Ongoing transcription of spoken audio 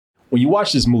when you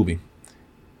watch this movie,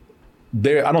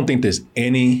 I don't think there's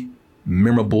any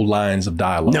memorable lines of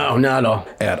dialogue. No, not at all.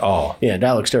 At all. Yeah,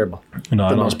 dialogue's terrible. For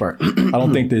the most part. I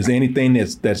don't think there's anything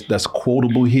that's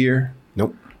quotable here.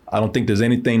 Nope. I don't think there's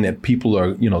anything that people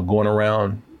are, going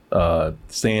around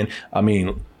saying. I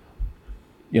mean,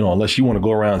 unless you want to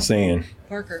go around saying,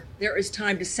 Parker, there is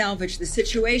time to salvage the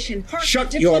situation. Parker,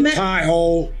 shut your pie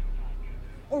hole.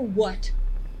 Or what?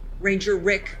 Ranger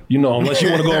Rick. Unless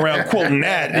you want to go around quoting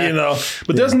that,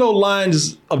 But there's no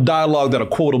lines of dialogue that are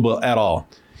quotable at all.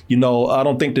 I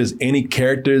don't think there's any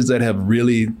characters that have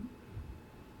really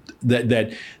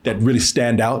that really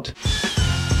stand out.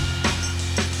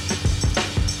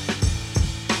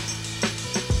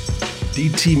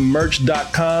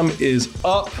 DTmerch.com is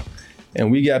up,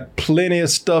 and we got plenty of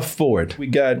stuff for it. We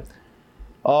got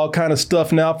all kind of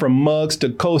stuff now, from mugs to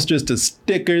coasters to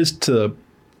stickers to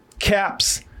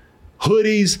caps,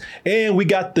 hoodies, and we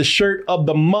got the shirt of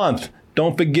the month.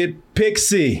 Don't forget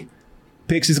Pixie.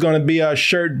 Pixie's going to be our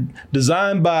shirt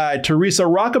designed by Teresa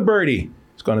Rockabirdie.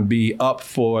 It's going to be up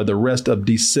for the rest of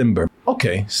December.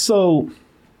 Okay, so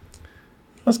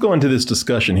let's go into this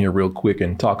discussion here real quick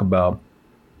and talk about,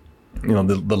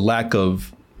 the lack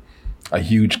of a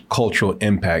huge cultural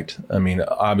impact. I mean,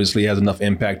 obviously it has enough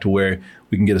impact to where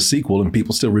we can get a sequel and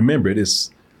people still remember it.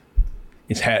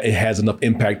 It has enough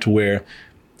impact to where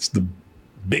it's the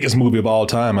biggest movie of all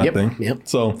time, I think. Yep.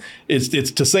 So it's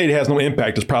to say it has no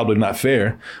impact is probably not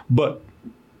fair. But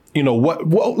what?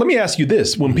 Well, let me ask you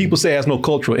this: when people say it has no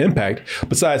cultural impact,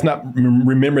 besides not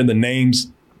remembering the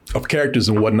names of characters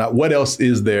and whatnot, what else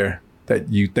is there that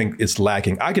you think it's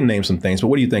lacking? I can name some things, but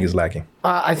what do you think is lacking?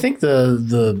 I think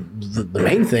the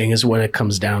main thing is when it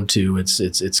comes down to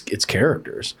its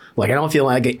characters. Like, I don't feel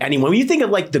like anyone. When you think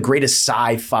of like the greatest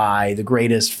sci-fi, the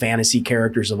greatest fantasy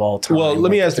characters of all time. Well,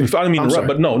 let me ask you. I didn't mean to interrupt,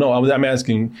 but no. I'm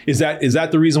asking: is that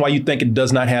the reason why you think it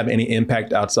does not have any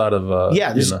impact outside of?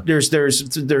 Yeah, there's not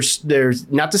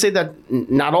to say that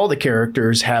not all the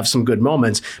characters have some good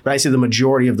moments, but I say the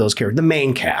majority of those characters, the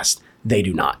main cast, they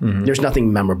do not. Mm-hmm. There's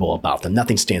nothing memorable about them.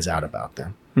 Nothing stands out about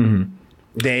them. Mm-hmm.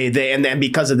 They and then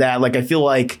because of that, like, I feel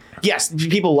like, yes,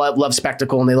 people love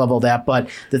spectacle and they love all that, but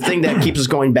the thing that keeps us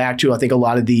going back to, I think, a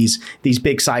lot of these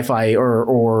big sci-fi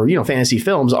or fantasy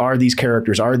films are these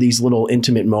characters, are these little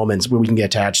intimate moments where we can get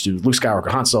attached to Luke Skywalker,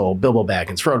 Han Solo, Bilbo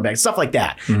Baggins, Frodo Baggins, stuff like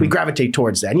that. Mm-hmm. We gravitate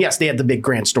towards that. And yes, they have the big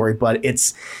grand story, but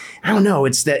it's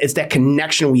that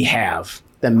connection we have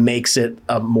that makes it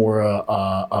a more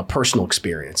a personal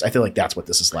experience. I feel like that's what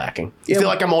this is lacking. I feel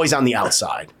like I'm always on the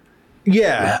outside.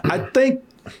 Yeah, I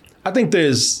think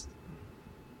there's.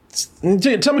 Tell me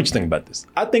what you think about this.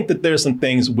 I think that there's some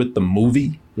things with the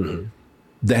movie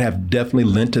that have definitely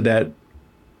lent to that,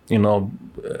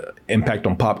 impact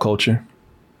on pop culture.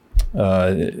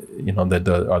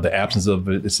 The absence of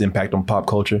its impact on pop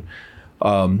culture.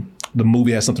 The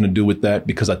movie has something to do with that,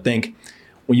 because I think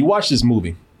when you watch this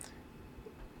movie,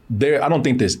 I don't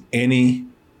think there's any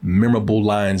memorable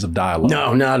lines of dialogue.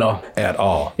 No, not at all. At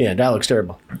all. Yeah, dialogue's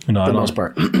terrible. For the most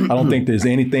part. I don't think there's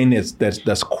anything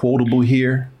that's quotable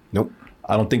here. Nope.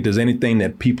 I don't think there's anything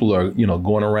that people are,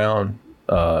 going around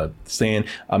saying.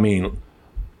 I mean,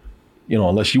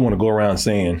 unless you want to go around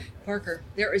saying, Parker,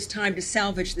 there is time to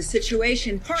salvage the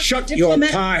situation. Parker, shut your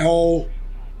pie hole.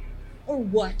 Or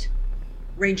what?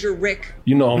 Ranger Rick.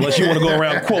 Unless you want to go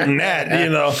around quoting that,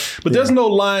 But there's no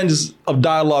lines of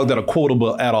dialogue that are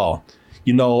quotable at all.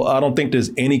 I don't think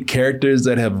there's any characters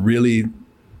that have really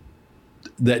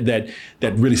that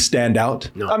really stand out.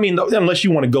 No. I mean, unless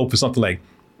you want to go for something like,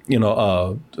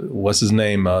 what's his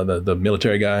name? The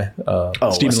military guy.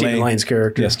 Stephen Lang's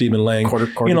character. Yeah, Stephen Lang.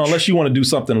 Unless you want to do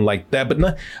something like that. But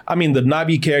the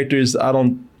Na'vi characters, I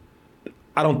don't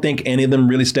think any of them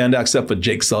really stand out except for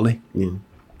Jake Sully. Mm.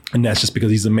 And that's just because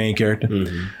he's the main character.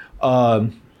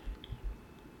 Mm-hmm.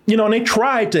 And they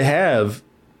tried to have,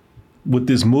 with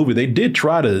this movie, they did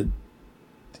try to,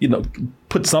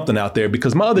 put something out there,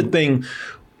 because my other thing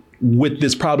with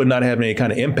this probably not having any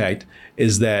kind of impact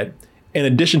is that, in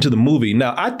addition to the movie,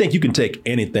 now I think you can take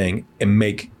anything and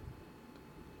make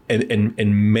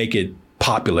it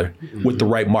popular with the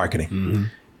right marketing. Mm-hmm.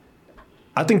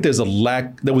 I think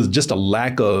there was just a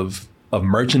lack of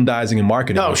merchandising and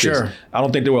marketing. Oh, sure. I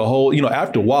don't think there were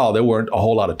after a while, there weren't a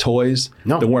whole lot of toys.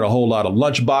 No. There weren't a whole lot of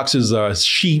lunch boxes or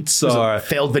sheets or... a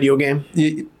failed video game.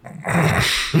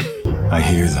 I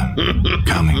hear them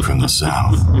coming from the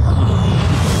south.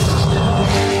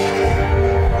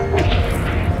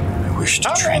 I wish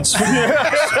to transform.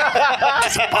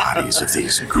 the bodies of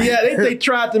these incredible. Yeah, they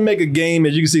tried to make a game.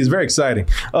 As you can see, it's very exciting.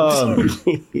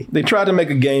 They tried to make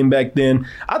a game back then.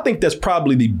 I think that's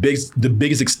probably the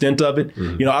biggest extent of it.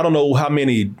 You know, I don't know how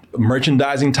many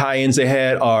merchandising tie-ins they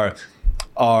had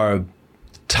or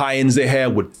tie-ins they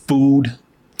had with food,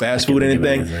 fast food,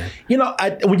 anything. You know,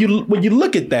 when you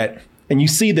look at that and you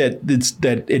see that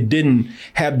it didn't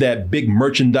have that big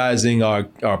merchandising or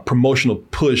promotional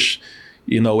push,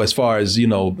 you know, as far as, you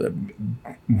know,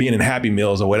 being in Happy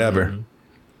Meals or whatever.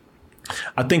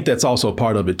 I think that's also a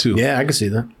part of it too. Yeah, I can see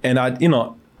that. And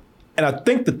I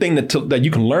think the thing that you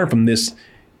can learn from this,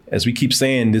 as we keep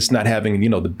saying, this not having, you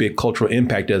know, the big cultural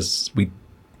impact as we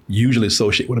usually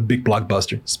associate with a big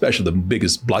blockbuster, especially the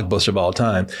biggest blockbuster of all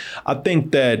time. I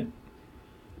think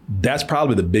that's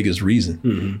probably the biggest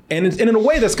reason. And in a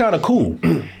way that's kind of cool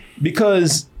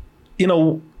because, you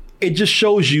know, it just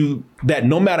shows you that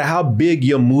no matter how big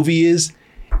your movie is,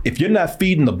 if you're not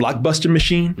feeding the blockbuster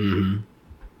machine,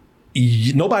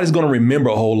 nobody's going to remember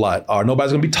a whole lot, or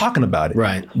nobody's going to be talking about it.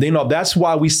 Right. You know, that's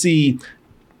why we see, you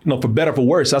know, for better or for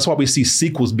worse, that's why we see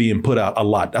sequels being put out a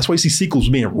lot. That's why we see sequels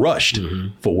being rushed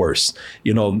for worse.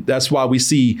 You know, that's why we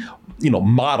see, you know,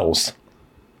 models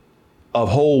of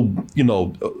whole, you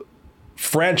know,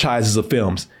 franchises of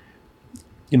films,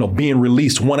 you know, being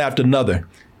released one after another,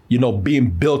 you know, being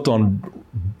built on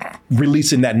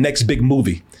releasing that next big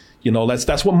movie. You know,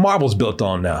 that's what Marvel's built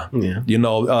on now. Yeah. You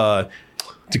know,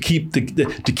 to keep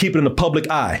it in the public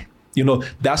eye. You know,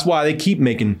 that's why they keep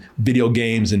making video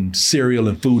games and cereal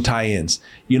and food tie-ins.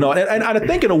 You know, and I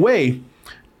think in a way,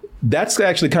 that's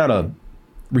actually kind of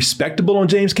respectable on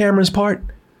James Cameron's part,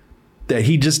 that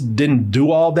he just didn't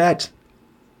do all that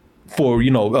for,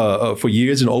 you know, for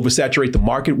years and oversaturate the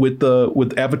market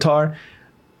with Avatar.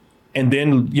 And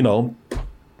then, you know,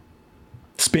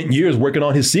 spent years working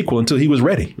on his sequel until he was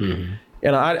ready.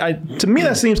 And I to me,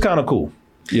 that seems kind of cool,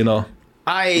 you know?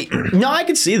 I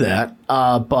could see that.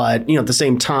 But, you know, at the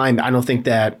same time, I don't think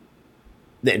that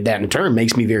in turn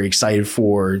makes me very excited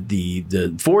for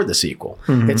the sequel.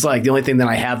 It's like the only thing that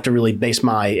I have to really base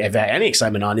any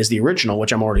excitement on is the original,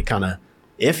 which I'm already kind of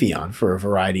iffy on for a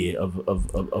variety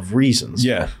of reasons.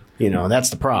 Yeah. You know, that's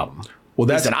the problem. Well,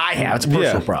 that's that I have. It's a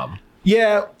personal problem.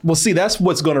 Yeah. Well, see, that's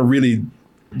what's going to really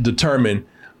determine,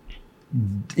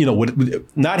 you know, with being a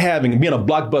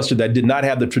blockbuster that did not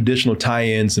have the traditional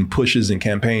tie-ins and pushes and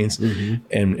campaigns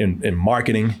and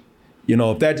marketing, you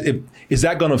know, is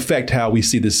that going to affect how we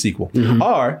see this sequel?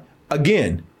 Or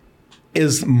again,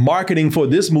 is marketing for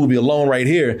this movie alone right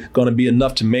here going to be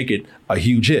enough to make it a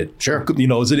huge hit? Sure. You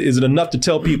know, is it enough to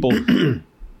tell people,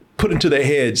 put into their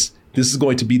heads, this is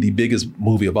going to be the biggest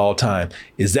movie of all time?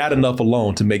 Is that enough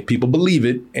alone to make people believe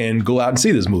it and go out and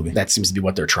see this movie? That seems to be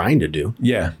what they're trying to do.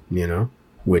 Yeah. You know,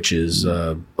 which is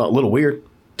a little weird.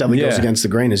 Definitely goes against the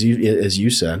grain, as you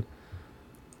said.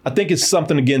 I think it's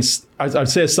something I'd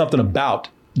say it's something about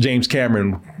James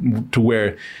Cameron to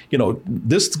where, you know,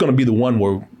 this is going to be the one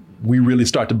where we really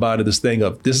start to buy into this thing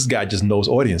of this guy just knows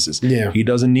audiences. Yeah. He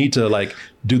doesn't need to like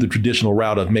do the traditional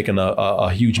route of making a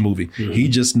huge movie. He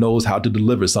just knows how to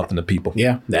deliver something to people.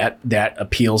 Yeah, that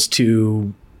appeals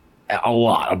to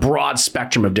a broad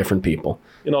spectrum of different people.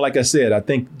 You know, like I said, I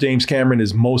think James Cameron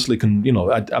is mostly,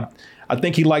 I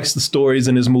think he likes the stories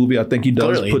in his movie. I think he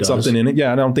does put something in it.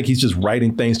 Yeah, I don't think he's just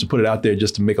writing things to put it out there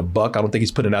just to make a buck. I don't think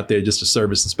he's putting it out there just to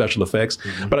service and special effects.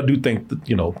 But I do think that,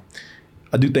 you know,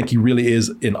 I do think he really is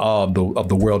in awe of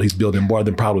the world he's building more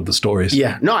than proud of the stories.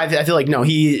 Yeah, no, I feel like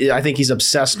I think he's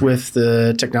obsessed with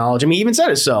the technology. I mean, he even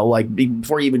said it so. Like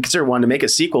before he even considered wanting to make a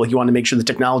sequel, he wanted to make sure the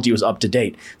technology was up to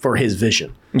date for his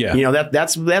vision. Yeah, you know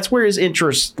that's where his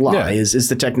interests lie. Yeah. Is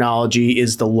the technology,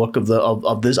 is the look of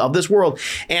this world,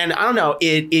 and I don't know.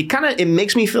 It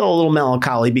makes me feel a little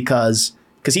melancholy because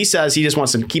he says he just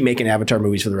wants to keep making Avatar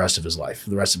movies for the rest of his life, for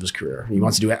the rest of his career. He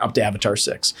wants to do it up to Avatar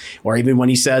 6. Or even when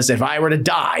he says that if I were to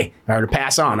die, if I were to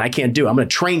pass on, I can't do it. I'm going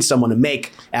to train someone to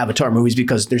make Avatar movies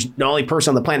because there's the only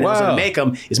person on the planet who's going to make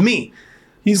them is me.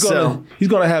 He's going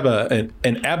to have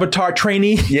an Avatar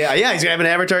trainee. Yeah, he's going to have an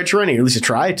Avatar trainee, or at least to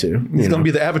try to. He's going to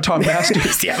be the Avatar master.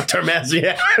 He's the Avatar master,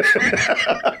 yeah.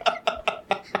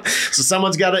 So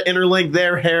someone's got to interlink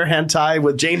their hair hentai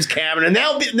with James Cameron, and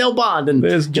they'll bond. And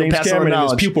there's James Cameron and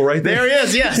his pupil right there. There he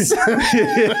is. Yes.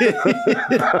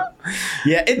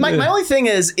 Yeah. My only thing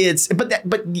is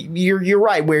but you're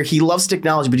right where he loves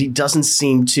technology, but he doesn't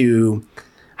seem to,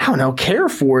 I don't know, care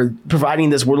for providing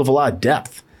this world of a lot of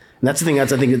depth. And that's the thing I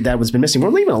think that was been missing.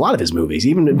 Well, even a lot of his movies,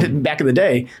 even back in the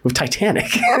day with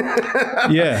Titanic.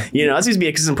 Yeah. You know, that seems to be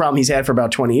a consistent problem he's had for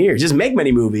about 20 years. He doesn't make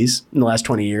many movies in the last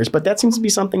 20 years, but that seems to be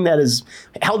something that has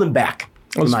held him back,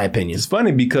 in my opinion. It's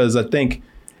funny because I think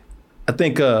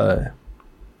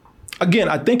again,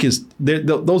 I think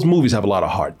those movies have a lot of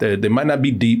heart. They might not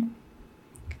be deep,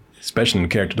 especially in the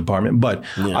character department, but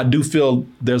I do feel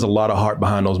there's a lot of heart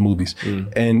behind those movies.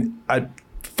 And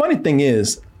funny thing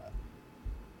is,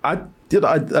 I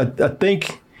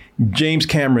think James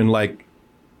Cameron, like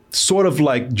sort of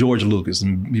like George Lucas,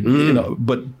 and you know,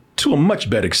 but to a much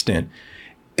better extent,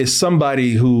 is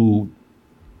somebody who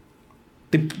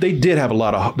they did have a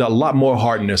lot more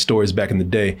heart in their stories back in the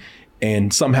day,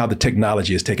 and somehow the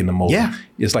technology has taken them over. Yeah.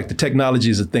 It's like the technology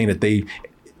is a thing that they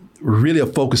really are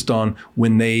focused on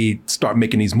when they start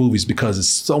making these movies, because it's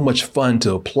so much fun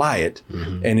to apply it.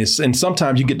 And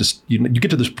sometimes you get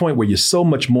to this point where you're so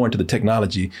much more into the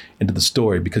technology, into the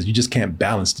story, because you just can't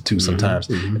balance the two sometimes.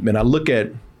 And I look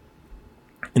at,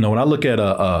 when I look at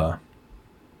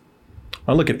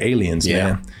Aliens,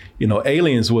 man,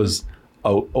 Aliens was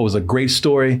a great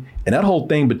story, and that whole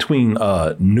thing between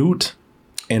Newt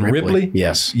and Ripley.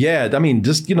 Yes. Yeah, I mean,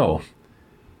 just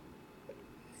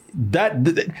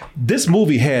this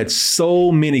movie had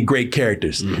so many great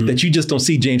characters that you just don't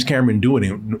see James Cameron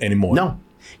doing anymore. No.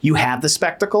 You have the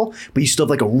spectacle, but you still have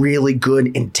like a really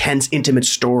good, intense, intimate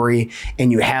story,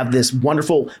 and you have this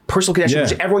wonderful personal connection,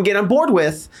 which everyone get on board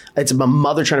with. It's a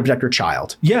mother trying to protect her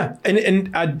child. Yeah,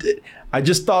 and I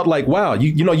just thought, like, wow,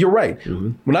 you're right.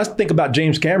 When I think about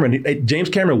James Cameron, James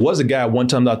Cameron was a guy one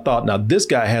time that I thought, now this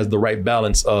guy has the right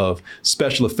balance of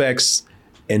special effects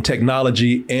and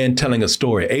technology and telling a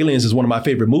story. Aliens is one of my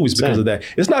favorite movies because of that.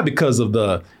 It's not because of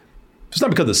the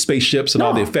spaceships and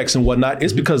all the effects and whatnot.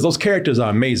 It's because those characters are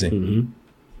amazing.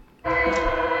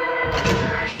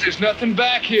 There's nothing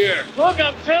back here. Look,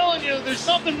 I'm telling you, there's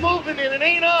something moving and it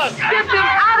ain't us. Get them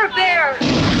out of there!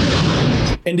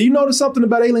 And do you notice something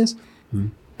about Aliens?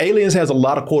 Aliens has a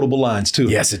lot of quotable lines too.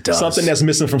 Yes, it does. Something that's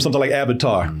missing from something like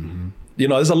Avatar.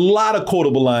 There's a lot of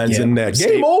quotable lines in that.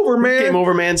 Game over, man. Game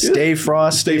over, man. Stay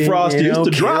frosty. Stay frosty. It's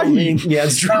the dry heat. Yeah,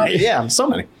 it's dry. Yeah, so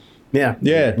many. Yeah.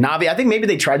 Navi. I think maybe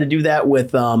they tried to do that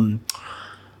with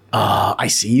I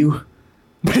See You.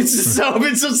 But it's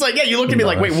just like, you look at me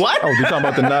like, wait, what? Oh, you're talking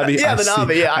about the Navi? Yeah, the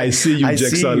Navi. Yeah, I see you,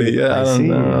 Jack Sully. Yeah,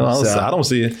 I don't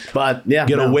see it. But yeah.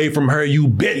 Get away from her, you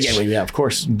bitch. Yeah, of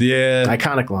course. Yeah.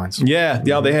 Iconic lines. Yeah.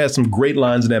 They had some great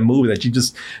lines in that movie that you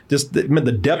just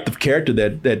the depth of character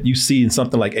that you see in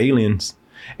something like Aliens.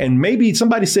 And maybe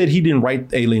somebody said he didn't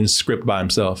write Alien's script by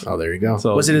himself. Oh, there you go.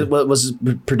 So, was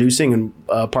producing and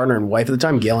partner and wife at the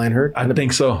time, Gail Ann Hurd? I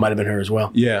think so. Might have been her as well.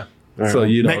 Yeah. Right. So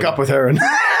make up with her and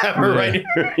have her write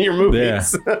your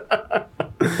movies.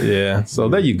 Yeah. So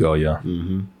there you go, yeah.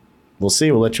 We'll see.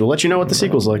 We'll let you know what the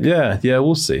sequel's like. Yeah,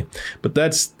 we'll see. But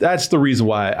that's the reason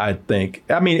why I think.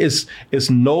 I mean, it's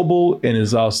noble and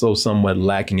is also somewhat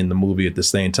lacking in the movie at the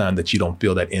same time, that you don't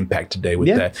feel that impact today with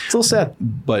that. It's a little sad.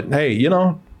 But hey,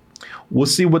 we'll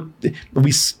see what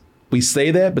we say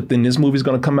that, but then this movie's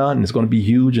going to come out and it's going to be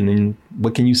huge, and then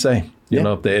what can you say?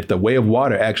 If the Way of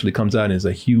Water actually comes out and is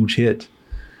a huge hit,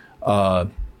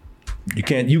 you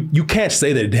can't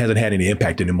say that it hasn't had any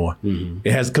impact anymore.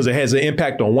 It has, because it has an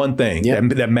impact on one thing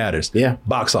that matters. Yeah,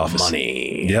 box office,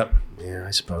 money. Yep. Yeah,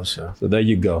 I suppose so. So there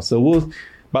you go. So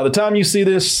by the time you see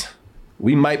this,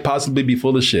 we might possibly be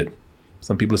full of shit.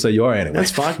 Some people say you are anyway.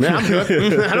 That's fine. Man, I'm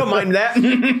good. I don't mind that.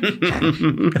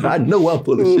 I know I'm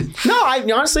full of shit. No,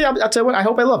 honestly, I'll tell you what. I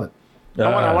hope I love it.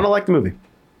 I want to like the movie,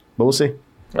 but we'll see.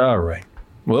 All right.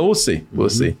 Well, we'll see. We'll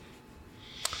see.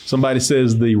 Somebody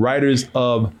says the writers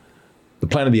of The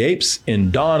Planet of the Apes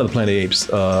and Dawn of the Planet of the Apes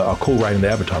are co-writing the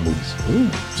Avatar movies. Ooh.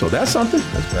 So that's something.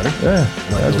 That's better. Yeah.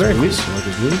 That's very cool. Like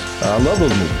those movies? I love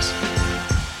those movies.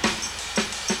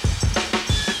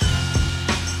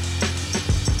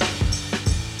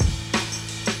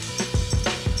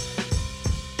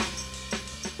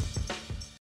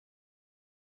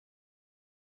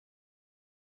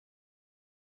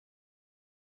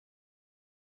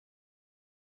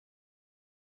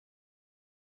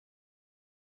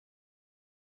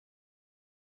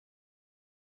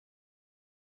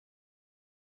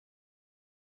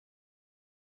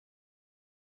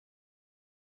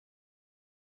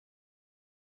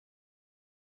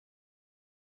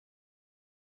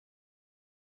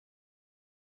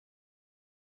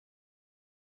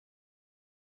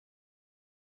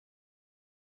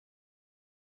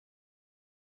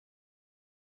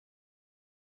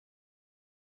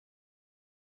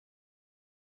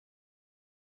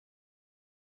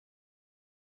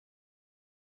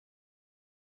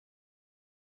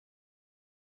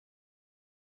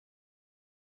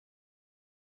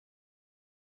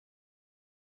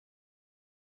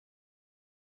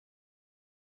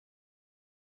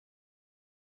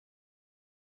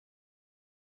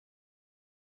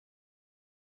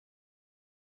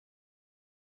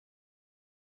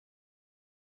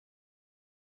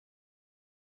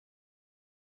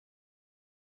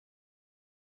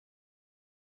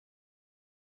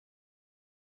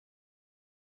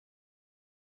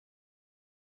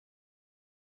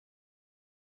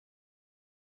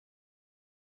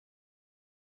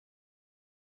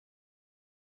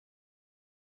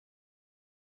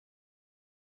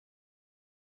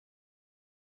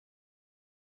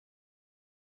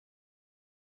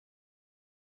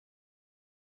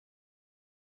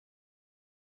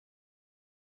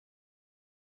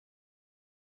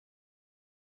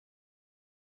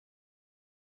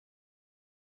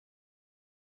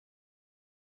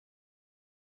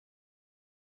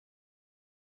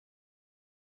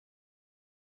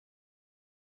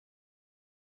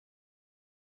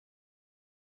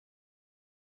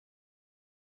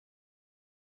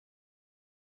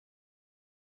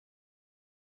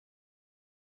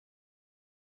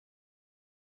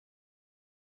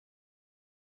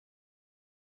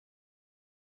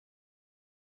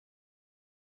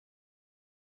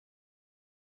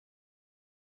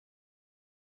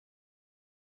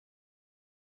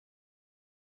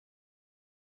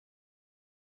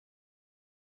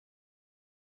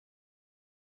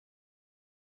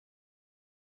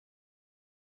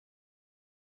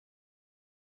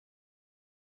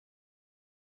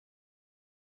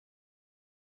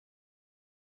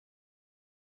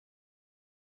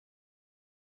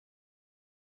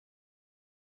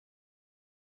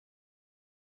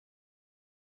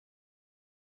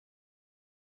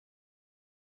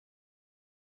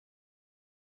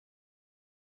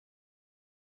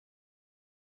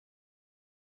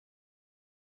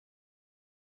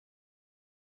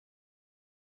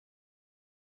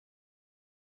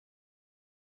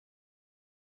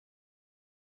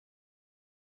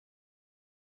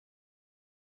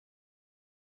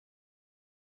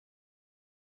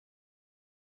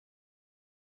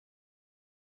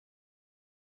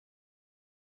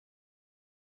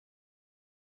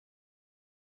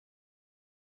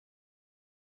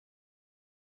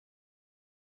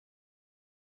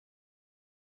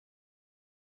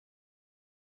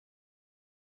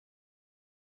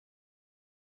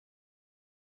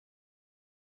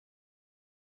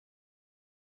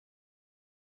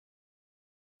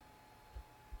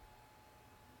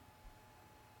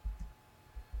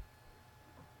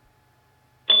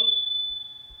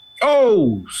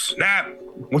 Oh, snap.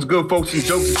 What's good, folks? These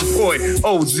jokes is your boy,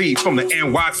 OZ from the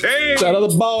NYC. That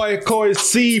other boy, Corey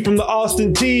C from the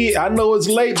Austin T. I know it's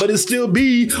late, but it still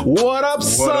be. What up,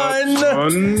 son?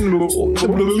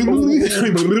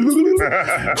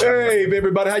 Hey,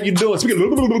 everybody, how you doing? We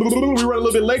run a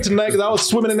little bit late tonight because I was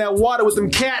swimming in that water with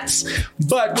them cats,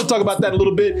 but we'll talk about that in a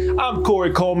little bit. I'm Corey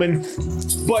Coleman,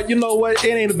 but you know what? It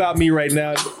ain't about me right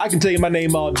now. I can tell you my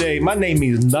name all day. My name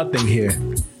means nothing here.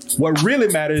 What really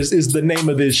matters is the name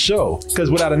of this show, because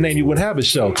without a name, you wouldn't have a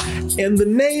show. And the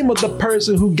name of the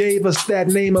person who gave us that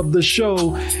name of the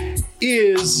show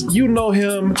is, you know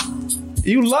him,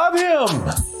 you love him,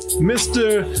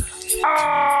 Mr.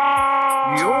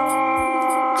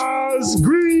 Oz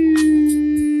Green.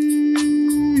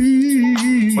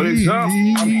 What is up?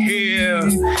 I'm here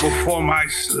before my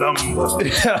slumber.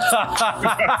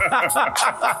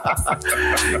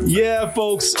 Yeah,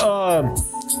 folks.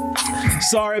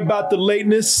 Sorry about the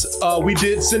lateness. We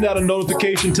did send out a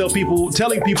notification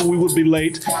telling people we would be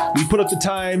late. We put up the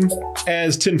time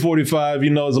as 10:45. You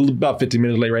know, it's about 15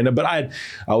 minutes late right now. But I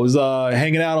was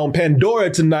hanging out on Pandora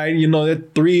tonight. You know,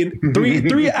 that three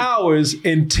hours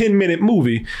and 10-minute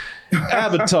movie.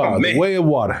 Avatar, The Way of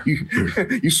Water.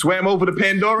 You swam over to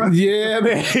Pandora? Yeah,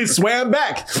 man. He swam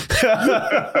back.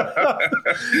 Damn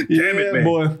it, man.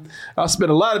 Boy. I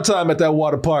spent a lot of time at that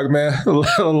water park, man.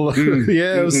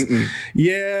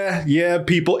 Yeah,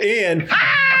 people. And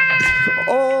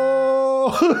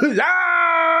oh,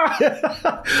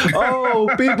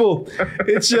 people,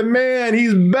 it's your man.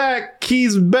 He's back.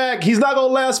 He's not gonna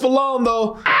last for long,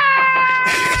 though.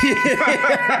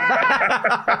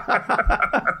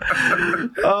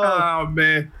 Oh,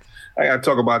 man. I got to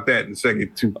talk about that in a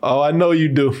second, too. Oh, I know you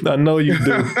do.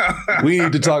 We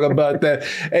need to talk about that.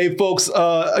 Hey, folks,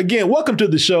 again, welcome to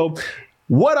the show.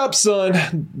 What up,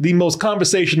 son? The most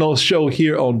conversational show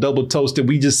here on Double Toasted.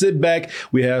 We just sit back.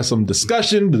 We have some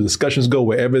discussion. The discussions go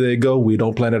wherever they go. We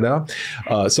don't plan it out.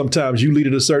 Sometimes you lead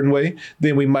it a certain way.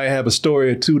 Then we might have a story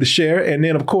or two to share. And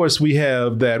then, of course, we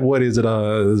have that, what is it?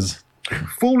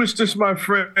 Foolishness, my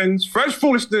friends. Fresh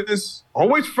foolishness.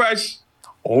 Always fresh.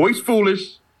 Always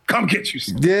foolish. Come get you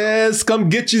some. Yes, come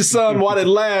get you some while it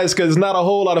lasts, because not a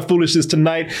whole lot of foolishness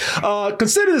tonight.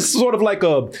 Consider this sort of like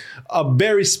a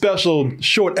very special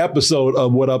short episode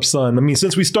of What Up, Son. I mean,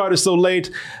 since we started so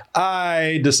late,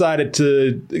 I decided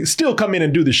to still come in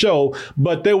and do the show,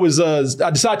 but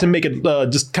I decided to make it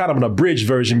just kind of an abridged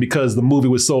version because the movie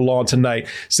was so long tonight.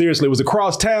 Seriously, it was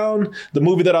Across Town, the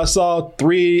movie that I saw,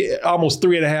 almost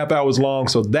 3.5 hours long.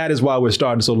 So that is why we're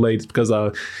starting so late, because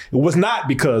it was not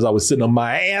because I was sitting on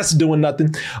my ass doing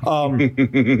nothing.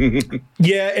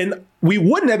 Yeah, and we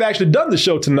wouldn't have actually done the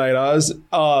show tonight, Oz,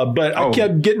 but I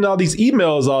kept getting all these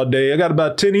emails all day. I got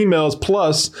about 10 emails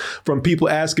plus from people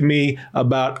asking me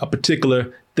about a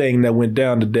particular thing that went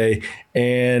down today.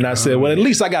 And I said, well, at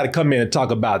least I got to come in and talk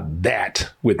about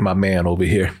that with my man over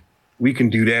here. We can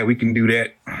do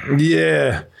that.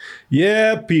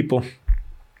 Yeah, people.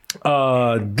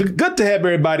 Good to have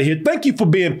everybody here. Thank you for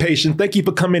being patient. Thank you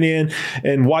for coming in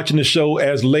and watching the show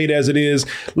as late as it is.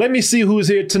 Let me see who's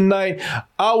here tonight.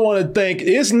 I want to thank,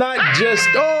 it's not just,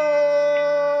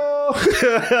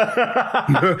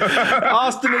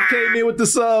 Austin that came in with the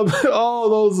sub.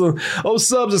 Oh, those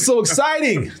subs are so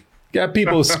exciting. Got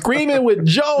people screaming with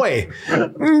joy.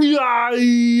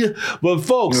 But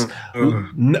folks,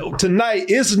 tonight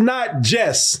it's not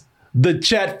just the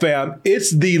chat fam.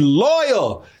 It's the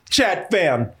loyal chat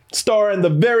fam, starring the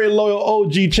very loyal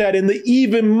OG chat and the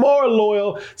even more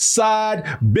loyal side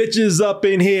bitches up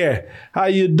in here. How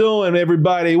you doing,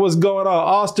 everybody? What's going on?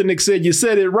 Austin Nick said you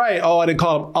said it right. Oh, I didn't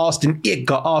call him Austin Ick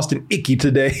or Austin Icky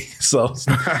today. So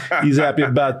he's happy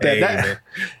about that. Hey,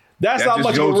 That's how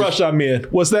much of a rush I'm in.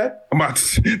 What's that?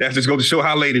 That's just going to show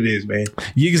how late it is, man.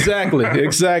 Exactly.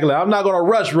 I'm not going to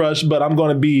rush, but I'm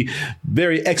going to be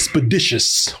very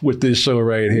expeditious with this show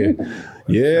right here.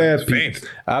 Yeah,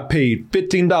 I paid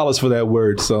 $15 for that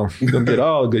word, so you're going to get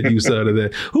all good use out of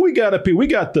that. Who we got up here? We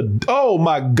got oh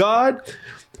my God,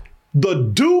 the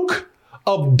Duke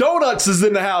of Donuts is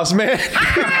in the house, man.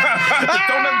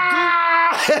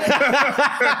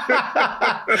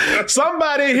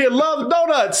 Somebody here loves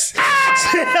donuts. Love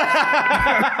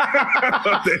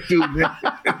that dude, man.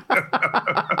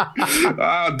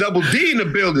 Double D in the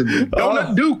building.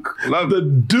 Donut Duke. Love the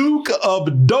Duke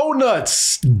of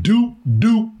Donuts. Duke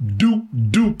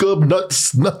of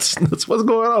nuts. What's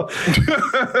going on?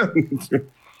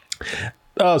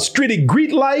 Streety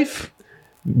Greet Life.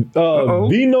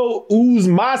 Vino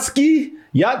Uzmaski,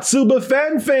 Yatsuba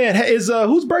fan is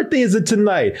whose birthday is it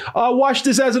tonight? I watched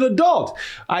this as an adult.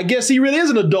 I guess he really is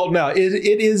an adult now. It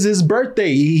is his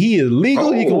birthday. He is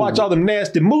legal. He can watch all the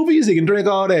nasty movies. He can drink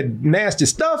all that nasty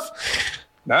stuff.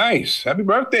 Nice. Happy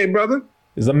birthday, brother.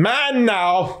 He's a man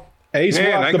now. Ace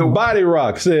Rock the Body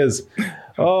Rock says,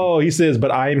 he says, but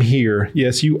I am here.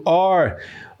 Yes, you are.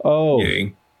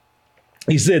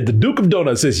 He said, the Duke of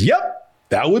Donuts says, yep.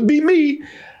 That would be me.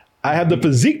 I have the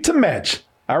physique to match.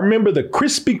 I remember the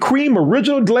Krispy Kreme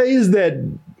original glaze that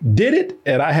did it,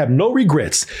 and I have no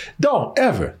regrets. Don't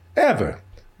ever.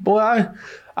 Boy,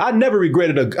 I never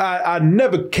regretted I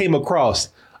never came across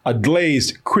a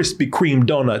glazed Krispy Kreme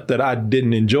donut that I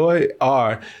didn't enjoy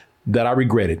or that I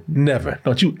regretted. Never.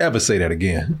 Don't you ever say that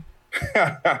again.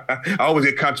 I always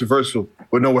get controversial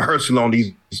with no rehearsal on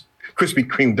these Krispy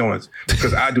Kreme donuts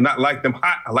because I do not like them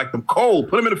hot. I like them cold.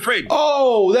 Put them in the fridge.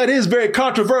 Oh, that is very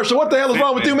controversial. What the hell is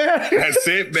wrong with you, man? That's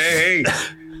it, man. Hey,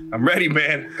 I'm ready,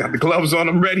 man. Got the gloves on.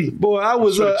 I'm ready. Boy, I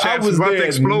was about there. To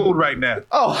explode right now.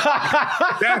 Oh,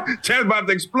 Chance about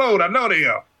to explode. I know they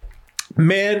are.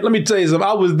 Man, let me tell you something.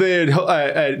 I was there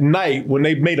at night when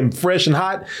they made them fresh and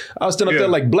hot. I was standing up there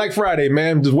like Black Friday,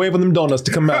 man, just waiting for them donuts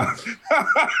to come out.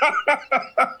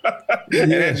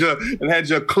 And had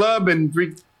your club and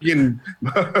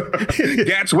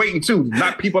gats waiting too,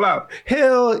 knock people out.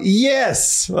 Hell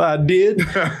yes, I did.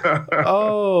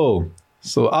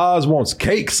 So Oz wants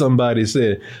cake, somebody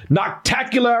said.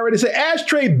 Noctacular already said.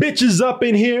 Ashtray bitches up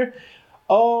in here.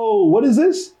 Oh, what is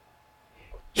this?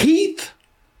 Heath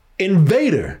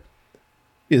Invader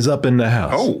is up in the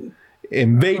house. Oh.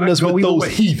 Invading us with those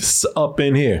Heaths up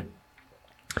in here.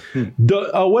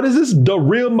 What is this? The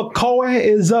Real McCoy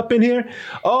is up in here.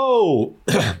 Oh.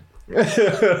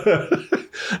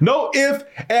 No if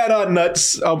and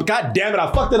nuts. Oh, God damn it.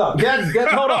 I fucked it up.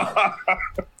 Hold on.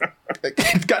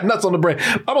 It's got nuts on the brain.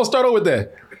 I'm going to start over with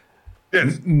that.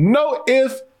 Yes. No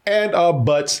if and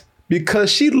buts.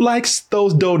 Because she likes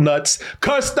those donuts.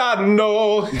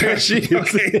 Crostando.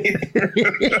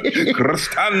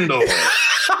 Crostando.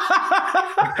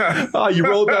 Oh, you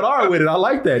rolled that R with it. I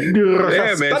like that.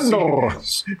 Yeah, man.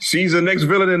 She's the next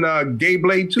villain in Gay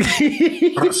Blade 2.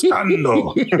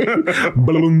 Crostando.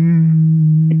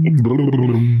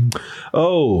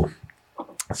 Oh,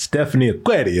 Stephanie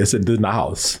Aquarius is in the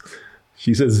house.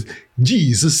 She says,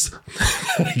 Jesus.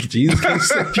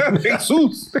 Jesus.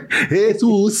 Jesus.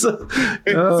 Jesus.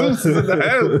 Jesus is in the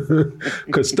house.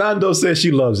 Costando says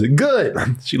she loves it. Good.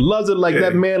 She loves it like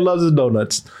that man loves his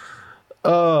donuts.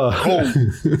 I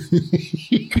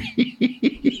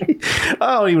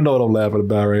don't even know what I'm laughing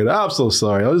about right now. I'm so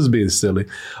sorry. I was just being silly.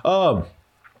 What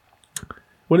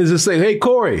does it say? Hey,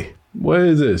 Corey, what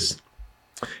is this?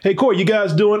 Hey, Corey, you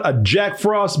guys doing a Jack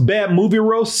Frost bad movie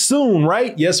roast soon,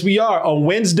 right? Yes, we are on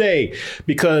Wednesday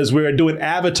because we're doing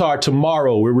Avatar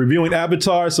tomorrow. We're reviewing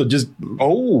Avatar, so just...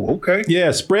 Oh, okay. Yeah,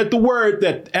 spread the word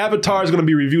that Avatar is going to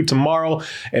be reviewed tomorrow,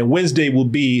 and Wednesday will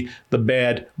be the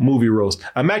bad movie roast.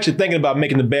 I'm actually thinking about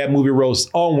making the bad movie roast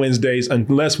on Wednesdays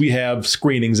unless we have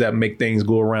screenings that make things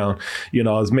go around. You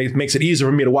know, it makes it easier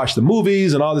for me to watch the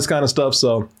movies and all this kind of stuff,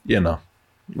 so, you know.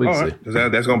 We'll see.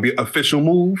 That's going to be an official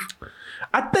move?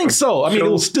 I think so. I mean, it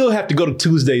will still have to go to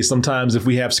Tuesdays sometimes if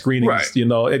we have screenings, right. You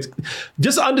know.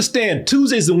 Just understand,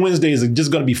 Tuesdays and Wednesdays are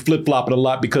just going to be flip-flopping a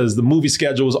lot because the movie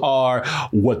schedules are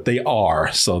what they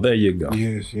are. So there you go.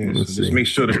 Yes. Just make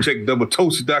sure to check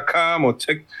doubletoasted.com or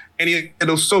check any of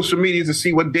those social medias to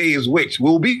see what day is which.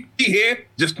 We'll be here.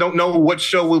 Just don't know what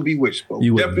show will be which, but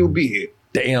we'll definitely be here.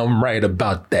 Damn right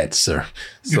about that, sir.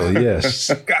 So,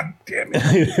 yes. God damn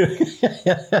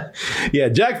it. Yeah,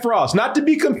 Jack Frost. Not to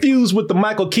be confused with the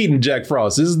Michael Keaton Jack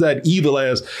Frost. This is that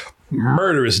evil-ass,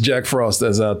 murderous Jack Frost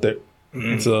that's out there.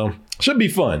 So, should be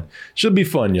fun. Should be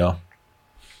fun, y'all.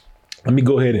 Let me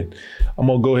go ahead and,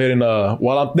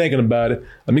 while I'm thinking about it,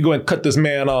 let me go ahead and cut this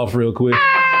man off real quick.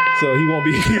 So he won't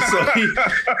be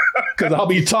because I'll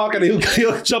be talking and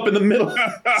he'll jump in the middle,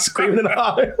 screaming and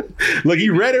hollering. Look, he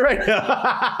ready right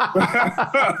now.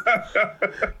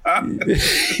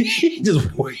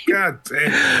 Just God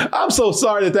damn. I'm so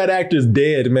sorry that actor's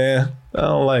dead, man. I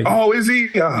don't like it. Oh, is he?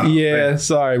 Oh, yeah, man.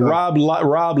 Sorry. Rob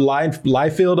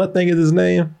Liefeld, I think is his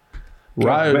name.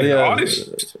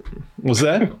 Artist. What's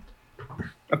that?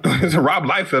 I thought it's Rob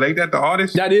Liefeld. Ain't that the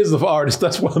artist? That is the artist.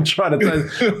 That's what I'm trying to tell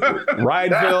you.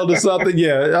 Reinfeld or something.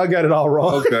 Yeah, I got it all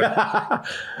wrong. Okay.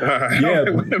 Yeah.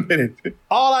 Wait a minute.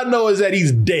 All I know is that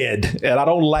he's dead, and I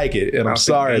don't like it, and I'm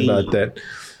sorry about that.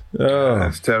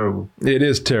 That's terrible. It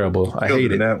is terrible. I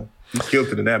hate it. He's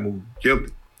guilty in that movie.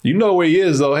 Guilty. You know where he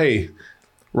is, though. Hey,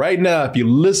 right now, if you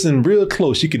listen real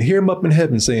close, you can hear him up in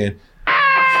heaven saying,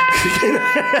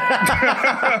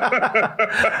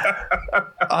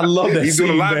 I love that He's scene,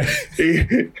 doing a lot. man.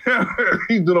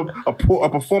 He's doing a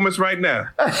performance right now.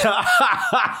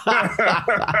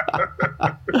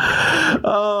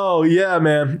 Oh yeah,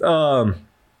 man.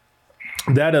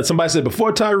 That somebody said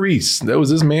before Tyrese, there was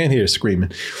this man here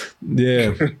screaming.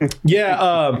 Yeah,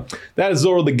 yeah. That is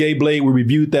Zoro the Gay Blade. We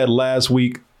reviewed that last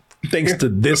week. Thanks to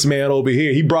this man over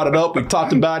here. He brought it up. We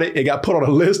talked about it. It got put on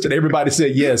a list, and everybody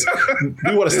said yes.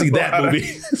 We want to see that movie.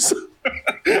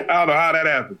 I don't know how that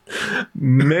happened.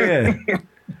 Man.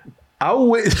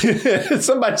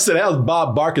 Somebody said that was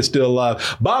Bob Barker still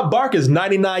alive. Bob Barker is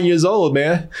 99 years old,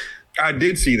 man. I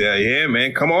did see that. Yeah,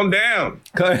 man. Come on down.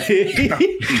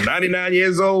 99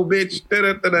 years old, bitch.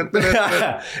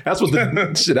 That's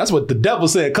what the devil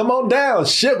said. Come on down.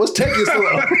 Shit, what's taking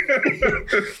slow?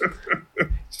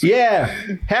 Yeah.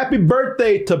 Happy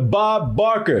birthday to Bob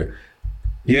Barker.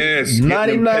 Yes.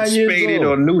 99 years spaded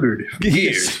old. or neutered.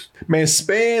 Yes. Man,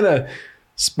 spaying or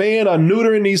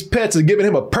neutering these pets is giving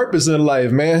him a purpose in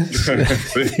life, man.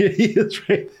 He is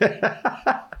right there.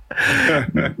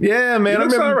 Yeah, man. He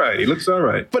looks all right. He looks all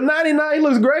right. For 99, he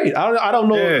looks great. I don't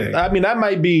know. Yeah. I mean, that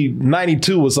might be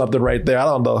 92 or something right there. I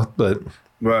don't know, but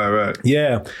Right.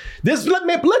 yeah.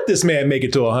 Let this man make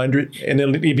it to 100, and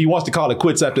then if he wants to call it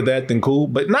quits after that, then cool.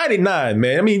 But 99,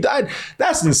 man. I mean,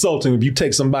 that's insulting if you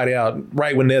take somebody out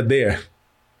right when they're there.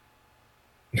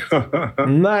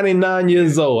 99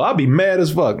 years old. I'll be mad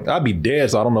as fuck. I'll be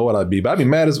dead, so I don't know what I'd be. But I'd be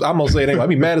mad as I'm gonna say it anyway. I'd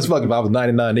be mad as fuck if I was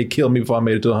 99. They killed me before I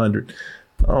made it to 100.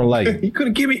 I don't like it. You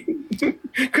couldn't give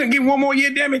one more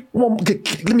year, damn it.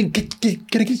 Let me get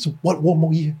just one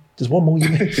more year. Just one more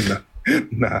year.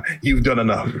 Nah, you've done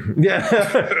enough. Yeah.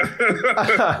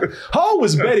 How old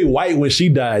was Betty White when she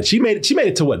died? She made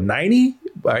it to what, 90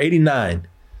 or 89?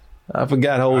 I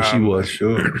forgot how old she was.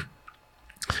 Sure.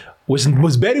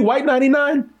 Was Betty White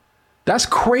 99? That's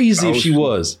crazy if she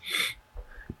was.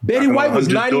 Betty White was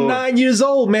 99 years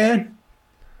old, man.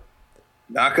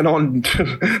 Knocking on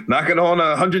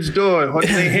 100's door. What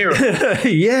they hear?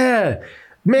 Yeah.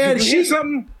 Man, Did you hear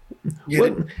something?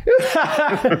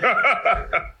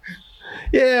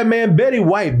 Yeah, man, Betty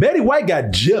White. Betty White got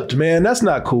gypped, man. That's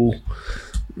not cool.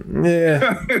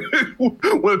 Yeah.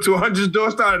 Went to 100's door,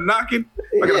 started knocking.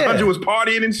 Like 100 was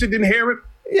partying and shit, didn't hear it.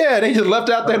 Yeah, they just left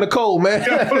out there in the cold, man.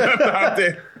 Left out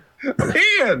there.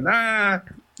 Yeah, nah.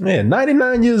 Man,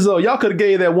 99 years old. Y'all could have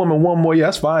gave that woman one more year.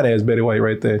 That's fine ass Betty White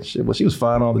right there. Shit, well, she was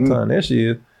fine all the time. There she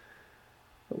is.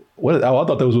 What? Oh, I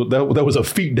thought that was a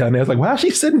feet down there. I was like, wow,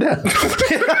 she's sitting down.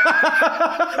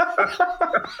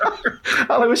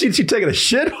 I was like, was she taking a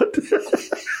shit?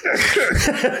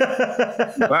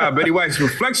 Wow, Betty White's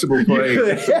flexible for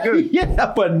age.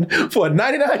 Yeah, for a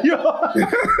 99-year-old.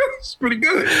 It's pretty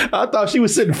good. I thought she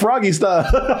was sitting froggy style.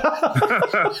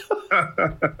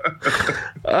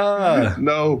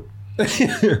 No.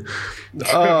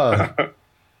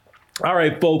 All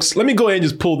right, folks, let me go ahead and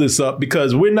just pull this up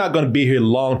because we're not going to be here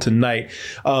long tonight.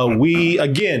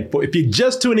 If you're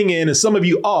just tuning in, and some of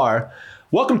you are,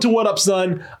 welcome to What Up,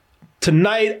 Son.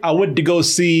 Tonight, I went to go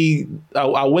see,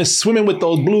 I went swimming with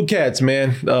those blue cats,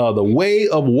 man. The Way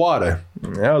of Water.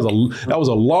 That was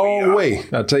a long way,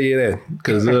 I'll tell you that.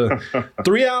 Because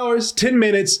 3 hours, 10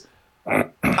 minutes,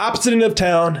 opposite end of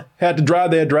town, had to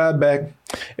drive there, drive back.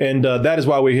 And that is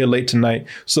why we're here late tonight.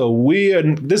 So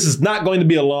this is not going to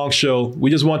be a long show.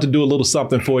 We just want to do a little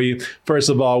something for you. First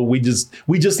of all, we just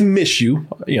miss you.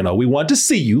 You know, we want to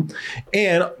see you.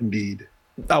 And indeed,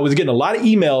 I was getting a lot of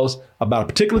emails about a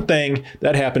particular thing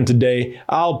that happened today.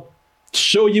 I'll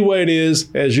show you what it is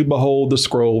as you behold the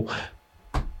scroll.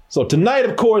 So tonight,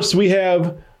 of course, we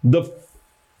have the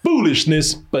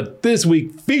foolishness, but this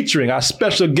week featuring our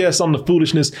special guest on the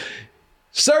foolishness,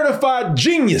 certified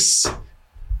genius.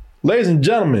 Ladies and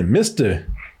gentlemen, Mr.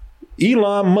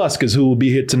 Elon Musk is who will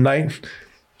be here tonight,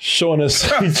 showing us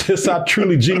just how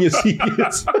truly genius he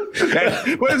is.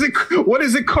 What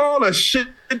is it called? A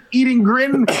shit-eating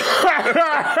grin?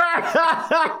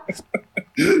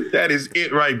 That is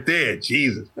it right there.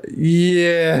 Jesus.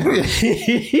 Yeah.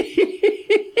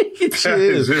 It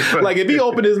is. Like if he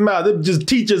opened his mouth, it just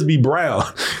teachers be brown.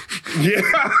 Yeah.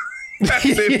 That's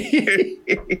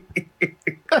it.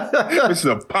 This is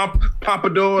a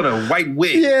pompadour and a white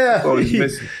wig. Yeah. Oh, he's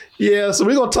missing. Yeah, so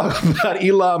we're gonna talk about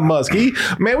Elon Musk. We're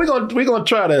gonna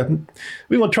try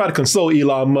to console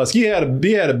Elon Musk. He had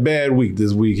a bad week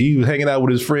this week. He was hanging out with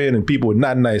his friend and people were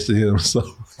not nice to him. So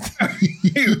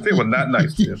they were not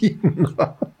nice to him.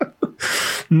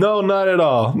 No, not at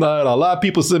all. Not at all. A lot of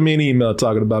people sent me an email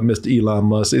talking about Mr. Elon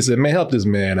Musk. They said, man, help this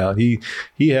man out. He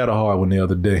had a hard one the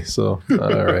other day. So,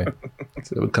 all right.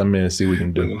 So we'll come in and see what we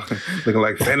can do. Looking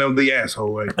like Phantom of the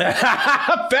Asshole. Right?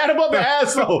 Phantom of the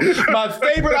Asshole. My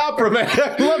favorite opera, man.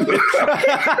 I love it.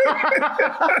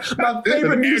 My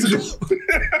favorite musical.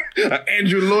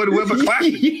 Andrew Lloyd Webber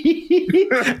classic.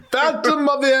 Phantom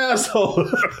of the Asshole.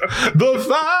 The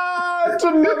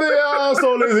Phantom of the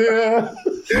Asshole is here.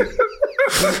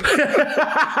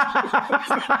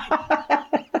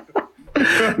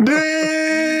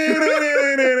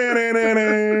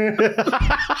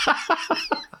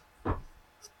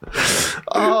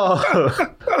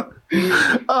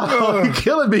 You're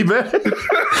killing me, man.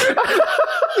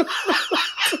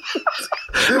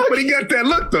 But he got that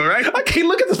look though, right? I can't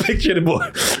look at this picture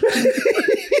anymore.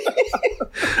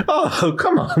 Oh,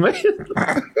 come on, man.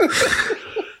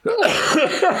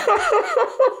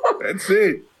 That's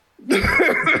it.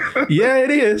 Yeah,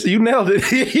 it is. You nailed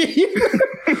it.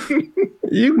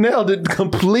 You nailed it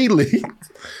completely.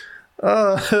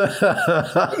 I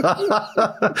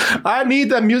need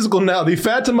that musical now. The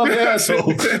Phantom of the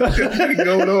Asshole.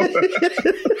 Going on.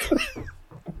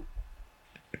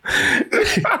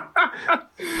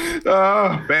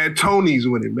 Bad Tony's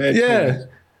winning, man. Yeah.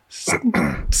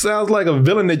 Sounds like a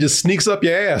villain that just sneaks up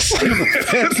your ass. Which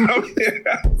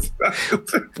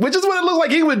is what it looks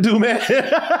like he would do, man.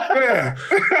 Yeah.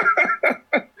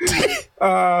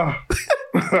 Oh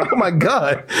my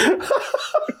God.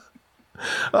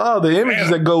 Oh, the images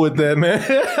that go with that, man.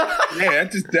 Yeah,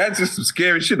 that's just some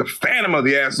scary shit. The Phantom of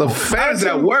the Asshole. The Phantom How does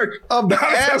that work? Of the How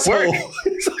does asshole. that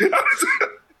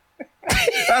work?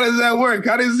 How does that work?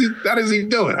 How does he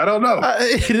do it? I don't know.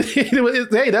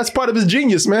 Hey, that's part of his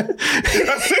genius, man. Hey,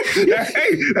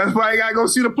 that's why you gotta go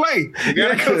see the play. You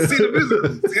gotta go see the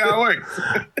musical. See how it works.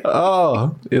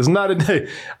 Oh, it's not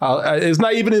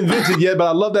even invented yet, but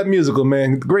I love that musical,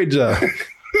 man. Great job.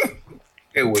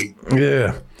 Can't wait.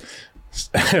 Yeah.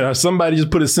 Somebody just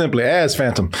put it simply, Ass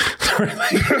Phantom.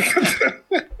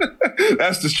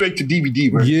 That's the straight to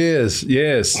DVD, man.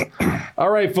 Yes. All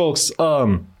right, folks.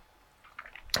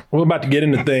 We're about to get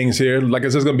into things here. Like I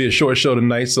said, it's going to be a short show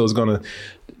tonight, so it's going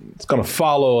to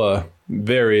follow a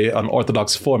very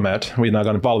unorthodox format. We're not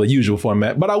going to follow the usual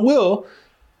format, but I will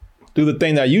do the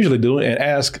thing that I usually do and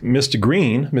ask Mr.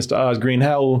 Green, Mr. Oz Green,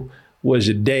 how was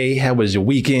your day? How was your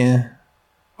weekend?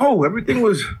 Oh, everything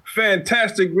was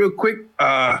fantastic. Real quick,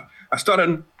 I started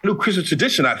a new Christmas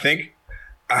tradition, I think.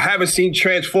 I haven't seen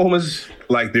Transformers,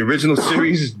 like the original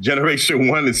series, Generation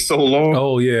 1, is so long.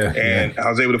 Oh, yeah. And I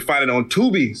was able to find it on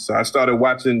Tubi. So I started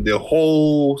watching the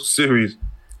whole series.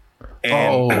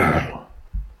 And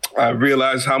I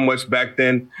realized how much back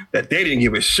then that they didn't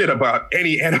give a shit about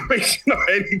any animation or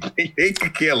anything. They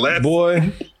could care less.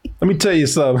 Boy, let me tell you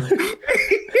something.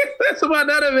 That's about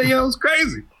none of it, yo. It's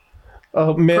crazy.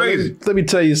 Oh, man, Crazy. let me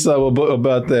tell you something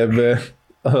about that, man.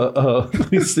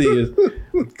 Let me see it.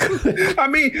 I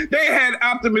mean, they had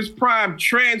Optimus Prime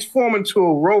transform into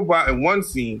a robot in one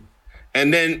scene,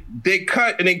 and then they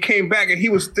cut and then came back and he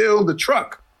was still the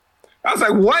truck. I was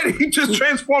like, why did he just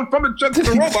transform from the truck to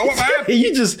the robot? What happened?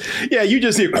 you just hear he's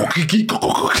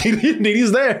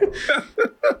there.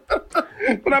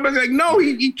 But I was like, no,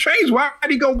 he changed. Why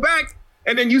did he go back?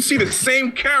 And then you see the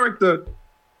same character,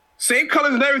 same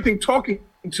colors and everything, talking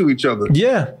to each other.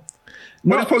 Yeah.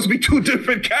 But it's supposed to be two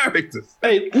different characters.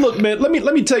 Hey, look, man, let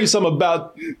me tell you something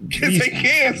about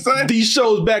these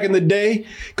shows back in the day.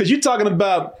 Because you're talking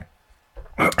about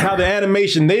how the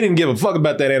animation, they didn't give a fuck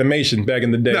about that animation back in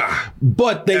the day. Nah,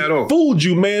 but they fooled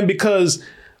you, man, because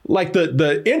like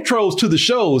the intros to the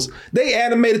shows, they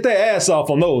animated their ass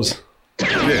off on those.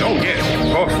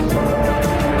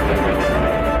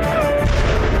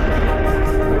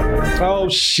 Oh,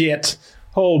 shit.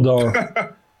 Hold on.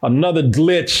 Another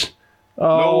glitch.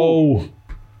 Oh,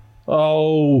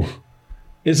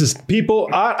 this is people.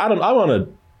 I'm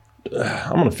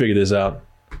gonna figure this out.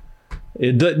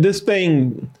 This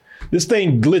thing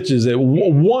glitches at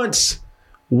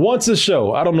once a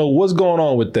show. I don't know what's going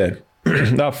on with that.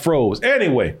 I froze.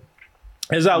 Anyway,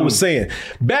 as I was saying,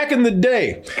 back in the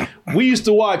day, we used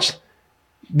to watch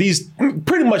these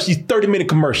 30-minute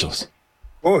commercials.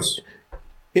 Of course.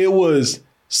 It was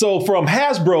so from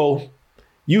Hasbro,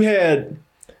 you had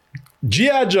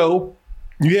G.I. Joe,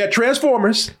 you had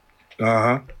Transformers.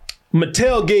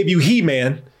 Mattel gave you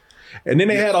He-Man. And then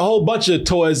they had a whole bunch of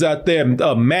toys out there,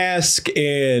 Mask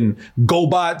and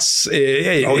GoBots.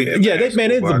 It's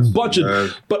a bunch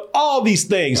of, but all these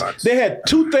things, they had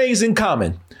two things in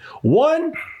common.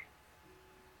 One,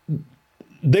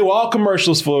 they were all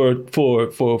commercials for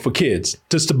kids,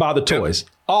 just to buy the toys.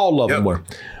 All of them were.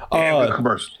 And the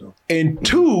commercials, though. And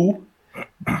 2,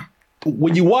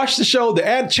 when you watch the show,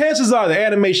 chances are the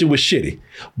animation was shitty.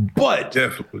 But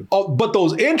Definitely. But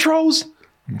those intros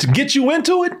to get you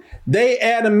into it, they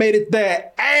animated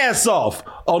their ass off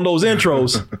on those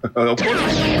intros. Of course.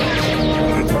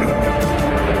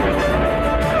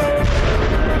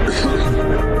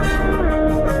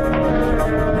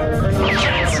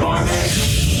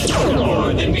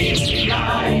 More than meets the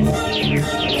eye.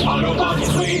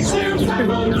 Autobots wage their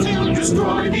battle to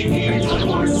destroy the evil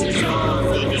forces of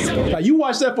the Now you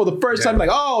watch that for the first time, like,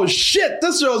 oh shit,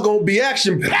 this show's gonna be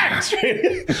action packed.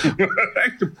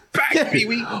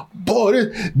 Pee-wee. Boy,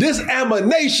 this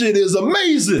animation is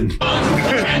amazing. He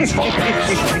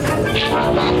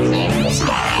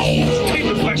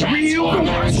was like real.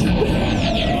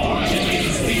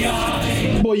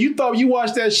 Boy, you thought you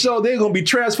watched that show, they're gonna be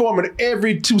transforming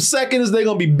every 2 seconds. They're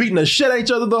gonna be beating the shit out of each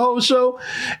other the whole show.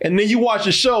 And then you watch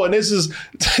the show and this is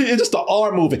it's just the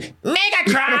arm moving.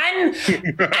 Megatron!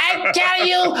 I tell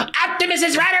you, Optimus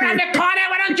is right around the corner.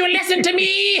 Why don't you listen to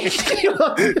me?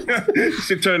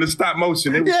 Shit turned to stop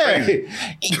motion. It was crazy.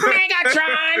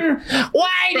 Megatron!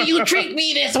 Why do you treat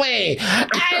me this way?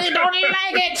 I don't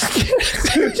like it.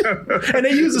 And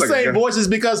they use the same voices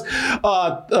because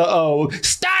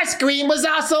Starscream was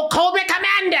also Cobra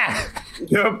Commander.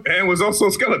 Yep, and was also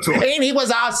Skeletor. And he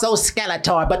was also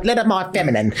Skeletor, but a little more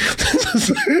feminine.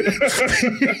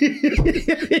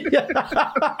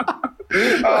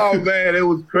 Oh man, it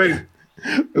was crazy.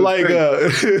 Like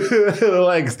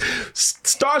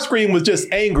Starscream was just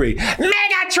angry.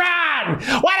 Megatron!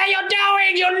 What are you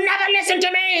doing? You never listen to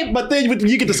me! But then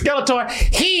you get the Skeletor.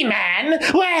 He-Man,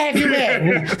 where have you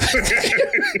been?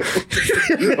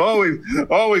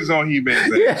 always on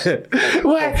He-Man. Yeah.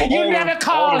 Well, you never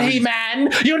call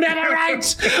He-Man. You never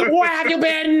write. Where have you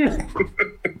been?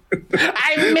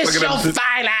 I miss your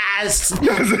filers.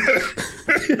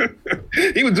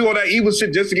 He would do all that evil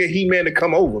shit just to get He-Man to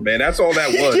come over, man. That's all that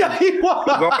was. Yeah, he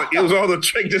was. It was all the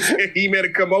trick just to get He-Man to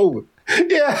come over.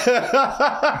 Yeah.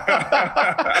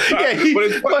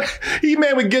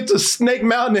 He-Man would get to Snake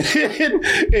Mountain and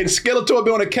Skeletor would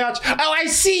be on the couch. Oh, I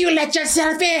see you let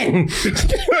yourself in.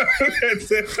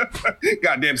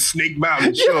 Goddamn Snake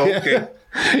Mountain show. Okay.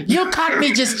 You caught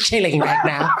me just chilling right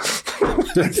now.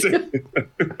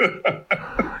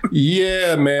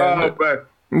 Yeah, man. Oh, but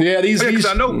yeah, these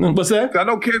I know. What's that? I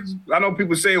know kids. I know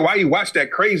people say, "Why you watch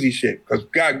that crazy shit?" Because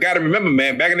got to remember,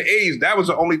 man. Back in the '80s, that was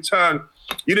the only time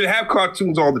you didn't have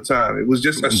cartoons all the time. It was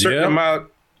just a certain amount.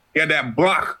 You had that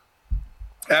block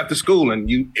after school, and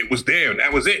it was there, and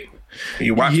that was it. And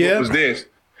you watched what was there.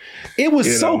 It was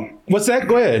What's that?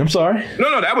 Go ahead. I'm sorry.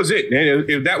 No, that was it.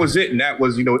 If that was it, and that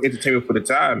was entertainment for the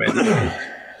time, man.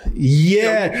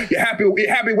 Yeah, you're happy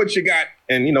what you got,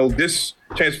 and this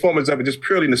Transformers of it just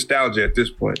purely nostalgia at this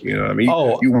point. You know what I mean?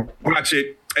 You watch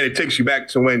it, and it takes you back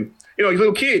to when you're a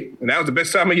little kid, and that was the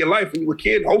best time of your life when you were a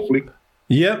kid. Hopefully.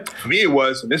 Yep. For me, it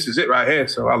was, and this is it right here.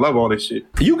 So I love all this shit.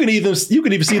 You can even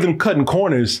see them cutting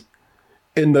corners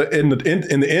in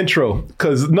the intro,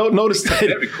 because notice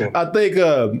that cool. I think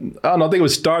I think it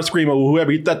was Starscream or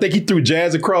whoever. I think he threw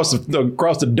Jazz across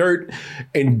the dirt,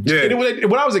 and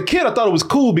when I was a kid, I thought it was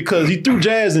cool because he threw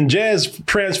Jazz and Jazz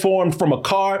transformed from a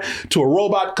car to a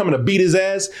robot coming to beat his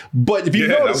ass. But if you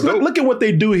notice, look at what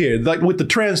they do here, like with the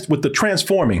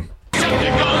transforming.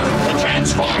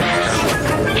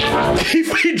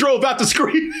 He drove out the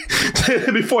screen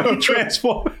before he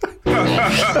transformed.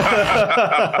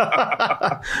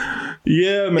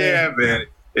 Yeah, man. Yeah, man.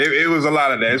 It was a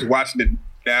lot of that. It's watching it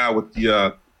now with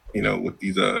the with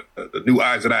these the new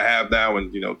eyes that I have now,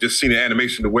 and just seeing the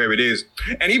animation to where it is,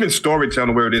 and even storytelling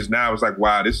to where it is now. It's like,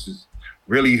 wow, this is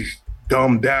really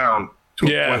dumbed down to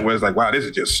a point where it's like, wow, this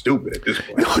is just stupid at this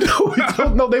point.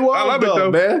 No, they were all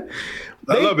dumb, man.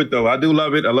 I love it though. I do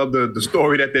love it. I love the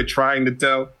story that they're trying to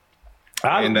tell.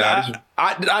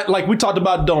 I like we talked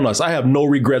about donuts. I have no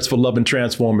regrets for loving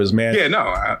Transformers, man. Yeah, no,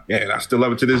 I still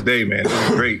love it to this day, man. It's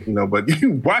great, But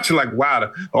you watch it like, wow,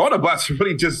 the Autobots are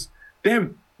really just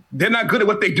they're not good at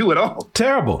what they do at all.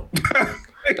 Terrible.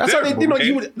 That's how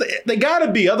they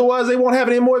gotta be. Otherwise, they won't have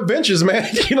any more adventures, man.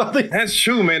 That's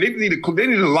true, man. They need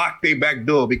to lock their back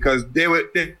door because there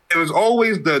was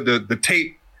always the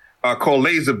tape called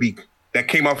Laserbeak that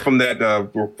came up from that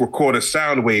recorder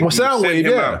Soundwave. Well, Soundwave,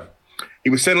 yeah. He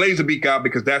would send Laserbeak out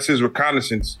because that's his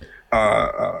reconnaissance.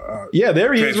 Yeah,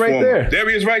 there he is right there. There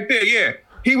he is right there, yeah.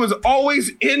 He was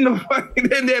always in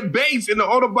their base, in the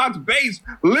Autobots base,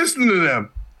 listening to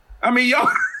them. I mean, y'all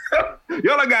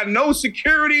ain't got no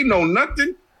security, no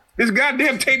nothing. This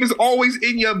goddamn tape is always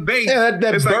in your base. Yeah,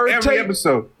 that it's bird like every tape.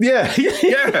 episode. Yeah.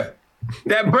 Yeah.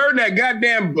 That bird, that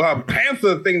goddamn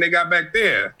panther thing they got back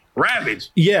there,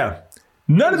 Ravage. Yeah.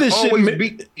 None of this shit always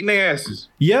beating their asses.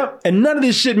 Yeah, and none of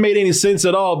this shit made any sense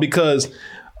at all because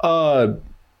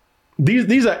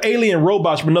these are alien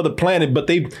robots from another planet, but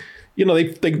they got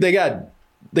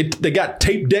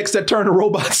tape decks that turn to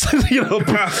robots. They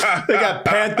got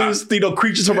panthers,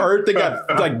 creatures from Earth. They got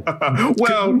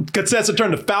cassettes that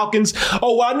turn to falcons.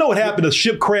 Oh, well, I know what happened. The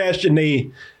ship crashed and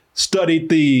they studied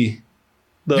the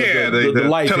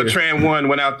life. Teletran 1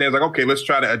 went out there and was like, okay, let's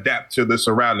try to adapt to the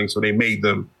surroundings. So they made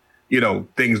them,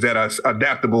 things that are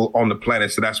adaptable on the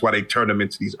planet. So that's why they turned them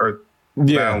into these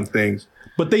Earth-bound things.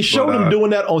 But they showed them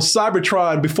doing that on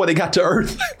Cybertron before they got to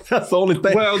Earth. That's the only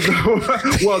thing.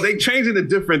 Well, they changed it to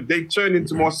different. They turned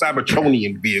into more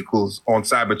Cybertronian vehicles on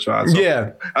Cybertron.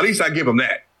 So at least I give them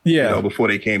that. Yeah, before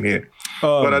they came here.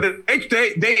 But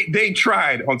they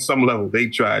tried on some level. They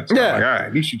tried. So I'm like, all right,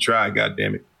 at least you tried. God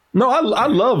damn it. No, I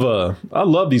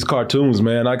love these cartoons,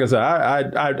 man. Like I said,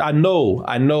 I know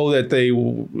that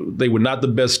they were not the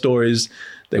best stories.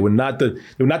 They were not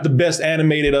the best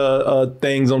animated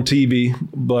things on TV,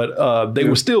 but they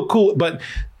were still cool. But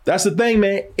that's the thing,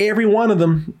 man. Every one of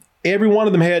them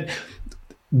had.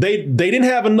 They didn't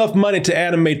have enough money to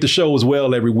animate the show as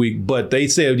well every week, but they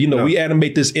said, we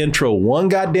animate this intro one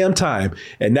goddamn time,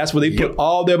 and that's where they put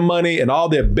all their money and all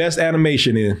their best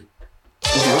animation in.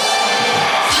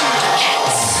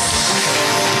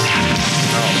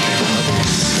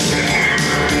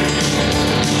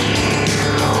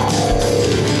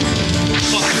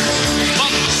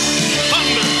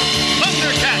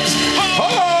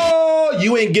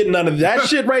 You ain't getting none of that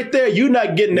shit right there. You're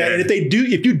not getting that. And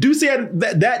if you do see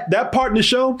that part in the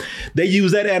show, they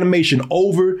use that animation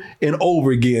over and over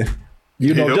again.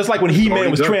 Just like when He-Man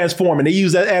was transforming, they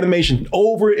use that animation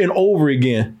over and over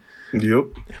again. Yep.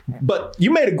 But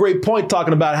you made a great point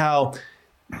talking about how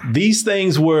these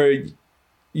things were,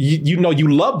 you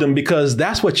loved them because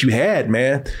that's what you had,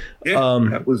 man. Yeah,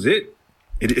 that was it.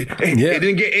 It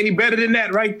didn't get any better than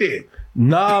that right there.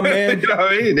 Nah, man.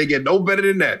 They get no better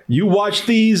than that. You watch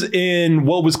these, and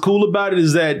what was cool about it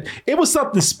is that it was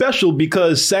something special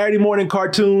because Saturday morning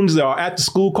cartoons or after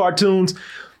school cartoons,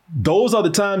 those are the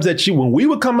times that when we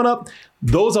were coming up,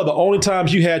 those are the only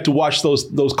times you had to watch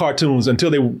those cartoons until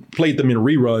they played them in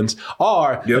reruns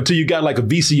or until you got like a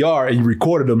VCR and you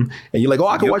recorded them and you're like, oh,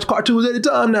 I can watch cartoons any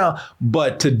time now.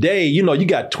 But today, you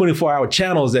got 24-hour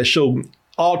channels that show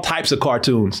all types of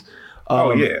cartoons.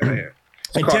 Man.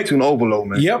 And cartoon overload,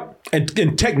 man. Yep.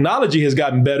 And technology has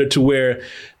gotten better to where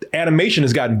animation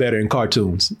has gotten better in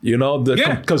cartoons,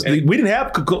 because we didn't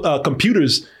have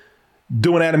computers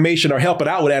doing animation or helping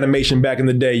out with animation back in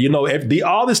the day.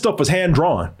 All this stuff was hand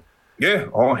drawn. Yeah,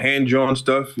 all hand drawn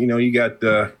stuff. You got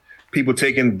people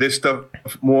taking this stuff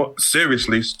more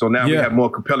seriously. So now we have more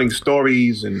compelling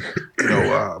stories and,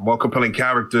 more compelling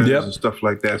characters and stuff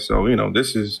like that. So,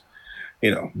 this is,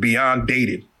 beyond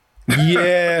dated.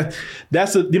 Yeah,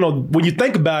 that's when you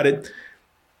think about it,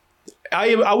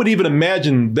 I would even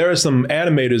imagine there are some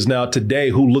animators now today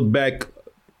who look back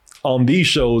on these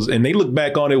shows and they look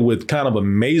back on it with kind of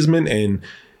amazement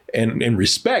and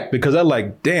respect because they're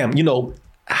like, damn,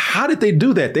 how did they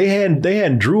do that? They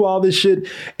hadn't drew all this shit,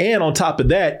 and on top of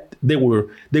that, they were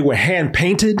hand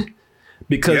painted.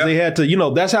 Because they had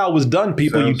to, that's how it was done.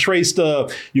 People, you traced,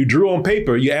 you drew on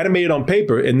paper, you animated on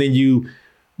paper, and then you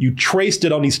traced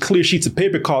it on these clear sheets of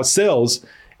paper called cells,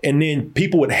 and then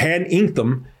people would hand ink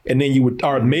them, and then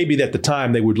or maybe at the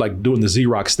time they would like doing the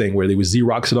Xerox thing where they would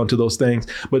Xerox it onto those things,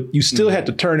 but you still had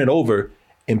to turn it over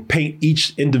and paint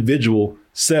each individual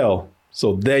cell.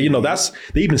 So they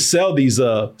even sell these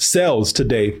cells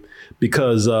today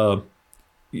because they're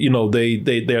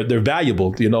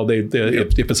valuable.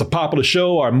 If it's a popular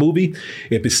show or a movie,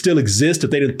 if it still exists, if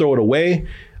they didn't throw it away,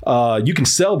 you can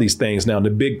sell these things now,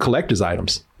 the big collector's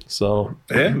items. So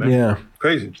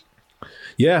crazy.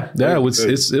 Yeah, it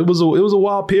was a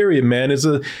wild period, man.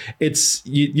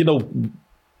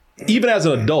 Even as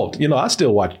an adult, I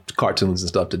still watch cartoons and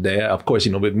stuff today. Of course,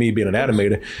 with me being an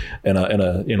animator and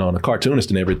a cartoonist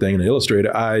and everything, and an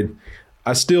illustrator, I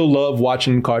still love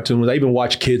watching cartoons. I even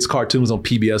watch kids' cartoons on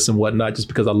PBS and whatnot, just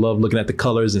because I love looking at the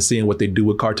colors and seeing what they do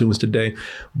with cartoons today.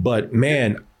 But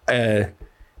man,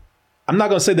 I'm not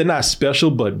gonna say they're not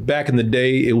special, but back in the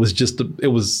day, it was just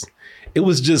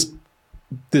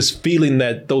this feeling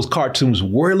that those cartoons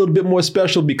were a little bit more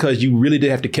special because you really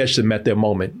did have to catch them at their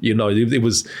moment. It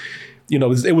was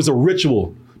a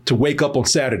ritual to wake up on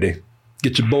Saturday,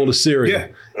 get your bowl of cereal,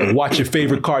 and watch your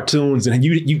favorite cartoons. And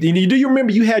you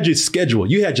remember you had your schedule,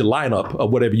 you had your lineup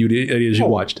of whatever you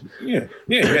watched. Yeah,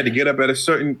 you had to get up at a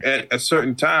certain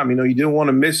time. You didn't want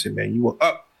to miss it, man. You were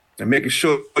up and making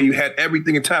sure you had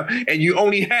everything in time. And you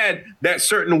only had that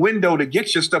certain window to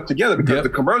get your stuff together because the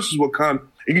commercials would come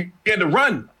and you had to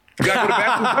run. You got to go to the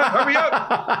bathroom. Hurry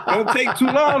up. Don't take too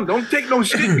long. Don't take no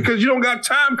shit because you don't got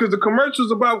time because the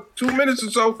commercial's about 2 minutes or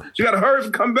so. So you got to hurry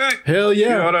and come back. Hell yeah.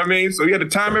 You know what I mean? So you had to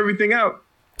time everything out.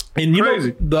 And you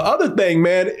know, the other thing,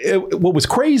 man, what was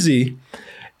crazy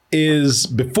is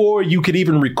before you could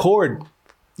even record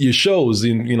your shows,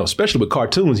 and you know, especially with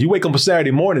cartoons, you wake up on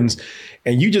Saturday mornings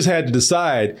and you just had to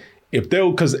decide if there,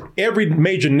 because every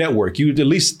major network, you at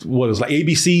least what was like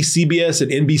ABC, CBS,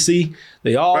 and NBC,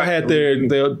 they all had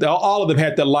all of them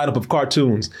had their lineup of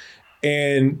cartoons.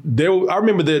 And I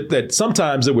remember that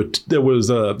sometimes there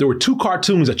were two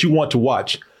cartoons that you want to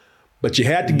watch, but you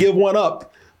had to give one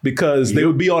up because they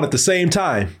would be on at the same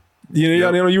time. You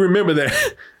know, you remember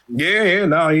that. Yeah.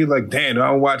 Now you're like, damn, I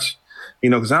don't watch,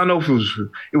 because I don't know if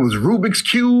it was Rubik's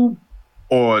Cube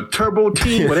or Turbo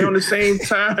Team, were they on the same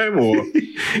time,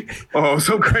 or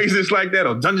some craziness like that,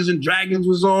 or Dungeons and Dragons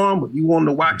was on, but you wanted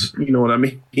to watch, you know what I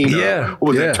mean? What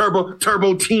was that,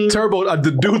 Turbo Team?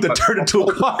 The dude that turned into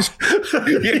a car.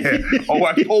 Or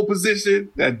watch Pole Position,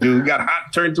 that dude got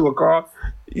hot, turned into a car.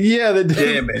 Yeah,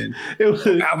 man. It was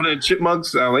Alvin and the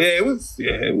Chipmunks. It was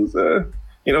the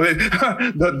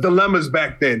dilemmas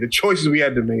back then, the choices we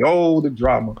had to make. Oh, the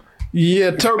drama.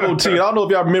 Yeah, Turbo Team. I don't know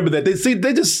if y'all remember that. They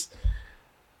just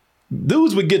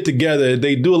dudes would get together,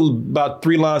 they do about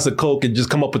 3 lines of coke and just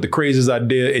come up with the craziest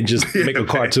idea and just make a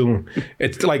cartoon.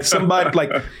 It's like somebody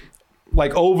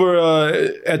like over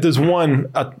at this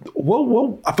one, I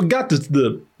forgot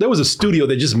there was a studio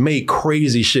that just made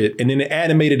crazy shit and then they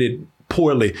animated it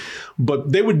poorly.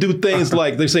 But they would do things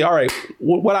like, they say, all right,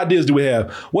 what ideas do we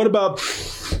have? What about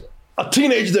a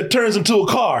teenager that turns into a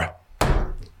car?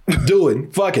 Do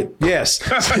it. Fuck it. Yes.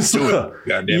 Do it.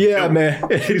 Goddamn. Yeah, man.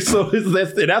 So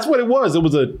that's what it was. It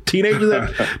was a teenager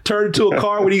that turned into a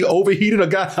car when he overheated or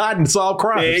got hot and solved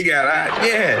crimes. Yeah, he got hot.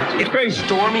 Yeah. It's very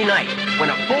stormy night when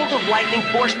a bolt of lightning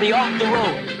forced me off the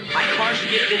road. My car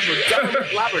skidded into a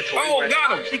government laboratory where a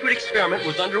top-secret experiment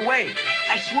was underway.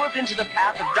 I swerved into the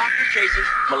path of Dr. Chase's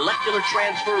molecular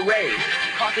transfer ray,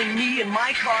 causing me and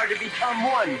my car to become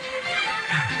one.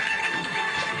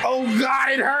 Oh,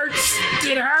 God, it hurts.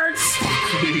 It hurts.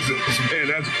 Jesus, man,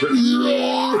 that's crazy.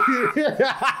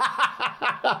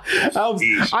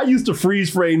 I used to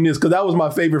freeze frame this because that was my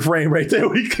favorite frame right there.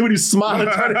 When he's smiling,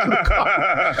 turning into the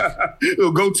car.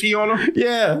 Little goatee on him?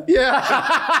 Yeah.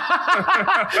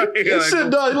 It shit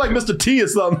does. Like Mr. T or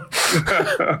something.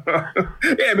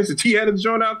 Yeah, Mr. T had a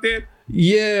joint out there.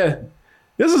 Yeah.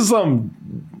 This is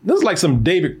like some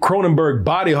David Cronenberg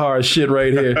body horror shit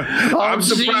right here. I'm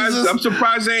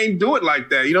surprised they ain't do it like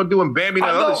that. Doing Bambi and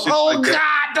other shit. Oh, like God.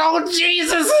 That. Oh,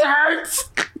 Jesus. It hurts.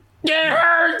 It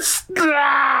hurts.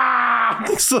 Ah.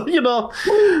 So,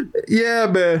 yeah,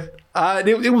 man.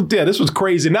 This was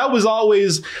crazy. And that was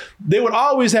always, they would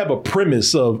always have a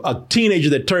premise of a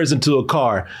teenager that turns into a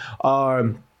car.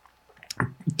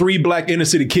 3 black inner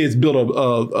city kids built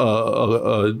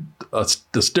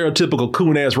the stereotypical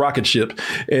coon-ass rocket ship.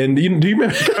 And do you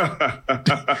remember?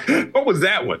 What was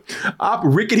that one?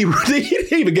 Rickety. They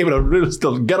even gave it a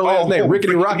ghetto-ass name,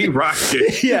 Rickety Rocket.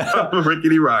 Yeah.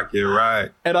 Rickety Rocket, right.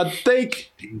 And I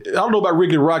don't know about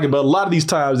Rickety Rocket, but a lot of these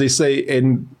times they say,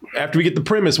 and after we get the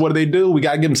premise, what do? We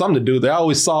got to give them something to do. They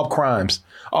always solve crimes.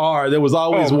 Or there was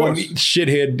always one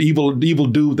shithead, evil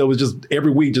dude that was just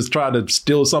every week just trying to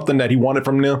steal something that he wanted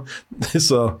from them.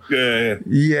 So yeah.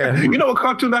 You know what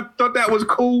cartoon I thought that was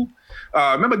cool?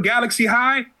 Remember Galaxy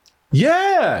High?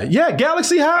 Yeah,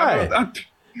 Galaxy High. I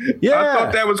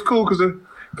thought that was cool because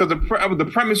the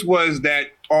premise was that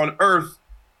on Earth,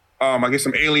 I guess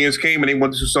some aliens came and they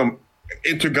went to some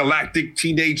intergalactic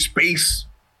teenage space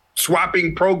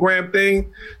swapping program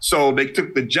thing. So they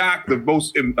took the jock, the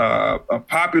most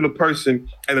popular person,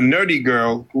 and the nerdy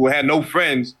girl who had no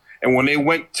friends. And when they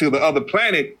went to the other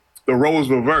planet, the roles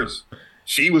reversed.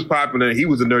 She was popular, he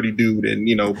was a nerdy dude, and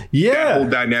that whole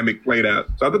dynamic played out.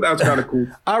 So I thought that was kind of cool.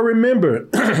 I remember.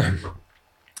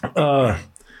 I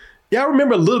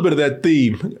remember a little bit of that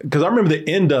theme because I remember the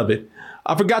end of it.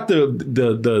 I forgot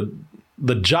the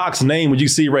jock's name, which you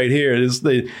see right here. It's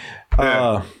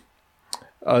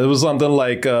it was something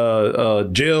like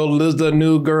Jill is the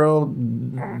new girl.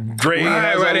 Dre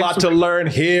has a lot to learn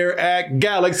here at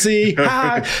Galaxy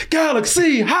High.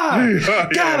 Galaxy High.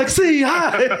 Galaxy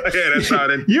High. Yeah, that's how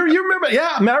it. You remember?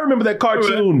 Yeah, I remember that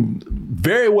cartoon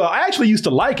very well. I actually used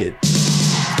to like it.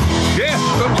 Yeah,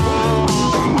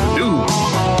 dude.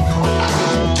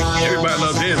 Everybody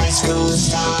loved him.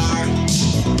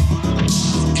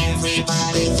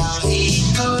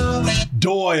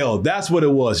 Doyle. That's what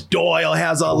it was. Doyle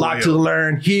has a lot to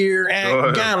learn here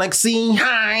at Galaxy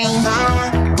High.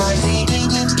 But he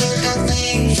didn't get a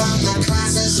thing from the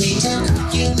classes he took.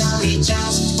 You know he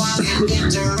just wasn't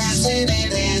interested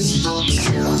in his books.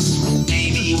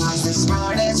 Maybe was the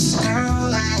smartest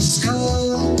girl at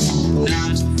school.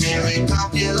 Not very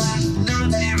popular,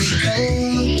 not very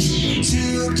cool.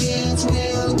 2 kids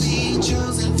will be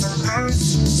chosen from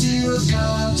Earth to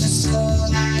go to school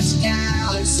at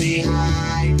Galaxy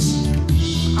High.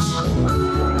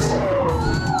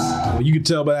 Well, you could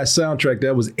tell by that soundtrack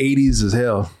that was 80s as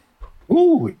hell.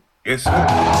 Ooh, yes.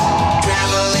 Traveling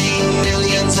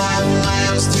millions of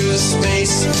miles through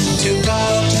space to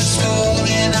go to school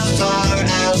in a far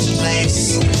out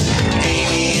place.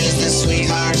 Amy is the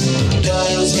sweetheart.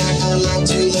 Doyle's got a lot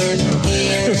to learn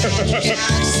here at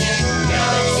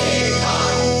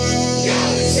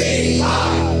Galaxy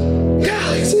High.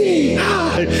 Galaxy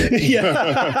High.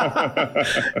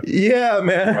 Yeah,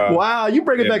 man. Wow, you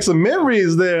bringing back some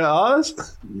memories there,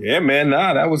 Oz. Yeah, man.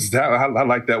 Nah, that was that. I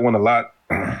like that one a lot.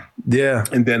 Yeah.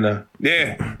 And then,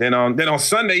 then on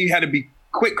Sunday you had to be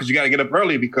quick because you got to get up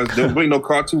early because there was really no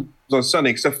cartoons on Sunday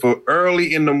except for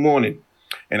early in the morning.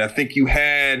 And I think you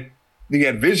had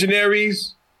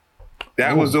Visionaries.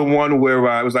 That was the one where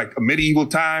it was like medieval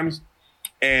times,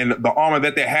 and the armor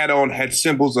that they had on had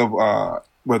symbols of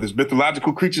there's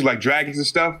mythological creatures like dragons and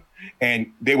stuff,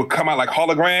 and they would come out like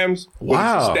holograms. Wow. With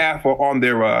the staff on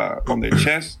their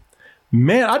chest.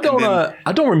 Man, I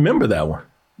don't remember that one.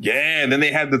 Yeah, and then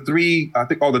they had the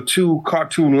 2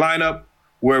 cartoon lineup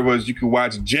where it was you could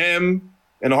watch Gem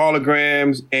and the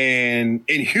holograms and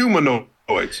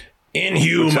Inhumanoids.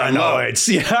 Inhumanoids.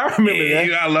 Yeah, I remember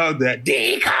that. I love that.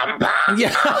 Decompose. Yeah.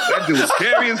 That dude was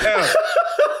scary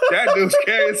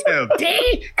as hell.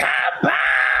 Decompose.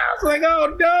 Like,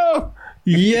 oh no.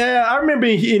 Yeah, I remember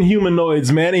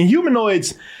Inhumanoids, man.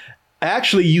 Inhumanoids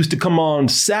actually used to come on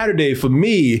Saturday for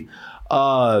me.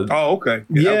 Okay.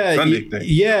 Yeah. Sunday thing.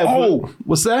 Yeah. Oh,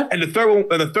 what's that? And the third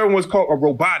one was called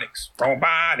Robotics.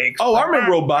 Oh, I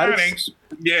remember Robotics.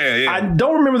 Yeah. I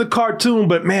don't remember the cartoon,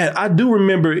 but man, I do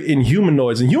remember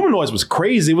Inhumanoids. Inhumanoids was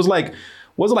crazy. It was like,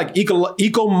 was it like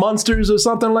Eco Monsters or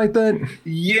something like that?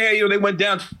 Yeah, they went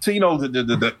down to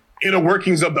the inner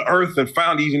workings of the earth and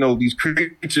found these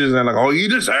creatures and like, oh, you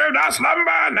deserved our slumber.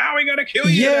 Now we gotta kill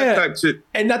you. Yeah, that type shit.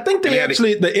 And I think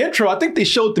the intro, I think they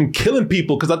showed them killing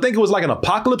people because I think it was like an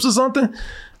apocalypse or something.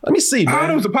 Let me see,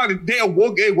 man. It was apocalypse. They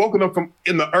woken up from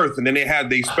in the earth, and then they had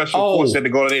the special force that to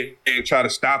go there and try to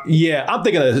stop them. Yeah, I'm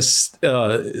thinking of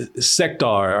Sector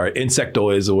or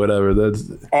Insectoids or whatever.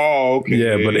 That's, okay.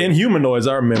 Yeah, but Inhumanoids,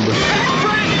 I remember.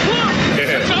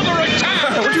 Yeah. Another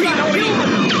attack! What do you mean?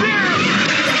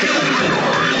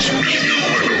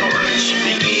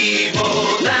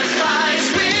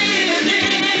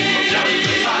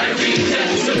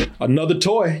 Another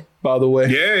toy, by the way.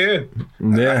 Yeah.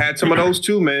 I had some of those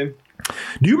too, man.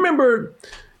 Do you remember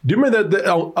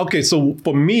that? Okay, so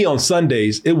for me on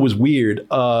Sundays, it was weird.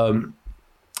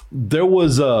 There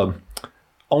was on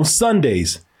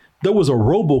Sundays, there was a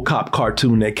RoboCop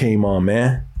cartoon that came on,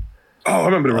 man. Oh, I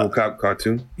remember the RoboCop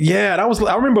cartoon. Yeah, and I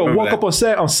remember I woke up on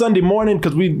Sunday morning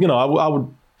because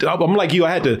I'm like you.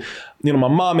 I had to, my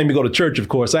mom made me go to church, of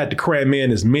course. I had to cram in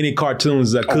as many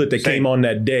cartoons as I could that came on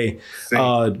that day.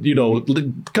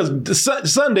 Because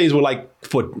Sundays were like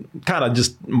for kind of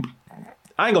just,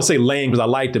 I ain't gonna say lame because I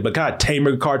liked it, but kind of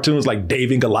tamer cartoons like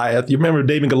Dave and Goliath. You remember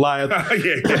Dave and Goliath?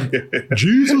 Yeah.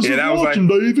 Jesus is watching,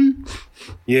 Davey.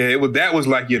 Yeah, that was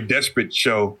like your desperate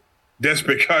show.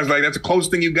 Desperate, because like that's the closest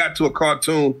thing you got to a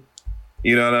cartoon.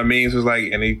 You know what I mean? So it's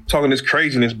like, and they talking this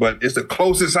craziness, but it's the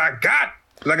closest I got.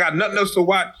 I got nothing else to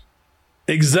watch.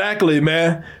 Exactly,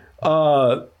 man.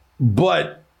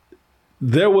 But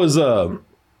there was a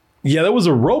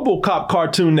RoboCop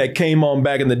cartoon that came on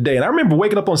back in the day. And I remember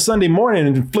waking up on Sunday morning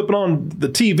and flipping on the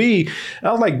TV. And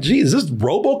I was like, geez, is this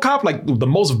RoboCop like the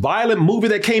most violent movie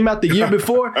that came out the year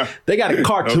before? They got a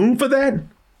cartoon for that?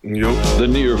 Yep. The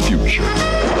near future.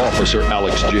 Officer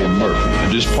Alex J. Murphy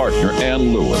and his partner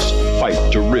Ann Lewis fight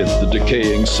to rid the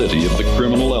decaying city of the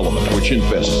criminal element which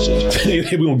infests it.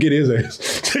 We're going to get his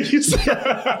ass.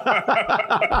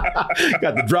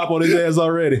 Got the drop on his ass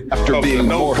already. After being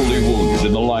mortally wounded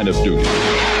in the line of duty,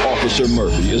 Officer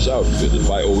Murphy is outfitted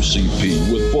by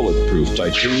OCP with bulletproof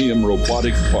titanium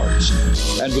robotic parts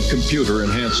and with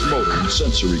computer-enhanced motor and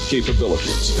sensory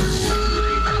capabilities.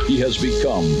 he has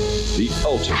become the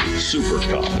ultimate super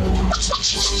cop.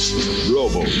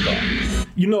 RoboCop.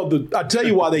 You know, I tell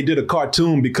you why they did a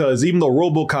cartoon, because even though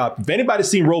RoboCop, if anybody's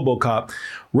seen RoboCop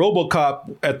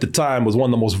at the time was one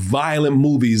of the most violent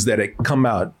movies that had come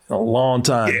out in a long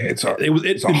time. Yeah, it's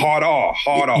a hard R.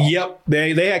 Yep,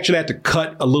 they actually had to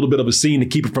cut a little bit of a scene to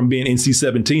keep it from being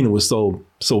NC-17. It was so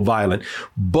violent,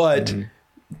 but.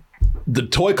 The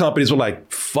toy companies were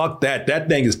like, fuck that. That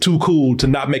thing is too cool to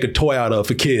not make a toy out of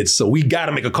for kids. So we got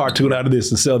to make a cartoon out of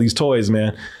this and sell these toys,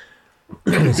 man.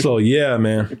 So, yeah,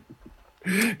 man.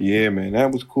 Yeah, man.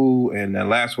 That was cool. And the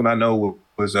last one I know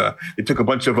was they took a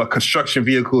bunch of construction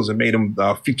vehicles and made them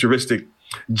futuristic.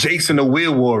 Jason the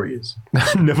Wheel Warriors.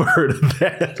 I never heard of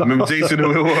that. Remember Jason the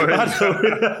Wheel Warriors?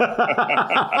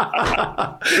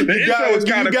 The intro was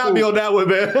kind of cool. You got me on that one,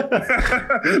 man.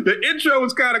 The intro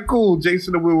was kind of cool,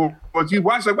 Jason the Wheel Warriors. You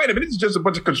watch like, wait a minute, this is just a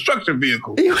bunch of construction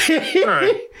vehicles. All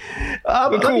right.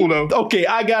 Cool, though. Okay,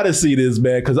 I got to see this,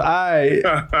 man, because I've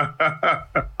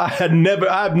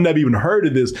never even heard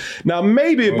of this. Now,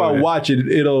 maybe if I watch it,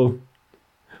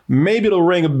 maybe it'll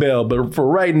ring a bell, but for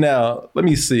right now, let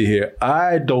me see here.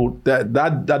 I do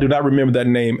not remember that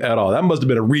name at all. That must have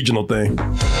been a regional thing.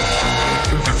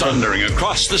 Thundering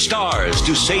across the stars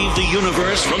to save the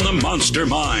universe from the monster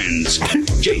minds.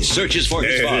 Jace searches for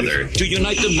his father to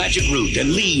unite the magic root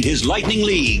and lead his Lightning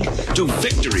League to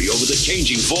victory over the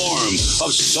changing form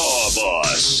of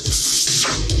Sawboss.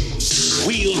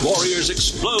 Wheeled warriors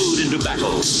explode into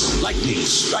battle. Lightning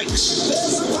strikes.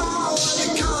 There's a power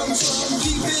that comes from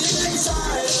deep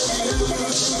inside of you.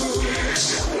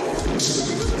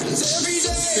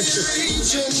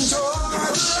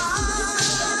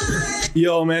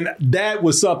 Yo, man, that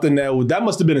was something that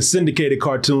must have been a syndicated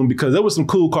cartoon, because there were some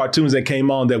cool cartoons that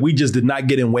came on that we just did not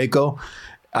get in Waco.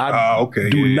 I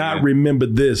do not remember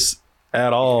this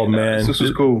at all, man. This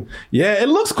was cool. Yeah, it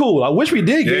looks cool. I wish we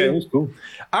did. Yeah, it was cool.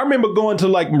 I remember going to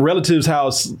like relatives'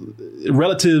 houses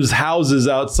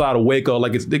outside of Waco.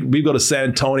 Like we go to San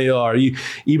Antonio or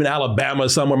even Alabama,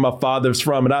 somewhere my father's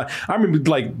from. And I remember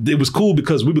like it was cool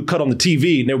because we would cut on the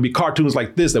TV and there would be cartoons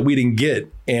like this that we didn't get.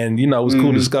 And, it was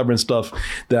cool discovering stuff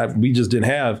that we just didn't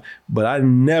have. But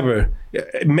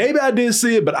maybe I did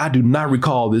see it, but I do not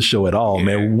recall this show at all,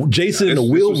 man. Jason and the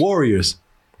Wheel Warriors.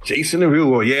 Jason the Wheel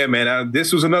Warriors. Yeah, man.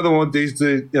 This was another one.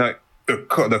 The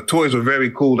toys were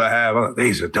very cool to have.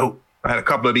 These are dope. I had a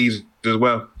couple of these as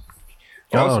well.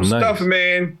 Awesome stuff,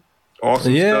 man.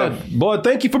 Awesome stuff. Boy,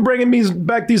 thank you for bringing me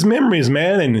back these memories,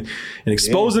 man, and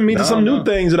exposing me to some new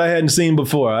things that I hadn't seen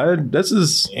before. I'm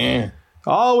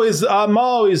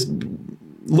always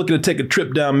looking to take a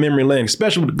trip down memory lane,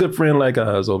 especially with a good friend like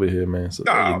us over here, man. So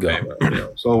there you go. Man,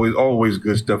 it's always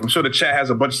good stuff. I'm sure the chat has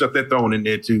a bunch of stuff they're throwing in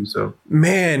there too. So,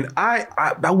 man,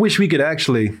 I wish we could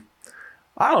actually.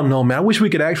 I don't know, man. I wish we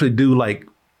could actually do like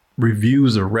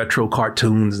reviews of retro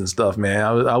cartoons and stuff, man.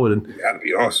 I would. That'd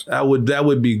be awesome. That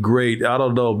would be great. I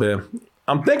don't know, man.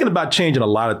 I'm thinking about changing a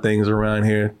lot of things around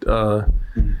here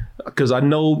because I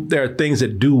know there are things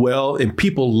that do well, and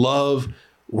people love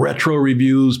retro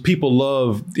reviews. People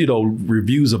love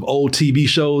reviews of old TV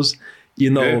shows.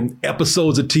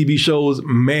 Episodes of TV shows.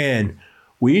 Man,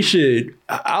 we should.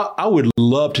 I would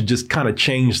love to just kind of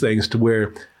change things to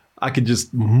where I could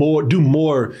just do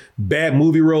more bad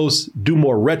movie roasts, do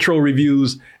more retro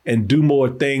reviews, and do more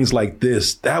things like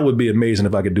this. That would be amazing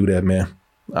if I could do that, man.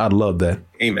 I'd love that.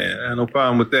 Hey, man, I have no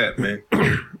problem with that, man.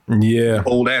 Yeah.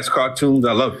 Old ass cartoons,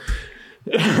 I love it.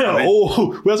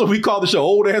 That's what we call the show,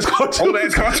 old ass cartoons. Old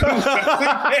ass cartoons.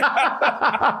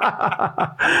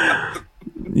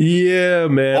 Yeah,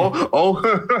 man.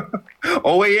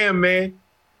 OAM, man.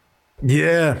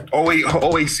 Yeah.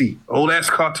 OAC, old ass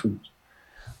cartoons.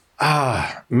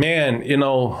 Man,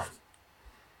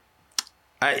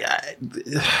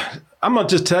 I'm gonna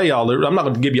just tell y'all. I'm not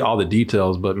gonna give you all the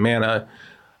details, but man,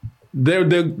 there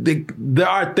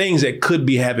are things that could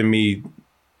be having me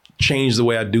change the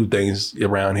way I do things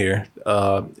around here,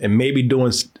 and maybe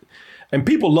and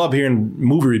people love hearing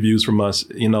movie reviews from us,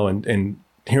 and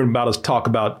hearing about us talk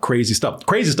about crazy stuff.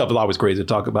 Crazy stuff is always crazy to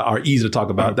talk about, or easy to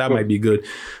talk about. That might be good.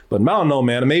 But I don't know,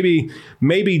 man.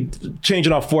 Maybe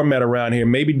changing our format around here.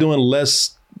 Maybe doing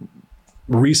less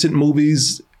recent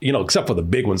movies, except for the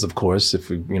big ones, of course. If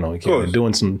we, can,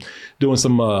 doing some,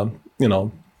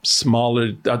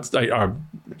 smaller,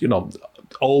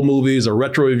 old movies or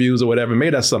retro reviews or whatever.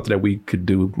 Maybe that's something that we could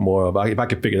do more of. If I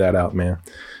could figure that out, man.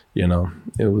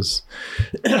 It was.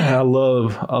 I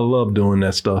love doing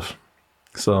that stuff.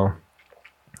 So,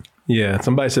 yeah,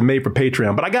 somebody said made for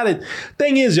Patreon, but I got it.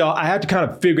 Thing is, y'all, I have to kind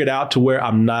of figure it out to where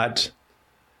I'm not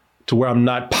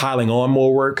piling on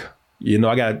more work.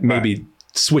 I got maybe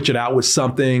switch it out with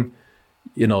something,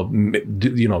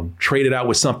 trade it out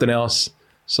with something else.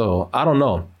 So I don't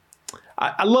know.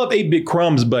 I love 8-Bit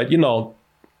Crumbs, but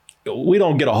we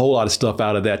don't get a whole lot of stuff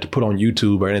out of that to put on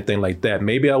YouTube or anything like that.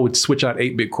 Maybe I would switch out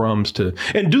 8-Bit Crumbs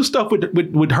and do stuff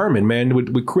with Herman, man,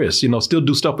 with Chris, still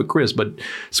do stuff with Chris, but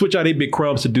switch out 8-Bit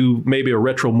Crumbs to do maybe a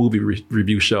retro movie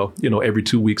review show, every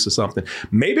 2 weeks or something.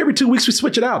 Maybe every 2 weeks we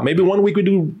switch it out. Maybe 1 week we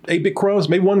do 8-Bit Crumbs.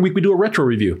 Maybe 1 week we do a retro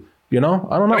review. I don't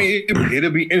know. I mean,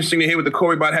 it'll be interesting to hear what the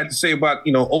Corey Bot had to say about,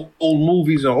 old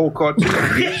movies and old cartoons.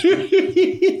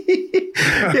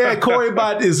 Yeah, Corey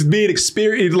Bot is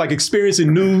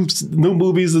experiencing new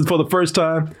movies for the first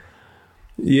time.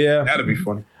 Yeah. That'd be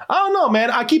funny. I don't know, man.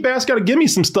 I keep asking her to give me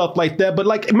some stuff like that,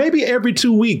 but maybe every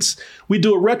 2 weeks we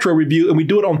do a retro review and we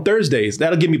do it on Thursdays.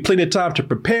 That'll give me plenty of time to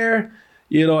prepare.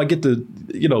 I get to,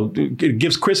 it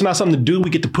gives Chris and I something to do. We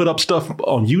get to put up stuff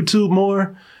on YouTube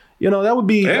more. That would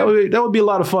be a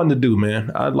lot of fun to do, man.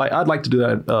 I'd like to do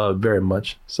that very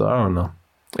much. So I don't know.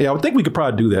 Yeah, I would think we could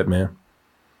probably do that, man.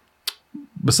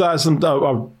 Besides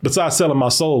selling my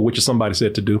soul, which is somebody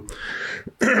said to do.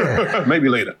 Maybe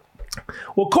later.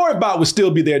 Well, Corey Bot would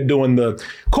still be there doing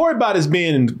Corey Bot is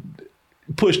being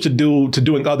pushed to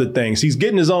doing other things. He's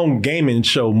getting his own gaming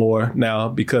show more now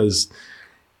because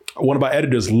one of our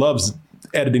editors loves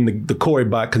editing the Corey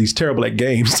Bot because he's terrible at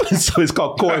games. So it's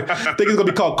called Corey. I think it's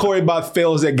gonna be called Corey Bot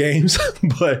Fails at Games.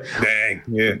 But dang,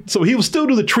 yeah. So he will still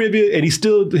do the trivia, and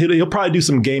he'll probably do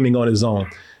some gaming on his own.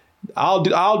 I'll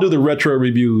do the retro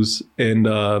reviews and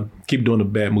keep doing the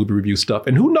bad movie review stuff.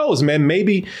 And who knows, man?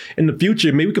 Maybe in the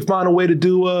future, maybe we can find a way to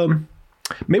do.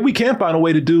 Maybe we can find a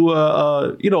way to do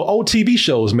old TV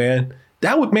shows, man.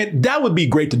 That would be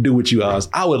great to do with you, Oz.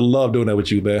 I would love doing that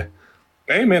with you, man.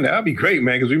 Hey, man, that'd be great,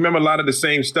 man, because we remember a lot of the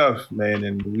same stuff, man,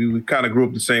 and we kind of grew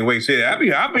up the same way. So yeah,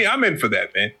 I'm in for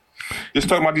that, man. Just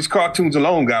talking about these cartoons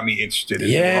alone got me interested in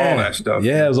all that stuff.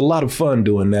 Yeah, it was a lot of fun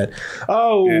doing that.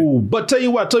 But tell you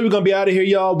what, we're going to be out of here,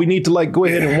 y'all. We need to go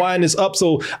ahead and wind this up.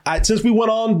 So since we went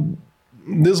on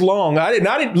this long, I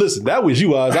didn't listen. That was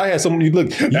you, Oz. I had someone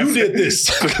look. You did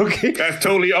this. Okay, that's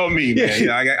totally on me, man.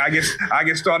 Yeah, I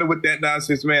get started with that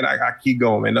nonsense, man. I keep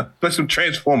going, man. Especially some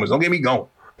Transformers. Don't get me going.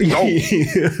 Yeah,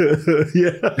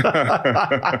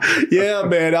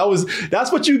 man.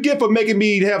 That's what you get for making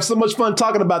me have so much fun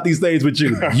talking about these things with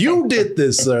you. You did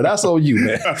this, sir. That's on you,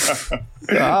 man.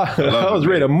 I was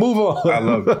ready to move on. I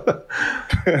love it.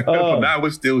 Now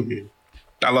we're still here.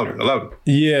 I love it.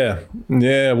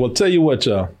 Yeah. Well, tell you what,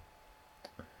 y'all.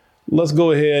 Let's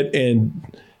go ahead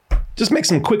and just make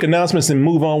some quick announcements and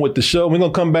move on with the show. We're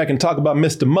gonna come back and talk about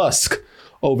Mr. Musk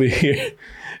over here.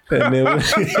 And then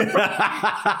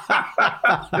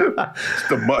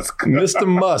Mr.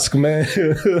 Musk, man.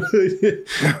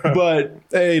 But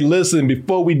hey, listen,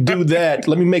 before we do that,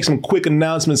 let me make some quick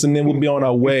announcements and then we'll be on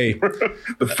our way.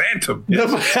 The Phantom.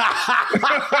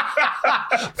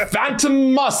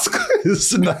 Phantom Musk.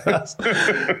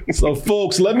 So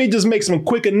folks, let me just make some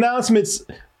quick announcements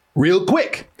real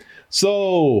quick.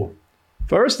 So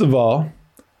first of all,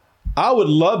 I would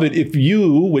love it if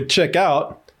you would check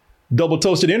out Double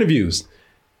Toasted Interviews.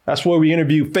 That's where we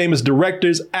interview famous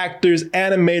directors, actors,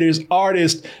 animators,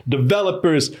 artists,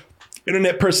 developers,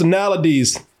 internet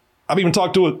personalities. I've even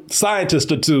talked to a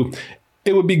scientist or two.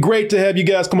 It would be great to have you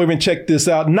guys come over and check this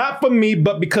out. Not for me,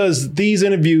 but because these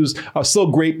interviews are so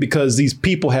great because these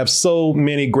people have so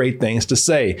many great things to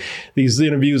say. These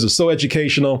interviews are so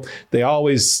educational. They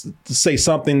always say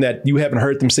something that you haven't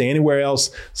heard them say anywhere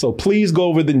else. So please go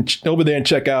over there and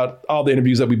check out all the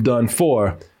interviews that we've done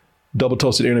for Double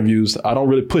Toasted Interviews. I don't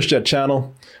really push that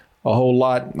channel a whole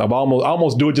lot. I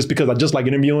almost do it just because I just like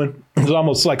interviewing. It's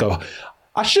almost like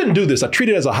I shouldn't do this. I treat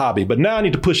it as a hobby, but now I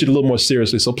need to push it a little more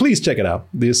seriously. So please check it out.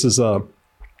 This is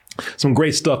some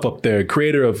great stuff up there.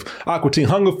 Creator of Aqua Teen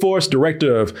Hunger Force,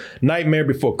 director of Nightmare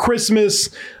Before Christmas.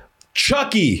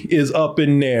 Chucky is up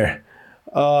in there.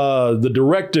 The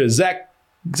director, Zach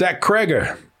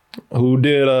Kreger, who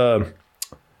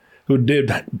did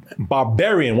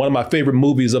Barbarian, one of my favorite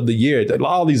movies of the year.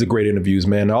 All these are great interviews,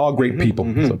 man. They're all great people.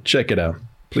 So check it out.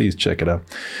 Please check it out.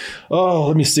 Oh,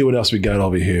 let me see what else we got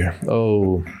over here.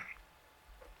 Oh.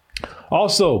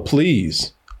 Also,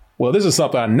 please. Well, this is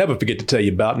something I never forget to tell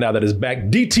you about now that it's back.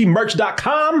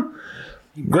 DTmerch.com.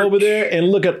 Go over there and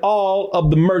look at all of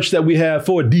the merch that we have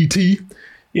for DT.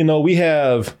 We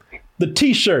have the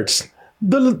t-shirts,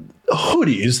 the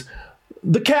hoodies,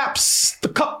 the caps, the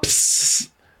cups,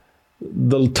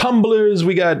 the tumblers.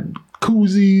 We got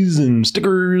koozies and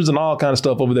stickers and all kind of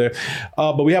stuff over there.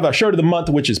 But we have our shirt of the month,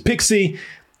 which is Pixie,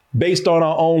 based on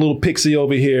our own little Pixie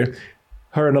over here.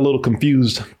 Her and a little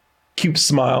confused cute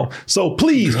smile. So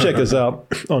please check us out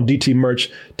on DT Merch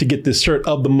to get this shirt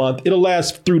of the month. It'll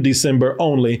last through December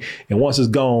only. And once it's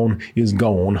gone, it's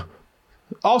gone.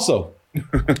 Also,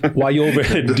 while you're over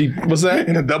at what's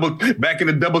that? Back in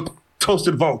the double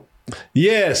toasted vault.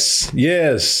 Yes.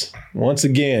 Once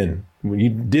again,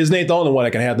 Disney ain't the only one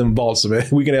that can have them vaults, man.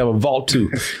 We can have a vault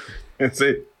too. That's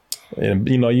it. And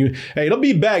it'll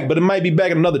be back, but it might be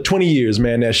back in another 20 years,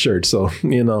 man, that shirt. So,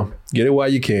 get it while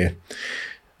you can.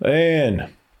 And let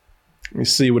me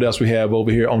see what else we have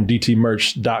over here on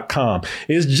dtmerch.com.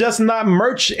 It's just not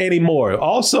merch anymore.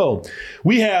 Also,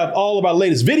 we have all of our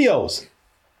latest videos.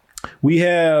 We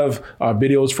have our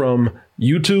videos from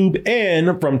YouTube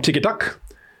and from TikTok.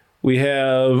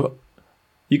 You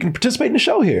can participate in the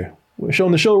show here. We're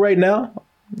showing the show right now.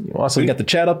 You also got the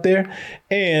chat up there.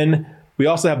 And we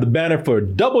also have the banner for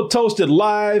Double Toasted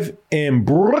Live in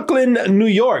Brooklyn, New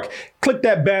York. Click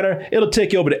that banner. It'll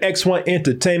take you over to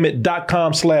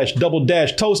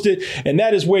x1entertainment.com/double-toasted. And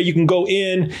that is where you can go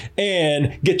in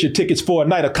and get your tickets for a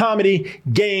night of comedy,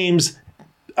 games.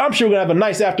 I'm sure we're going to have a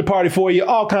nice after party for you.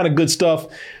 All kind of good stuff.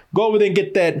 Go over there and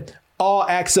get that all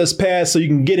access pass so you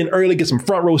can get in early, get some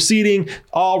front row seating,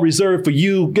 all reserved for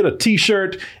you. Get a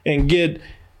t-shirt and get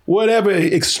whatever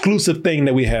exclusive thing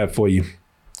that we have for you,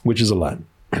 which is a lot.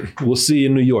 We'll see you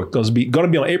in New York. Going to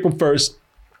be on April 1st.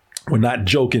 We're not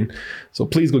joking. So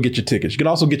please go get your tickets. You can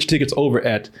also get your tickets over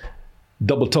at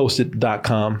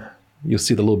doubletoasted.com. You'll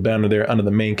see the little banner there under the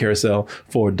main carousel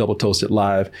for Double Toasted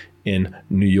Live in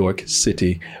New York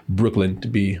City, Brooklyn to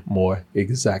be more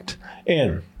exact.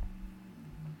 And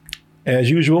as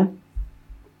usual,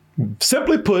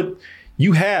 simply put,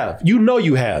 you have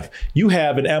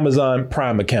an Amazon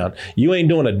Prime account. You ain't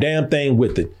doing a damn thing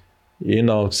with it,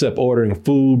 except ordering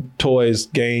food, toys,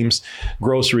 games,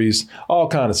 groceries, all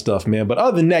kind of stuff, man. But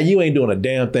other than that, you ain't doing a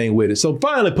damn thing with it. So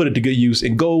finally put it to good use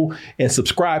and go and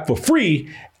subscribe for free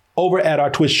over at our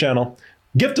Twitch channel.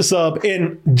 Gift a sub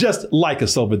and just like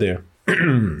us over there.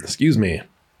 Excuse me.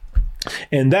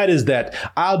 And that is that.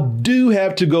 I do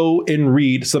have to go and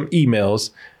read some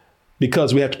emails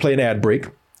because we have to play an ad break.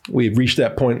 We've reached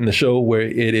that point in the show where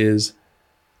it is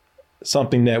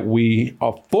something that we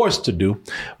are forced to do.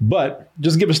 But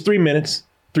just give us 3 minutes,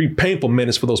 3 painful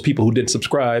minutes for those people who didn't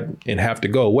subscribe and have to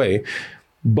go away.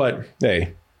 But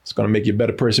hey, it's going to make you a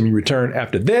better person when you return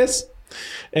after this.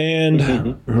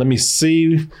 And let me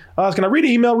see. Can I read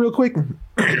an email real quick?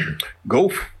 Go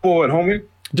for it, homie.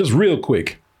 Just real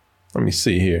quick. Let me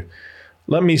see here.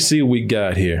 Let me see what we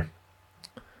got here.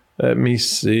 Let me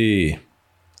see.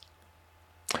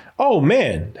 Oh,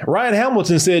 man. Ryan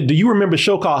Hamilton said, do you remember a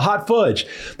show called Hot Fudge?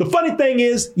 The funny thing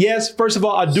is, yes, first of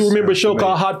all, I do remember a show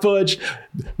called Hot Fudge.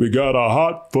 We got a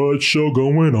hot fudge show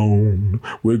going on.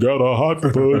 We got a hot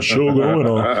fudge show going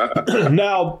on.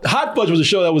 Now, Hot Fudge was a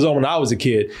show that was on when I was a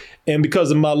kid. And because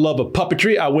of my love of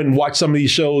puppetry, I went and watched some of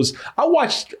these shows. I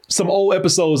watched some old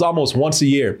episodes almost once a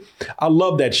year. I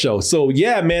love that show. So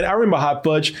yeah, man, I remember Hot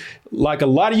Fudge. Like a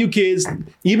lot of you kids,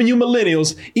 even you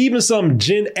millennials, even some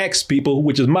Gen X people,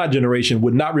 which is my generation,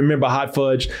 would not remember Hot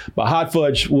Fudge. But Hot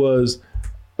Fudge was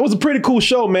a pretty cool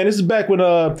show, man. This is back when,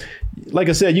 like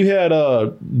I said, you had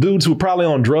dudes who were probably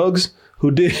on drugs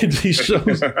who did these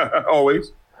shows.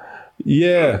 Always.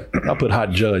 Yeah, I'll put Hot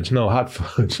Judge. No, Hot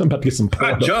Fudge. I'm about to get some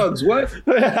Hot Jugs, what?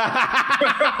 What's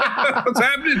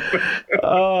happening?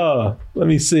 Let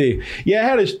me see. Yeah, I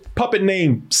had a puppet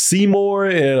named Seymour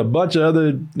and a bunch of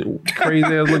other crazy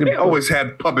ass looking. They always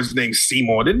had puppets named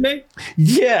Seymour, didn't they?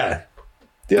 Yeah.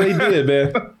 Yeah, they did,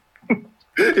 man.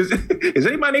 Is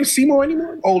anybody named Seymour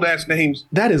anymore? Old ass names.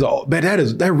 That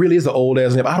really is an old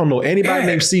ass name. I don't know anybody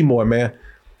named Seymour, man.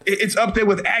 It's up there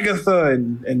with Agatha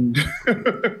and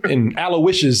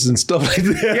Aloysius and stuff like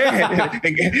that. Yeah,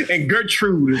 and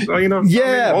Gertrude. So,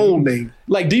 yeah, old name.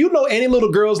 Like, do you know any little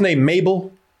girls named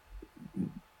Mabel?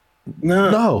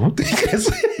 No. No.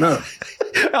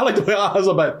 I like the way I was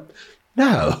like,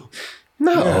 no.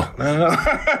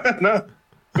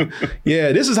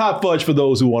 Yeah, this is Hot Fudge for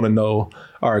those who want to know,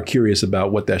 are curious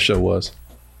about what that show was.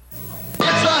 It's a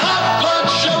Hot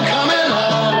Fudge show coming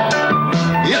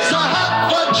on. It's a Hot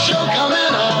Fudge show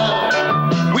coming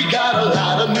on. We got a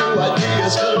lot of new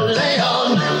ideas to lay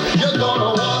on you. You're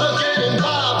gonna wanna get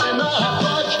involved in the Hot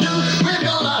Fudge too. We're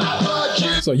gonna Hot Fudge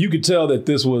you. So you could tell that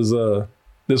this was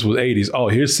 80s. Oh,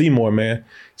 here's Seymour, man.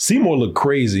 Seymour looked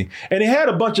crazy. And it had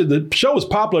the show was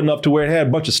popular enough to where it had a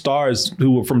bunch of stars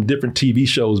who were from different TV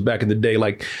shows back in the day.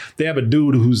 Like, they have a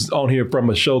dude who's on here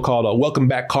from a show called Welcome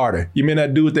Back, Carter. You mean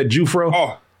that dude with that Jufro?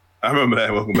 Oh, I remember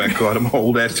that. Welcome back, Carter. I'm an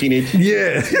old ass teenager.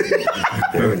 Yeah.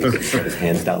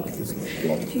 Hands down like this.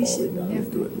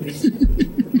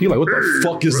 He like, what the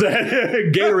fuck is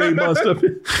that? Gatorade monster.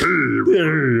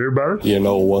 You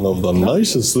know, one of the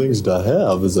nicest things to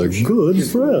have is a good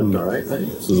friend.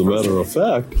 As a matter of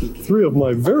fact, 3 of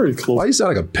my very close... Why you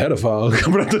sound like a pedophile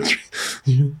coming out the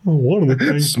tree? One of the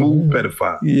things. Smooth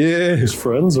pedophile. Yeah. His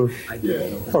friends are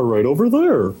right over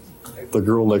there. The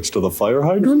girl next to the fire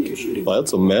hydrant?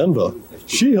 That's Amanda.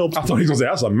 She helps... I thought he was going to say,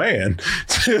 that's a man.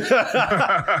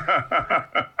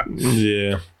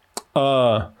 Yeah.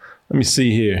 Let me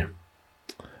see here.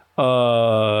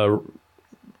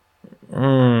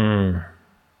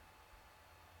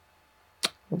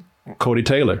 Cody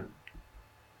Taylor.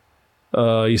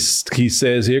 He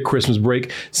says here, Christmas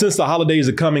break. Since the holidays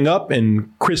are coming up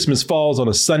and Christmas falls on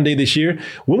a Sunday this year,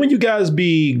 when will you guys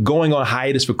be going on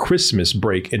hiatus for Christmas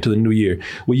break into the new year?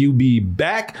 Will you be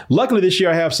back? Luckily this year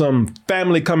I have some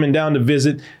family coming down to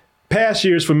visit. Past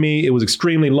years for me, it was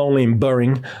extremely lonely and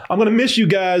boring. I'm going to miss you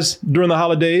guys during the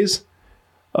holidays.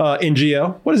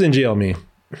 NGL. What does NGL mean?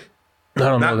 I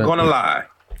don't know. Not gonna lie.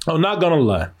 Oh, not gonna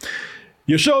lie.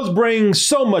 Your shows bring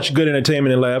so much good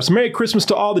entertainment and laughs. Merry Christmas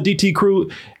to all the DT crew,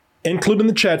 including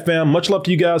the chat fam. Much love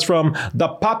to you guys from the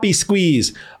Poppy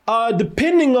Squeeze.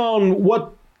 Depending on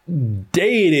what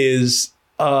day it is,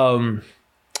 because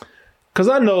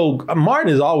I know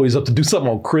Martin is always up to do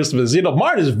something on Christmas. You know,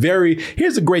 Martin is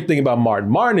here's the great thing about Martin.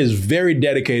 Martin is very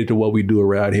dedicated to what we do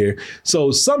around here.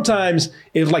 So sometimes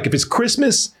if it's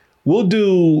Christmas, we'll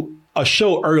do a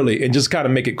show early and just kind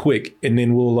of make it quick. And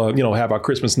then we'll, have our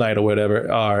Christmas night or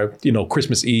whatever, or,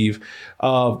 Christmas Eve.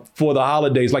 For the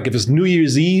holidays, like if it's New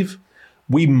Year's Eve,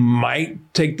 we might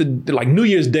take New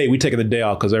Year's Day, we taking the day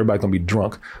off because everybody's going to be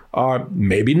drunk. Or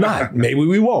maybe not. Maybe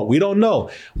we won't. We don't know.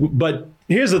 But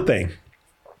here's the thing.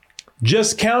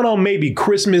 Just count on maybe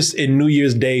Christmas and New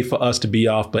Year's Day for us to be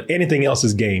off, but anything else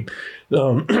is game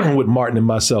with Martin and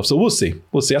myself. So we'll see.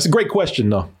 That's a great question,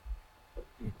 though.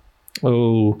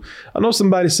 Oh, I know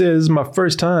somebody says this is my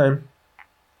first time.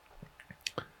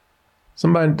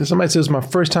 Somebody says it's my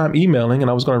first time emailing, and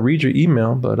I was going to read your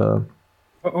email, but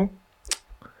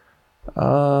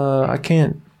I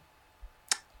can't.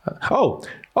 Oh,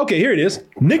 okay, here it is.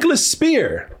 Nicholas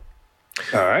Spear.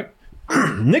 All right.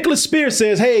 Nicholas Spear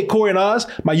says, hey, Corey and Oz,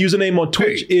 my username on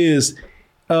Twitch is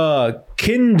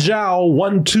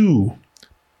Kinjao12.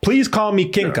 Please call me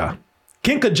Kinka.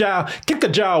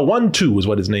 Kinkajao12 is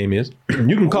what his name is.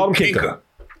 You can call him Kinka.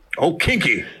 Oh,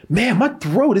 kinky. Man, my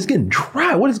throat is getting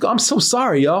dry. I'm so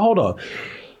sorry, y'all. Hold on.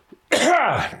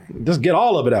 Just get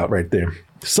all of it out right there.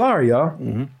 Sorry, y'all.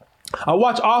 Mm-hmm. I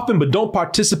watch often, but don't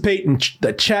participate in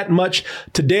the chat much.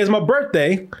 Today is my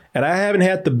birthday, and I haven't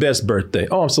had the best birthday.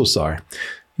 Oh, I'm so sorry.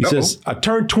 He says, I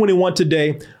turned 21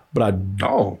 today, but I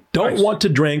don't want to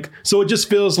drink, so it just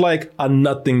feels like a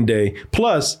nothing day.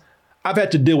 Plus, I've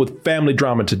had to deal with family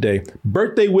drama today.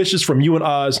 Birthday wishes from you and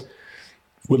Oz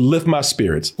would lift my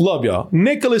spirits. Love y'all.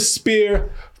 Nicholas Spear,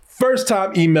 first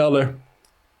time emailer.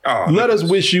 Let us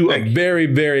wish you a very,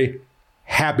 very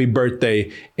happy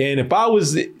birthday. And if I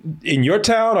was in your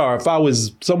town or if I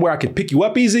was somewhere I could pick you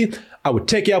up easy, I would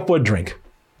take you out for a drink.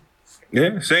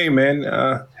 Yeah, same, man.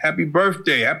 Happy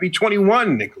birthday. Happy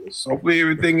 21, Nicholas. Hopefully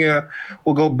everything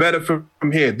will go better from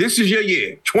here. This is your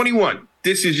year. 21.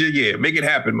 This is your year. Make it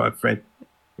happen, my friend.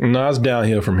 No, it's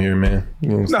downhill from here, man.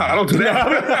 No, I don't do that.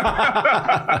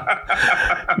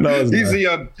 No, it's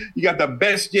you got the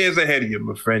best years ahead of you,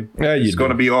 my friend. Yeah, it's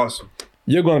going to be awesome.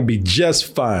 You're going to be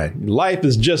just fine. Life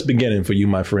is just beginning for you,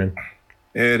 my friend.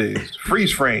 It is.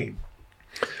 Freeze frame.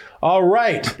 All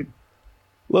right.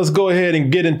 Let's go ahead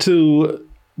and get into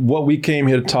what we came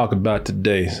here to talk about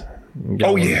today.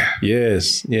 Yeah.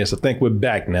 Yes. I think we're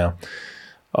back now.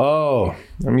 Oh,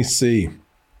 let me see.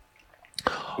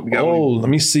 Let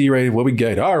me see right what we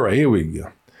got. All right, here we go.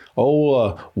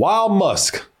 Wild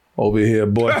Musk over here,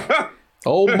 boy.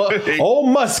 Old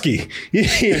Muskie.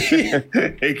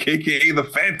 AKA the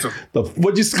Phantom.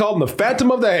 What you call him? The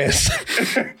Phantom of the Ass.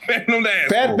 Phantom of the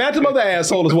Asshole. Phantom of the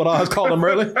Asshole is what I was calling him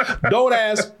earlier. Don't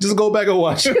ask. Just go back and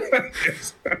watch.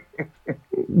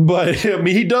 But I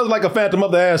mean, he does like a Phantom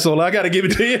of the Asshole. I got to give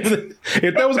it to him.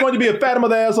 If there was going to be a Phantom of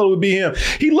the Asshole, it would be him.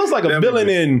 He looks like a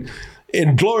villain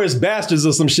in Glorious Bastards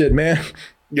or some shit, man.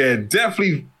 Yeah,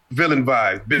 definitely villain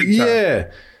vibe. Big time.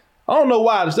 Yeah. I don't know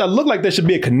why. I look like there should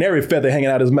be a canary feather hanging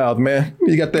out his mouth, man.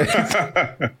 You got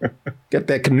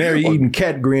that canary eating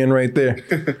cat grin right there.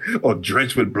 Or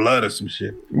drenched with blood or some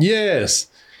shit. Yes.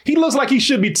 He looks like he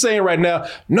should be saying right now,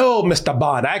 no, Mr.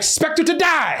 Bond, I expect you to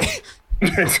die.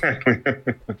 Exactly.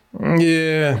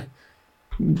 Yeah.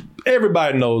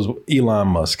 Everybody knows Elon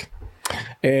Musk.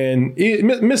 And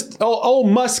old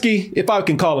Muskie, if I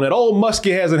can call him that, old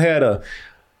Muskie hasn't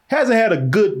had a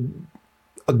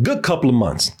good couple of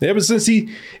months ever since he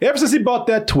bought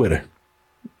that Twitter.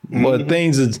 But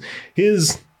things is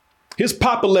his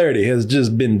popularity has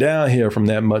just been downhill from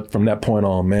that point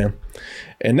on, man.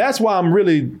 And that's why I'm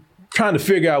really trying to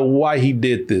figure out why he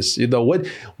did this. You know,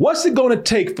 what's it going to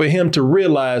take for him to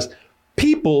realize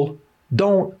people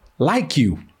don't like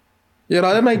you? You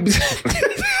know, that might be.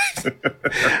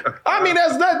 I mean,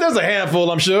 there's a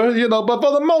handful, I'm sure. You know, but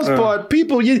for the most part,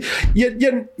 people, you're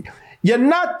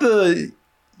not the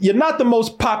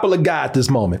most popular guy at this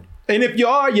moment. And if you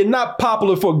are, you're not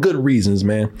popular for good reasons,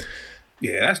 man.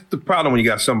 Yeah, that's the problem when you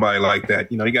got somebody like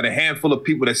that. You know, you got a handful of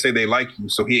people that say they like you,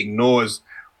 so he ignores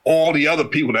all the other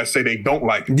people that say they don't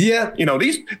like him. Yeah. You know,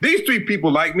 these 3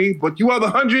 people like me, but you other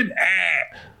 100,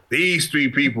 these 3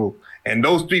 people. And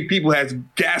those 3 people has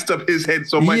gassed up his head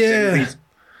so much that he's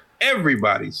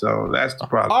everybody. So that's the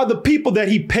problem. Are the people that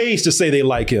he pays to say they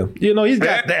like him. You know, he's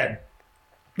got that.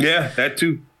 Yeah, that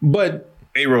too. But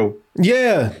payroll.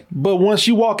 Yeah, but once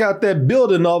you walk out that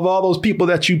building of all those people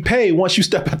that you pay, once you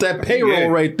step out that payroll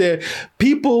right there,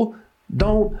 people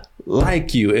don't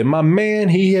like you. And my man,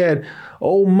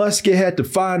 old Muskie had to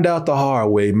find out the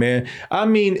hard way, man. I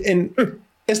mean, and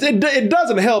it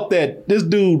doesn't help that this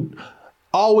dude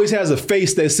always has a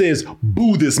face that says,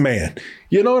 boo this man.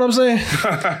 You know what I'm saying?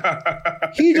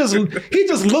 He just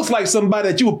looks like somebody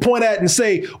that you would point at and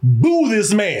say, boo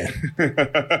this man.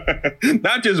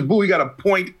 Not just boo, you gotta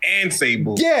point and say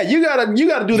boo. Yeah, you gotta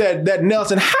do that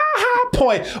Nelson ha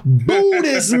point. Boo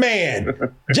this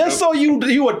man. Just so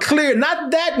you are clear.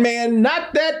 Not that man.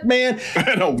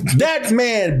 No. That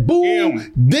man. Boo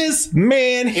this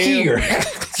man here.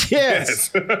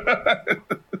 Yes.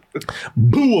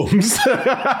 Boo'ems.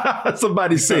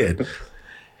 Somebody said.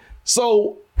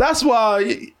 So that's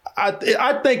why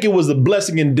I think it was a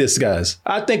blessing in disguise.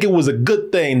 I think it was a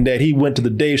good thing that he went to the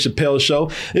Dave Chappelle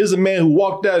show. This is a man who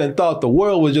walked out and thought the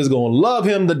world was just going to love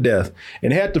him to death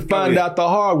and had to find out the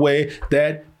hard way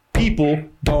that people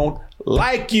don't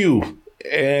like you.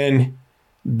 And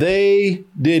they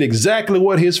did exactly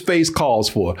what his face calls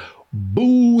for.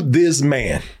 Boo this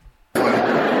man.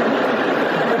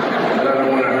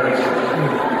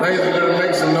 Ladies and gentlemen,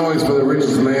 make some noise for the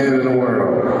richest man in the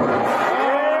world.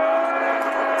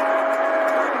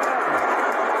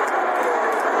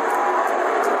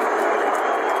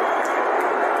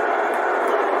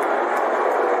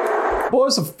 Boy,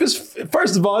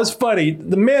 first of all, it's funny.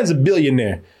 The man's a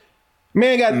billionaire.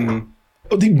 Man got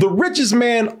the richest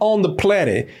man on the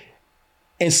planet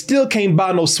and still can't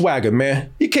buy no swagger,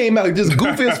 man. He came out just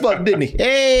goofy as fuck, didn't he?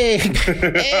 Hey.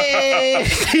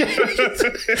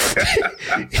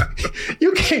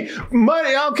 You can't, money,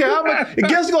 I don't care how much. It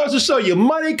just goes to show you,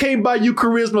 money can't buy you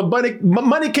charisma.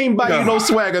 Money can't buy you no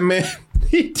swagger, man.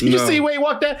 You see where he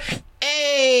walked out?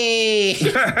 Hey.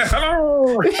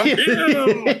 Hello.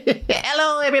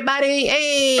 Hello, everybody.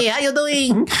 Hey, how you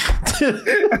doing?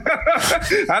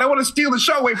 I don't want to steal the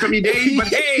show away from you, Dave, but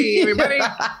hey, everybody.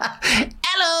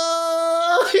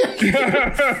 Hello.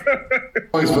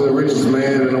 Noise for the richest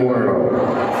man in the world.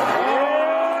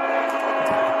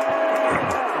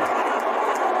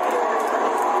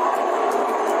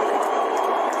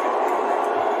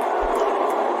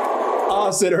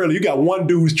 I said earlier, you got one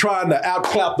dude who's trying to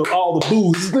outclap all the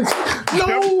boos.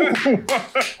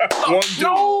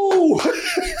 No!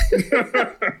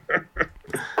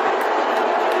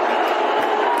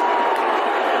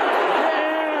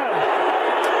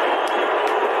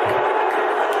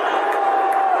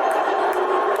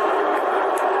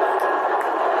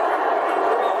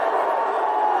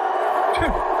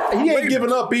 He ain't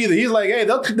giving up either. He's like, hey,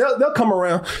 they'll come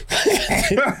around.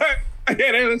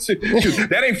 Yeah,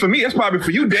 that ain't for me. That's probably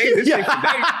for you, Dave. This ain't for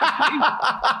Dave.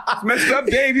 It's messed up,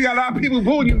 Dave. You got a lot of people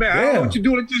booing you, man. I don't know what you're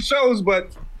doing at your shows, but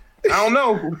I don't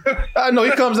know. I know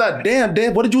he comes out, damn,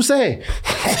 Dave, what did you say?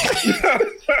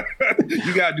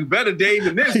 You gotta do better, Dave,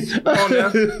 than this. Come on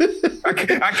now.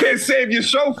 I can't save your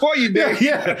show for you, Dave.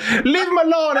 Yeah. Leave him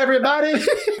alone, everybody.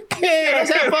 Yeah,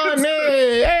 let's have fun.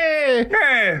 Hey.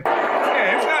 Yeah,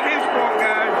 it's not his fault,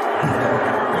 guys.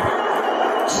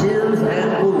 Cheers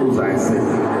and booze, I say.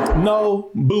 No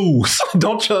booze.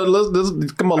 Don't try.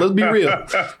 Come on, let's be real.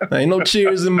 Ain't no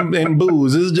cheers and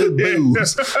booze. It's just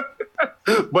booze.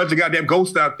 Bunch of goddamn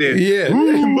ghosts out there. Yeah.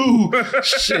 Boo.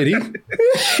 Shit.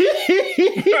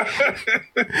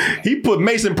 He put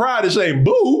Mason Pride to shame.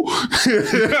 Boo.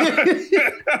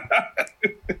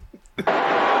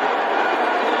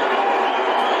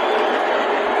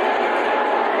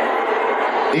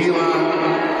 Elon.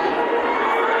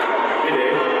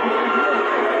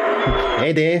 Hey,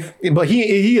 Hey, Dave. But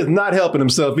he is not helping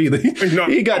himself either.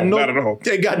 He got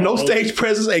no stage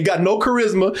presence, ain't got no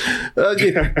charisma.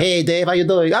 Hey, Dave, how you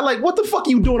doing? I'm like, what the fuck are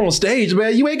you doing on stage,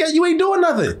 man? You ain't doing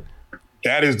nothing.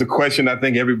 That is the question I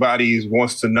think everybody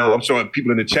wants to know. I'm sure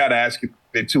people in the chat are asking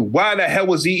it too. Why the hell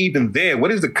was he even there?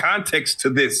 What is the context to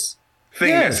this thing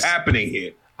that's happening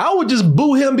here? I would just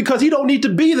boo him because he don't need to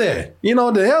be there. You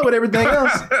know, the hell with everything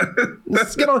else.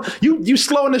 Let's get on. You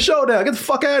slowing the show down. Get the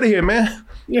fuck out of here, man.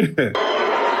 Yeah.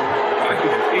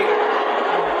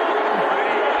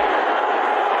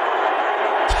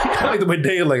 I like the way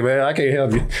Dave like, man, I can't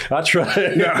help you. I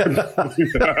tried.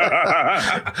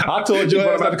 I told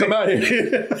your ass not to come out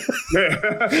here.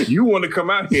 You want to come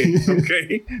out here,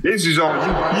 okay? This is on you.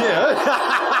 Yeah.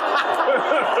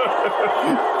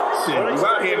 Shit, you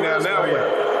out here now.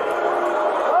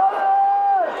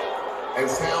 It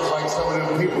sounds like some of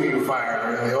them people you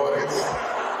fired in the audience.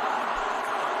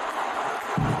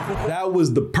 That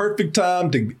was the perfect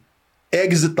time to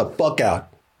exit the fuck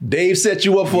out. Dave set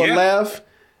you up for a laugh.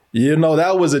 You know,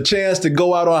 that was a chance to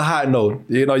go out on a high note.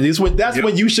 You know, that's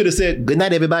when you should have said, good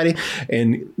night, everybody,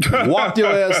 and walked your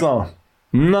ass on.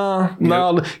 No,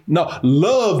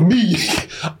 love me.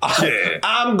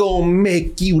 I'm going to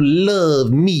make you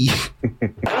love me.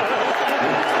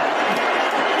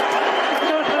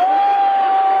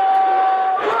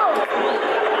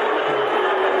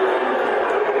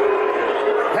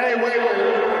 Hey, wait.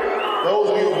 Those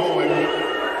of you booing.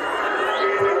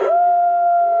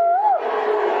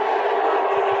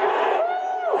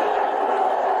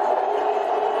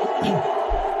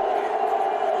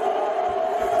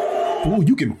 Ooh,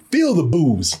 you can feel the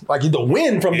booze, like the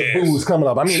wind from the booze coming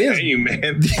up. I mean, it's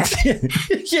man.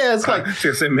 Yeah, it's like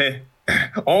say, man,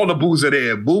 all the boos are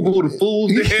there. Boo Boo the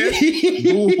Fool's there.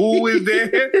 Boo Hoo is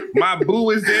there. My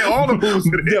Boo is there. All the boos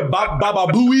are there. Yeah,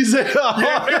 Baba Boo is there.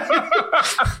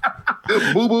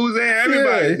 Boo Boo's there.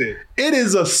 Everybody's there. It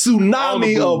is a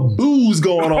tsunami of booze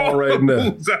going on right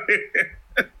now.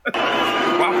 Papa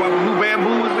Blue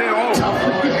Bamboo is there. All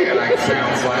like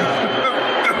sounds like.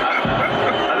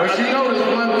 But you notice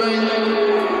one thing,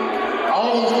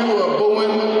 all those people are booing,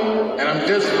 and I'm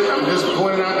just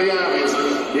pointing out the obvious.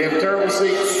 They have terrible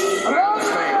seats. I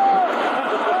understand.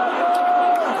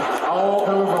 All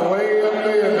coming from way up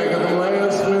there, niggas, from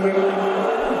last minute.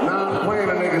 Now I'm playing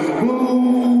the niggas boo.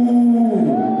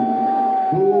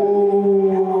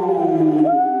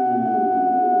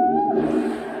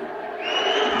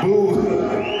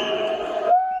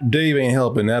 Dave ain't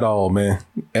helping at all, man.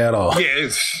 At all.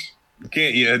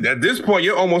 Yeah, at this point,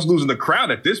 you're almost losing the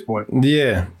crowd at this point.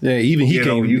 Yeah. Even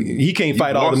he can't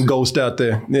fight all them ghosts out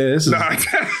there. Yeah, this is.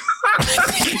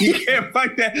 You can't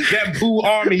fight that boo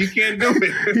army. You can't do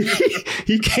it.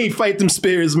 He can't fight them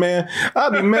spirits, man.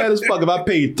 I'd be mad as fuck if I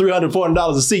paid $300,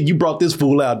 $400 a seat. You brought this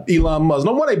fool out, Elon Musk.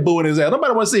 No wonder they booing his ass.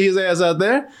 Nobody want to see his ass out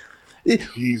there.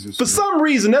 Jesus. For some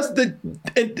reason, that's the.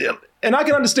 And I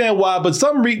can understand why, but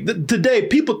today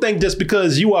people think just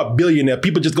because you are a billionaire,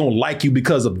 people just gonna like you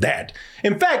because of that.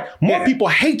 In fact, more people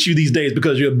hate you these days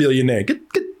because you're a billionaire. Get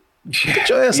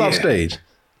your ass off stage.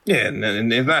 Yeah,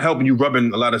 and it's not helping you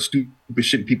rubbing a lot of stupid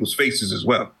shit in people's faces as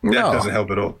well. That doesn't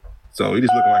help at all. So you're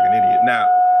just looking like an idiot. Now,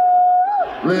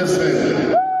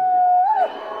 listen.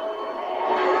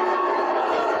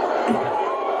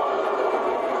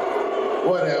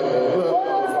 Whatever. Look,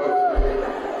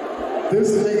 motherfucker.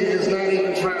 This nigga is not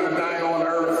even trying to die on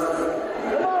Earth.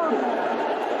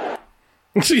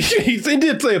 He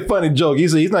did say a funny joke. He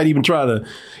said he's not even trying to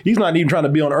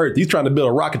be on Earth. He's trying to build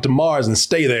a rocket to Mars and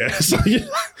stay there. So,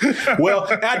 well,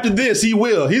 after this, he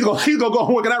will. He's gonna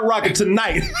go work on that rocket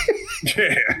tonight.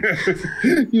 Yeah.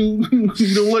 You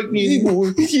don't like me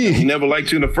anymore. He never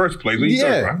liked you in the first place.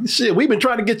 Shit. We've been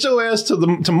trying to get your ass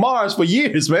to Mars for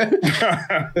years, man.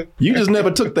 You just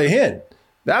never took the hint.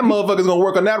 That motherfucker's gonna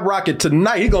work on that rocket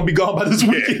tonight. He's gonna be gone by this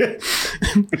weekend.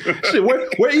 Shit,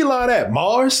 where Elon at?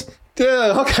 Mars?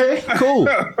 Yeah, okay, cool.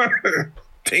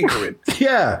 Tinkering.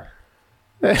 Yeah.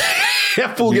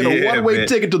 That fool get a one-way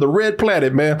ticket to the red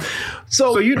planet, man.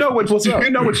 So you know what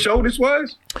show this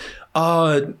was?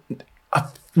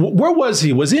 Where was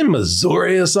he? Was he in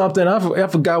Missouri or something? I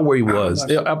forgot where he was. What's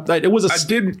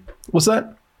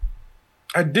that?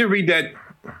 I did read that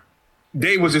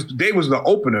Dave was the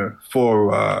opener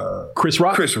for Chris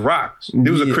Rock. It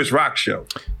was a Chris Rock show.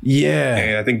 Yeah,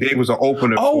 and I think Dave was the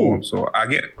opener for him. So I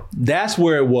get it. That's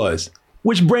where it was.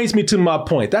 Which brings me to my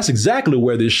point. That's exactly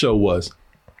where this show was.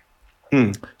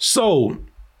 So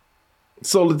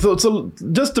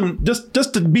just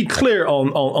to be clear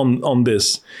on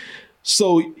this.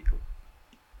 So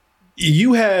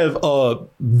you have a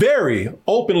very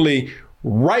openly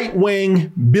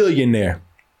right-wing billionaire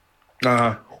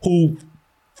who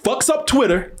fucks up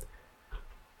Twitter,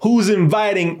 who's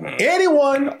inviting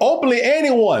anyone, openly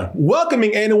anyone,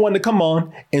 welcoming anyone to come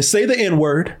on and say the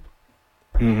N-word.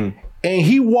 And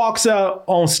he walks out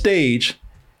on stage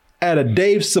at a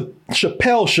Dave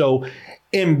Chappelle show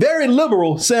in very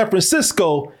liberal San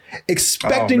Francisco,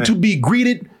 expecting to be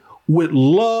greeted with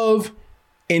love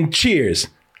and cheers.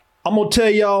 I'm going to tell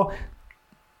y'all,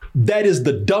 that is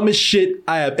the dumbest shit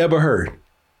I have ever heard.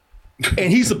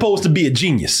 And he's supposed to be a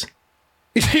genius.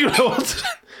 You know?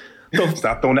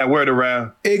 Stop throwing that word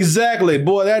around. Exactly.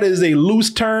 Boy, that is a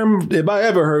loose term if I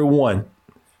ever heard one.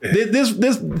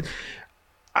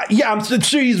 Yeah, I'm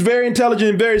sure he's very intelligent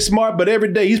and very smart, but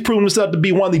every day he's proven himself to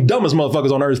be one of the dumbest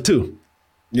motherfuckers on earth too.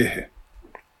 Yeah.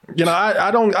 You know, I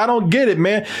don't get it,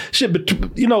 man. Shit,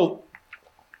 but you know,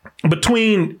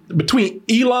 between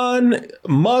Elon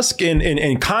Musk and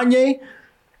Kanye,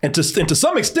 and to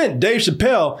some extent Dave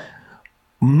Chappelle,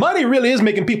 money really is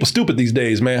making people stupid these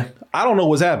days, man. I don't know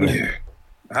what's happening. Yeah.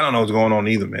 I don't know what's going on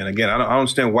either, man. Again, I don't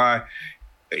understand why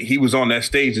he was on that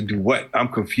stage to do what. I'm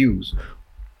confused.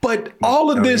 But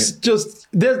all of this just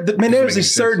there's a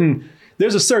certain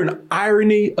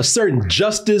irony, a certain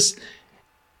justice,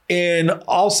 and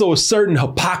also a certain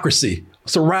hypocrisy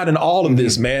surrounding all of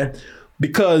this, man.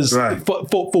 Because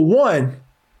for one,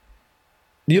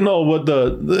 you know what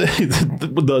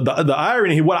the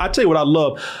irony. What I tell you, what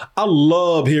I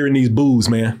love hearing these boos,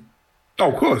 man.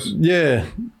 Oh, of course, yeah.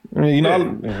 I mean, you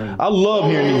know, I love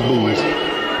hearing these boos.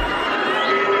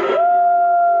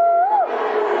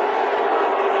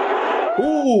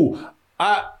 Ooh,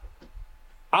 I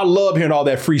love hearing all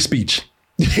that free speech.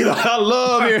 You know, I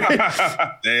love hearing.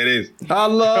 There it is. I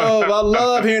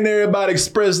love hearing everybody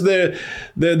express their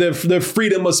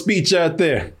freedom of speech out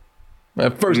there.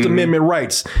 First Amendment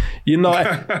rights. You know,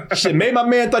 shit, maybe my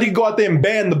man thought he could go out there and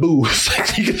ban the booze.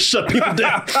 He could shut people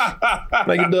down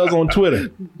like he does on Twitter.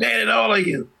 Ban it all of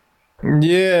you.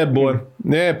 Yeah, boy.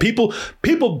 Yeah, people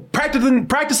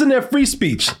practicing their free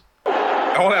speech.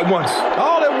 All at once.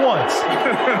 All at once.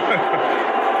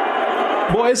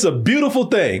 Boy, it's a beautiful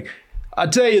thing. I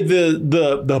tell you,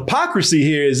 the hypocrisy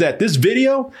here is that this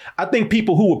video, I think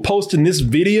people who were posting this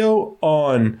video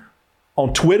on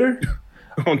Twitter.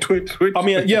 On Twitter? I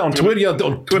mean, yeah, on Twitter. Yeah,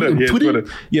 on Twitter.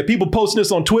 Yeah, people posting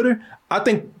this on Twitter. I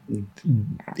think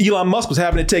Elon Musk was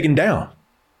having it taken down.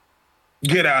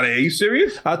 Get out of here. Are you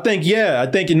serious? I think you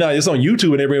know, it's on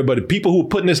YouTube and everywhere, but people who were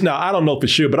putting this now, I don't know for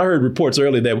sure, but I heard reports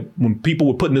earlier that when people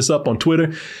were putting this up on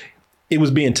Twitter, it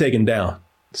was being taken down.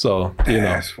 So, you know.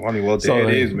 That's funny. Well, there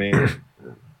it is, man.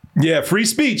 Yeah, free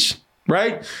speech,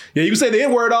 right? Yeah, you can say the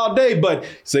N-word all day, but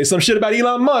say some shit about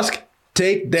Elon Musk,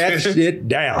 take that shit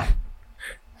down.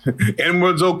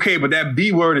 N-word's okay, but that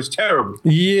B word is terrible.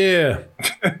 Yeah.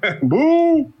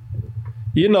 Boo.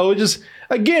 You know, it just,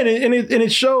 again, and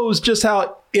it shows just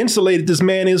how insulated this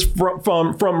man is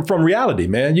from reality,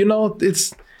 man. You know,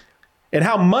 and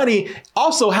how money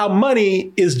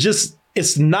is just,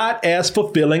 it's not as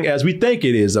fulfilling as we think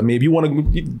it is. I mean, if you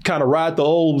want to kind of ride the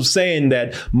old saying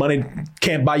that money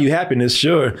can't buy you happiness,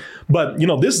 sure. But, you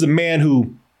know, this is a man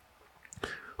who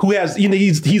has, you know,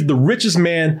 he's the richest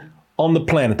man on the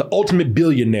planet, the ultimate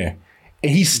billionaire.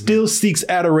 And he still seeks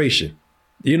adoration,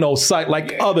 you know,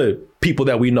 like other people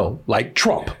that we know, like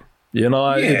Trump. You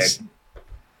know, it's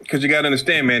because you got to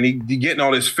understand, man, you getting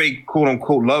all this fake, quote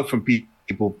unquote, love from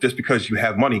people just because you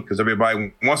have money, because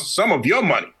everybody wants some of your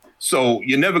money. So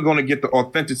you're never going to get the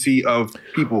authenticity of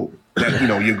people that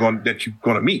you're going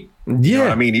to meet. Yeah, you know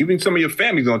what I mean, even some of your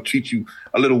family's going to treat you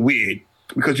a little weird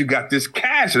because you got this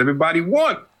cash that everybody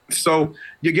wants. So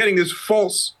you're getting this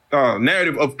false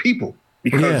narrative of people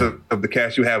because of the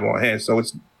cash you have on hand. So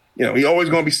it's, you know, you're always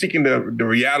going to be seeking the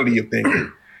reality of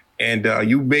things. And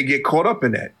you may get caught up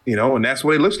in that, you know, and that's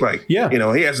what it looks like. Yeah. You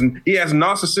know, he has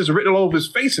narcissists written all over his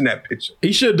face in that picture.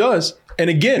 He sure does. And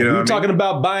again, we were talking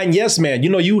about buying yes man. You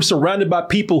know, you were surrounded by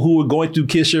people who are going to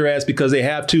kiss your ass because they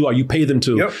have to or you pay them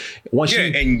to. Yep.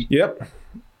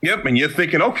 Yep. And you're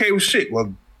thinking, okay, well, shit.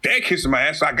 Well, they're kissing my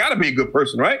ass, so I got to be a good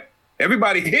person, right?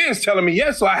 Everybody here is telling me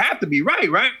yes, so I have to be right?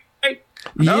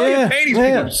 No, you pay these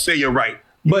people to say you're right.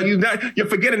 But you're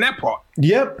forgetting that part.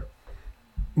 Yep.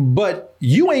 But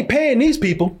you ain't paying these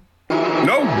people.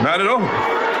 No, not at all.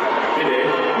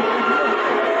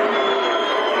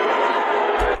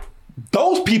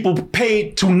 Those people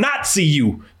paid to not see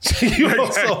you. You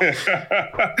know,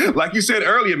 like you said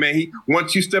earlier, man,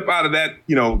 once you step out of that,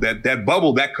 you know, that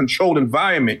bubble, that controlled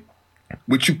environment,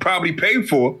 which you probably paid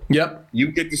for,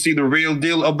 you get to see the real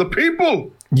deal of the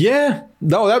people. Yeah.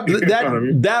 No, that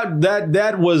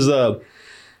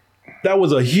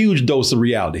was a huge dose of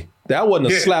reality. That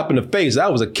wasn't a slap in the face.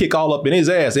 That was a kick all up in his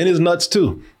ass, in his nuts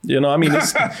too. You know, I mean,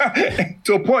 it's,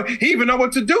 to a point, he even know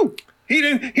what to do. He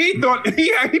probably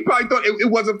thought it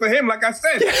wasn't for him. Like I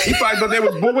said, he probably thought they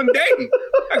was booing Dave.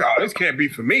 Like, oh, this can't be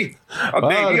for me. Oh,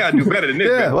 Dave, you gotta do better than this.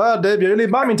 Yeah, man. well, Dave, you really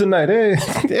bought me tonight. Hey,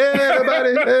 yeah,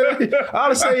 everybody. Hey.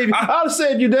 I'll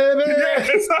save you, Dave. Hey.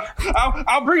 Yes,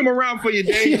 I'll bring him around for you,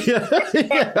 Dave.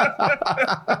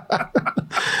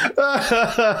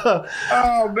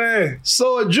 Oh man.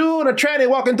 So a Jew and a tranny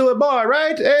walk into a bar,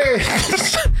 right? Hey.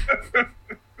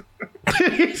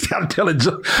 I'm telling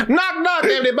you, knock,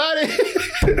 everybody.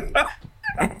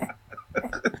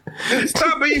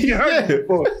 Stop it, you heard it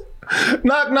before.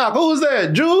 Knock. Who's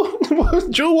that? Jew?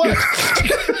 Jew what?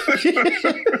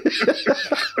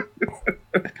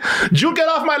 Jew, get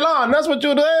off my lawn. That's what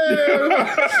you do.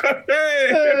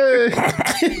 Hey.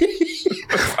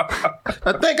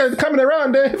 I think I'm coming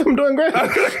around, Dave. I'm doing great.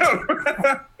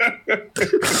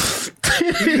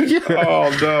 Oh,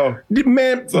 no.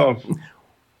 Man.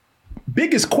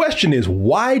 Biggest question is,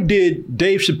 why did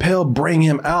Dave Chappelle bring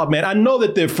him out, man? I know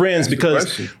that they're friends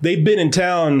because they've been in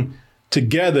town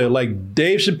together, like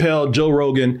Dave Chappelle, Joe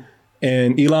Rogan,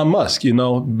 and Elon Musk, you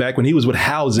know, back when he was with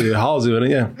Halsey,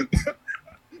 yeah.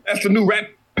 That's the new Rat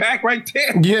Pack right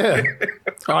there. Yeah.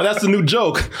 Oh, that's the new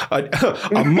joke. A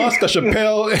Musk, a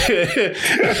Chappelle,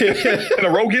 and a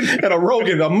Rogan. And a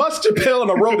Rogan. A Musk, Chappelle,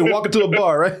 and a Rogan walking to a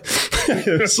bar, right?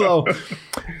 So,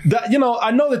 that, you know,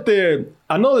 I know that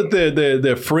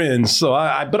they're friends. So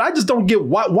but I just don't get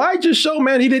why just show,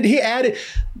 man.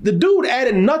 The dude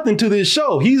added nothing to this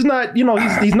show. He's not, you know,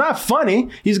 he's not funny.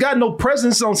 He's got no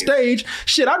presence on stage.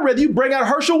 Shit, I'd rather you bring out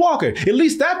Herschel Walker. At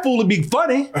least that fool would be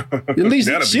funny. At least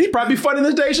she'd probably be funny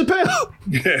than Dave Chappelle.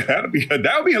 Yeah, that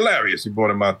would be hilarious. You brought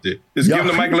him out there. Just give him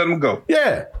the mic and let him go.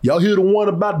 Yeah. Y'all hear the one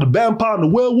about the vampire and the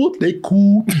werewolf? They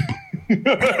cool.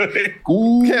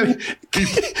 Cool.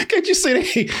 Can't you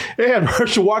see they had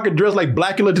Herschel Walker dressed like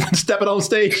Blackula stepping on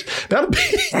stage? That'd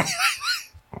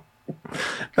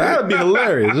be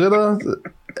hilarious, you know?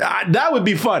 That would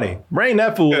be funny. Bring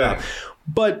that fool out.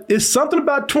 But it's something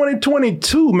about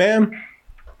 2022, man.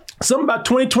 Something about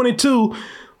 2022.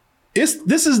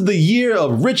 This is the year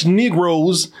of rich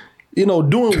Negroes, you know,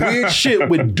 doing weird shit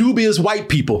with dubious white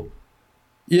people.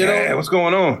 You know, what's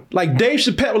going on? Like Dave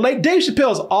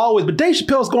Chappelle's always, but Dave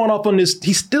Chappelle's going off on this,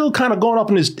 he's still kind of going off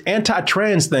on this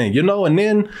anti-trans thing, you know, and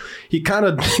then he kind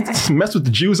of messed with the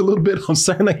Jews a little bit on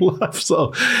Saturday Night Live.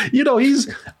 So, you know,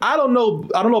 I don't know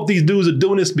if these dudes are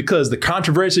doing this because the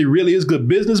controversy really is good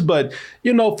business, but,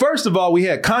 you know, first of all, we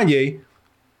had Kanye,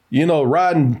 you know,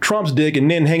 riding Trump's dick and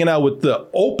then hanging out with the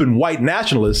open white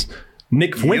nationalist,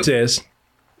 Nick Fuentes.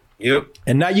 Yep.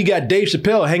 And now you got Dave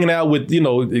Chappelle hanging out with, you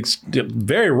know,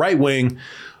 very right-wing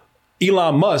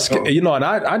Elon Musk, you know, and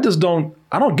I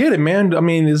don't get it, man. I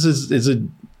mean, is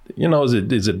it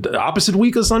the opposite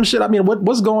week or some shit? I mean,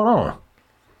 what's going on?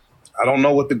 I don't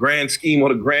know what the grand scheme or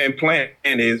the grand plan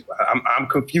is. I'm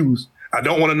confused. I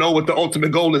don't want to know what the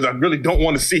ultimate goal is. I really don't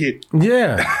want to see it.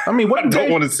 Yeah. I mean, I don't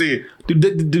want to see it. Do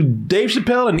Dave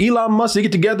Chappelle and Elon Musk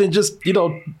get together and just, you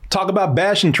know, talk about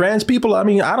bashing trans people? I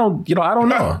mean, I don't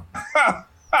know.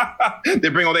 They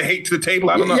bring all their hate to the table.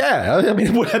 I don't know. Yeah. I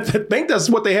mean, I think that's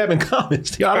what they have in common.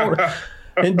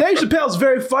 And Dave Chappelle's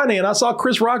very funny. And I saw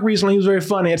Chris Rock recently. He was very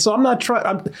funny. And so I'm not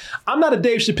a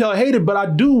Dave Chappelle hater, but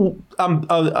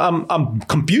I'm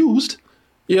confused.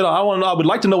 You know, I would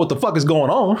like to know what the fuck is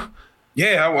going on.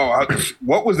 Yeah, well,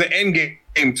 what was the end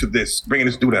game to this, bringing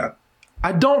this dude out?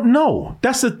 I don't know.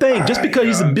 That's the thing. Just because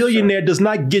he's a billionaire does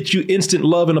not get you instant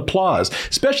love and applause,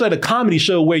 especially at a comedy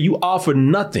show where you offer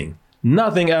nothing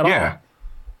at all. Yeah,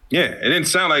 it didn't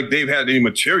sound like Dave had any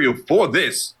material for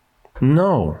this.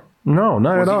 No,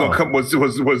 not at all.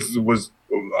 Was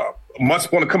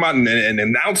Musk want to come out and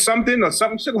announce something or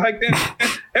something shit like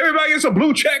that? Everybody gets a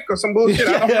blue check or some bullshit.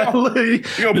 I don't know. You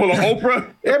gonna pull an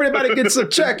Oprah? Everybody gets a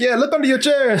check. Yeah, look under your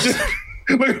chairs.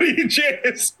 Look under your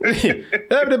chairs.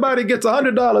 Everybody gets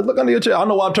 $100. Look under your chair. I don't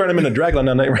know why I'm turning him into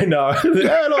Dragula right now.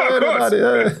 Hello, everybody.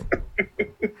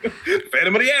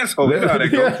 Phantom of the asshole. You know how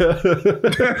that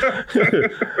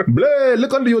goes. Blade,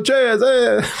 look under your chairs.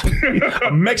 A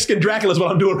Mexican Dracula is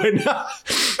what I'm doing right now.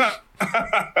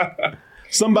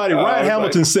 Somebody, Ryan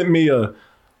Hamilton sent me a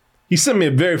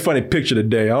very funny picture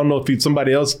today. I don't know if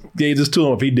somebody else gave this to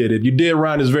him, if he did it. You did,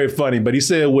 Ryan, it's very funny. But he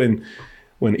said when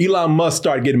Elon Musk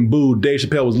started getting booed, Dave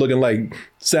Chappelle was looking like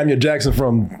Samuel Jackson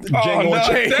from Django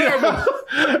Unchained. Terrible.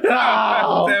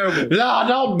 No,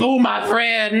 don't boo my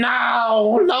friend.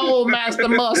 No, Master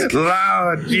Musk.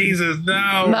 Lord Jesus,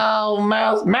 no. No,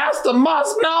 Master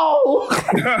Musk, no.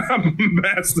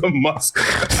 Master Musk.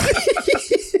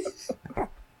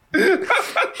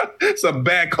 It's a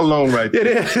bad cologne right there.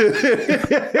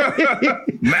 It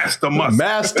is. Master Musk.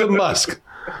 Master Musk.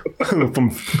 From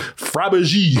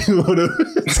Fabergé.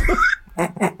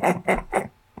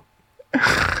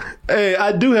 Hey,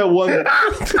 I do have one.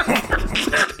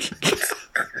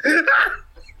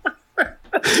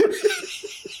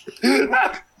 I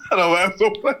don't know.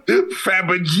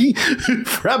 Fabergé.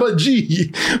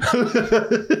 Fabergé.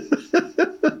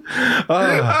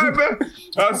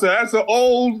 I said that's an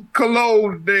old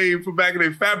cologne name from back in the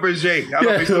day. Fabergé. I don't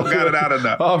know if they still got it out or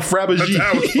not. Oh, Fabergé.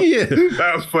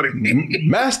 That was funny.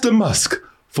 Master Musk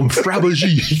from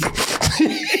Fabergé.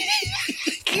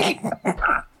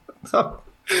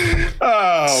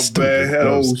 Oh, Stupid, man. That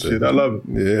old stupid. shit. I love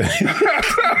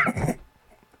it.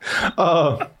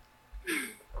 Yeah.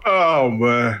 Oh,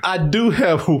 man. I do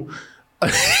have. Somebody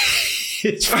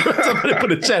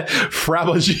put in the chat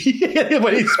Fabergé,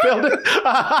 but he spelled it.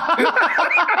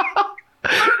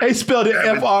 They spelled it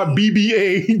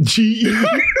F-R-B-B-A-G-E.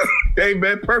 Hey,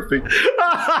 man, perfect.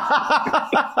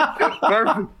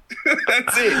 Perfect.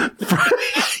 That's it.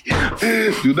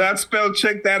 Do not spell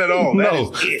check that at all. That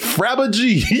No, is it.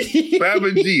 Fabergé.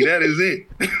 Fabergé, that is it.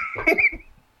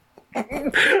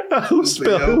 Who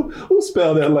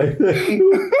spelled that like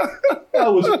that?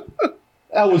 That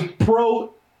was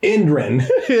Pro Indran.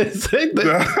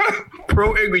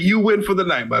 Pro Indran, you win for the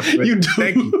night, my friend. You do.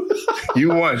 Thank you. You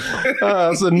won.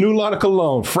 It's a new line of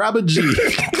cologne. Fabergé.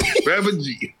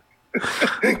 Fabergé.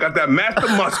 Got that Master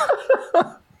Musk.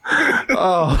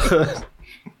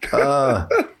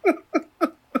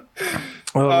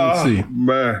 Let me see.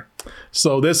 Man.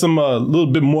 So there's some little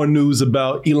bit more news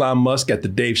about Elon Musk at the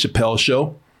Dave Chappelle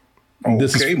show.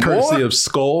 This is courtesy of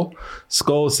Skull.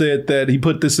 Skull said that he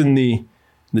put this in the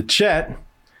chat.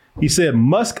 He said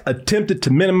Musk attempted to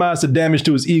minimize the damage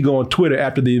to his ego on Twitter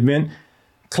after the event,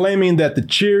 claiming that the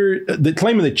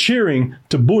cheering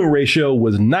to booing ratio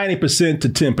was 90% to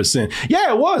 10%.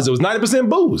 Yeah, it was. It was 90%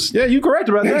 boos. Yeah, you correct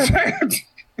about that.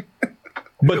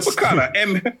 But what kind of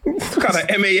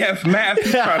MAF math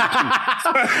you trying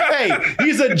to do? Hey,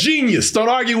 he's a genius. Don't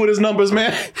argue with his numbers,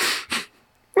 man.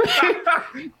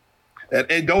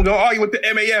 And don't argue with the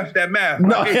MAF, that math.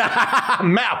 No,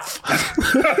 math.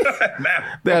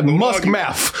 That Musk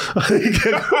math.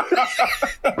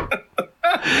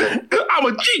 I'm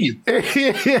a genius.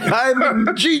 I'm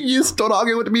a genius. Don't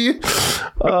argue with me.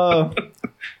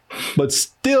 But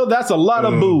still, that's a lot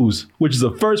of booze, which is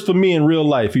a first for me in real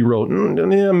life, he wrote.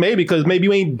 Yeah, maybe, because maybe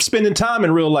you ain't spending time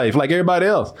in real life like everybody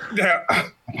else. Yeah,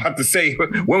 I'm about to say,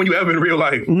 when were you ever in real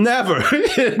life? Never.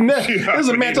 This is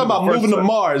a man talking about moving to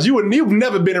Mars. You've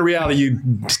never been in reality, you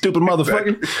stupid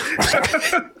motherfucker.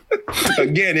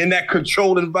 Again, in that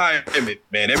controlled environment,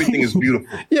 man, everything is beautiful.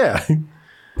 Yeah.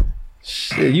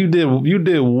 Shit, you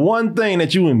did one thing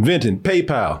that you invented,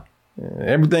 PayPal.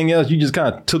 Everything else you just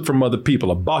kind of took from other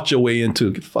people or bought your way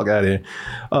into. Get the fuck out of here.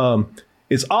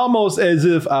 It's almost as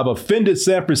if I've offended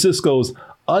San Francisco's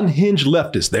unhinged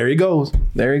leftists. There he goes.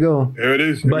 There you go. There it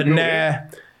is. But nah.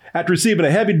 After receiving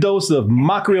a heavy dose of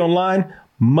mockery online,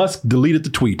 Musk deleted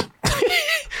the tweet.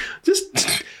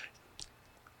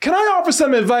 Can I offer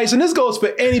some advice? And this goes for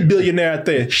any billionaire out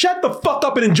there. Shut the fuck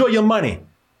up and enjoy your money.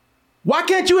 Why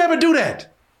can't you ever do that?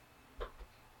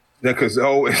 Yeah, because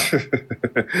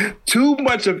too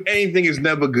much of anything is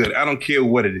never good. I don't care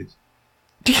what it is.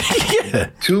 Yeah.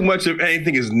 Too much of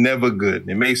anything is never good.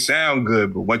 It may sound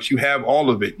good, but once you have all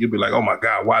of it, you'll be like, oh my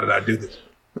God, why did I do this?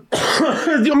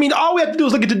 I mean, all we have to do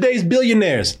is look at today's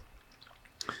billionaires.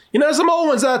 You know, there's some old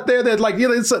ones out there that like, yeah,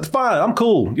 it's fine. I'm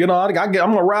cool. You know, I'm going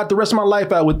to ride the rest of my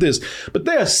life out with this. But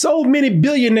there are so many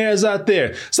billionaires out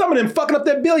there. Some of them fucking up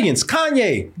their billions.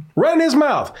 Kanye, running his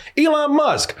mouth. Elon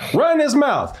Musk, running his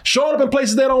mouth. Showing up in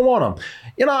places they don't want him.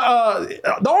 You know,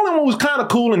 the only one who's kind of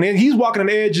cool and he's walking on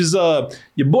the edge is your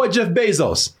boy Jeff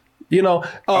Bezos. You know,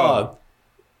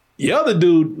 the other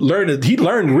dude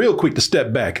learned real quick to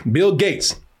step back. Bill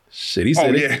Gates. Shit, he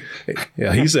said,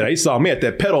 he said, he saw me at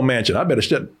that pedal mansion. I better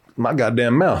shut my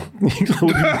goddamn mouth.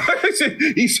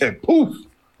 He said, poof.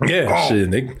 Yeah, shit.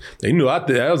 They knew I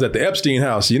was at the Epstein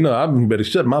house. You know, I better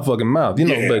shut my fucking mouth. You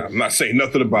know, yeah, but I'm not saying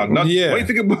nothing about nothing. Yeah. Wait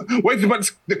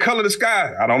about the color of the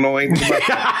sky. I don't know anything about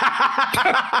that.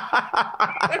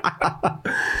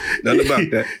 Nothing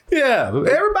about that. Yeah,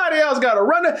 everybody else got to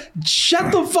run it.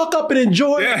 Shut the fuck up and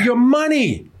enjoy your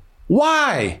money.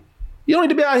 Why? You don't need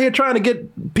to be out here trying to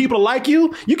get people to like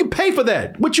you. You can pay for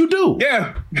that. What you do?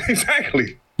 Yeah,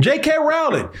 exactly. J.K.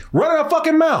 Rowling, running her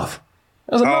fucking mouth.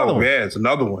 That's another one. Yeah, it's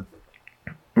another one.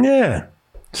 Yeah.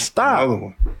 Stop. Another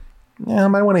one. Yeah, I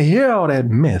might want to hear all that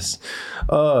mess.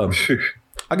 I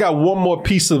got one more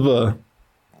piece of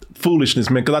foolishness,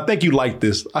 man, because I think you like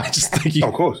this. I just think you.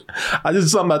 Of course. I just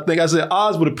something I think. I said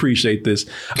Oz would appreciate this.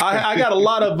 I got a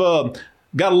lot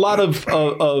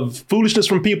of foolishness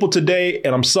from people today,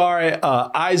 and I'm sorry,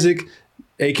 Isaac,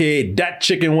 aka Dat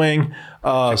Chicken Wing.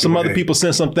 Some other people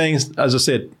sent some things. As I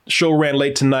said, show ran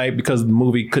late tonight because the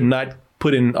movie could not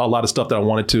put in a lot of stuff that I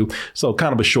wanted to. So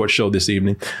kind of a short show this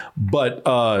evening. But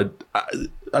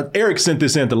Eric sent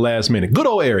this in at the last minute. Good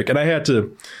old Eric. And I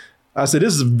said,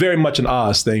 this is very much an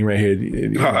Oz thing right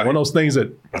here. One of those things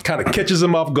that kind of catches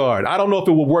him off guard. I don't know if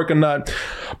it will work or not,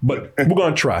 but we're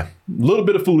going to try. A little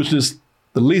bit of foolishness.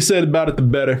 The least said about it, the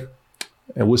better.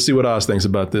 And we'll see what Oz thinks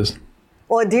about this.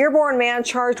 Well, a Dearborn man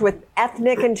charged with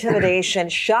ethnic intimidation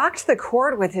shocked the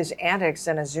court with his antics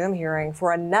in a Zoom hearing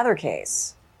for another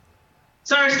case.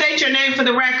 Sir, state your name for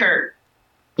the record.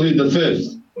 Plead the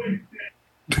fifth.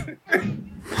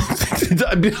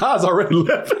 Oz already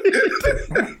left.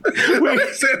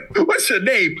 What's your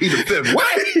name, Peter Fifth?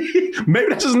 What? Maybe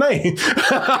that's his name.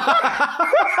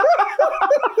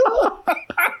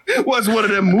 Was one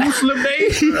of them Muslim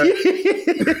names?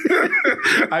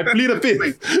 I plead the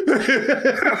fifth.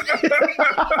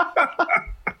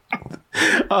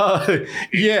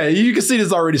 Yeah, you can see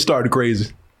this already started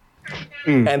crazy.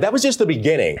 And that was just the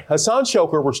beginning. Hassan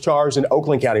Choker was charged in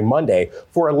Oakland County Monday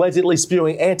for allegedly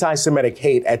spewing anti-Semitic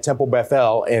hate at Temple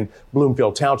Bethel in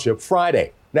Bloomfield Township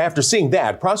Friday. Now, after seeing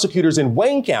that, prosecutors in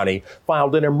Wayne County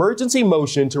filed an emergency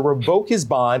motion to revoke his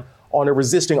bond on a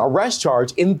resisting arrest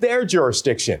charge in their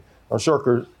jurisdiction. Now,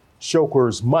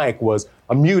 Choker's mic was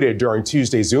muted during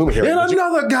Tuesday's Zoom hearing. And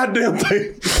another goddamn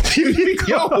thing.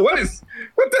 Yo, what the?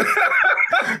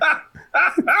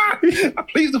 I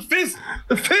plead the fifth.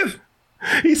 The fifth.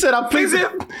 He said, I plead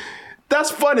the. That's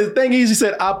funny. The thing is, he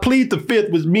said, I plead the fifth,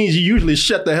 which means you usually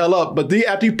shut the hell up. But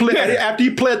after he pled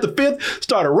the fifth,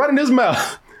 started running his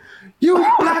mouth. You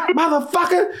black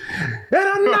motherfucker.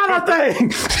 And another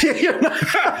thing.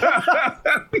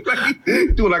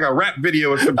 Doing like a rap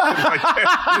video or something like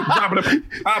that. Dropping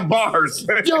hot bars.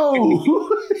 Yo.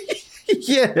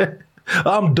 Yeah.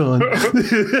 I'm done.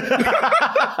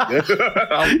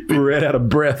 Ran out of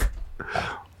breath.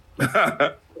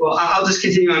 Well, I'll just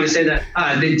continue on to say that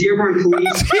the Dearborn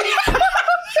police.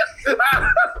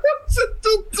 What's it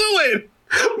doing?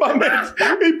 My man,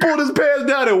 he pulled his pants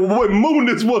down and mooned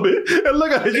this woman. And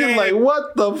look at her, she's like,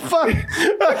 what the fuck?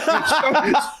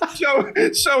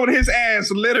 Showing his ass,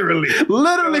 literally.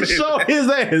 Literally showing his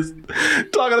ass.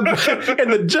 Talking about,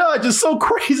 and the judge is so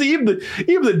crazy. Even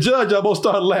the judge almost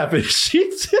started laughing.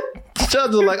 The judge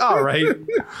is like, all right,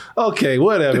 okay,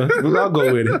 whatever. I'll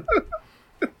go with it.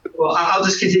 Well, I'll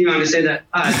just continue on to say that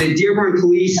the Dearborn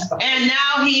police, and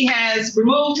now he has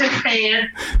removed his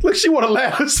pants. Look, she want to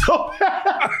laugh so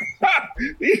bad.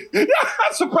 I'm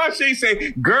surprised she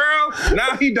say, girl,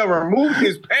 now he done removed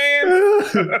his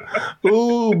pants.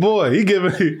 Ooh, boy, he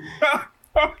giving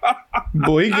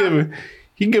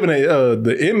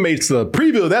the inmates a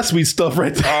preview of that sweet stuff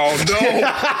right there. Oh, no.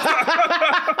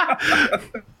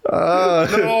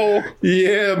 No.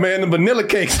 Yeah, man, the vanilla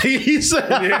cakes. He said,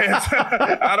 yes.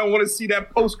 I don't want to see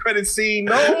that post-credit scene.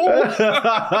 No.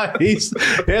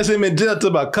 There's him in jail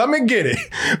about come and get it.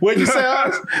 What'd you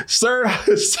say? Served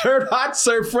hot,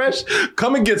 served fresh.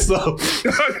 Come and get some.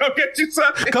 Come get you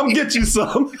some. Come get you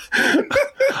some.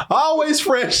 Always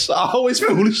fresh, always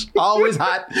foolish, always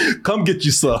hot. Come get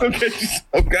you some. Come get you some.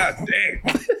 Oh, God damn.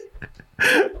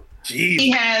 Jeez.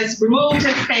 He has removed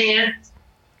his pants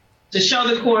to show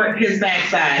the court his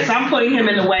backside. So I'm putting him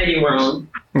in the waiting room.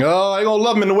 Oh, I gonna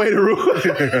love him in the waiting room.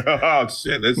 Oh,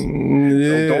 shit.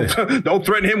 Don't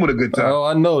threaten him with a good time. Oh,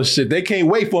 I know, shit. They can't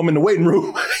wait for him in the waiting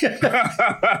room.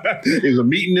 There's a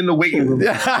meeting in the waiting room. Be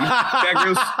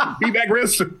back real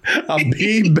soon. I'll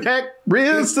be back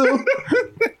real soon.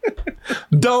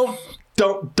 Don't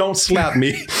slap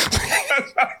me.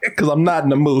 Because I'm not in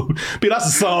the mood. But that's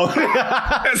a song.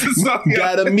 That's a song.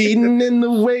 Got a meeting in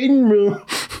the waiting room.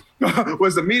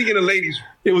 Was the meeting in the ladies' room?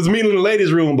 It was a meeting in the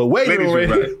ladies' room, but waiting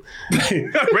room. Right.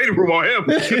 Waiting room on him.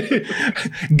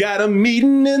 Got a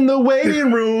meeting in the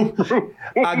waiting room.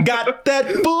 I got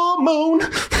that full moon.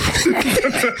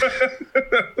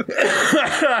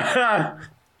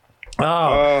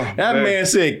 That man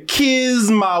said, kiss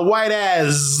my white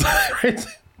ass.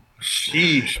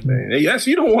 Sheesh, man. Yes,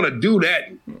 you don't want to do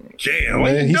that. Jam.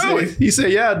 What you doing? He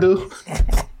said, yeah, I do.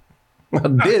 I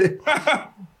did it.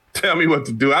 Tell me what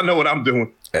to do. I know what I'm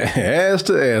doing. Ass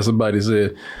to ass, somebody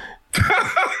said.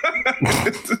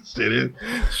 Shit is.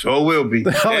 Sure will be.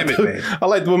 Damn it, man. I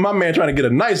like when my man trying to get a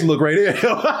nice look right here.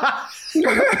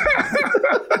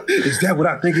 Is that what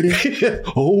I think it is?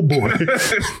 Oh boy.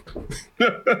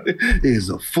 It's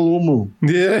a full moon.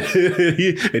 Yeah.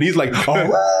 And he's like,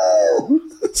 oh.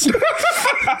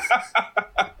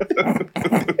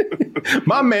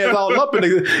 My man's all up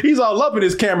in he's all up in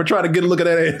his camera trying to get a look at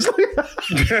that ass.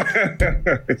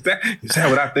 Is that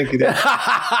what I think it is?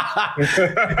 Is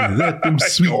that them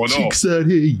sweet cheeks out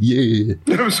here? Yeah.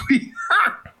 Sweet.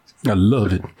 I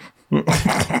love it.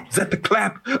 Is that the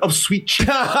clap of sweet cheeks?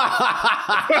 That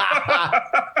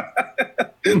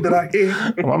I hear?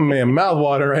 My man mouth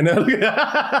water right now.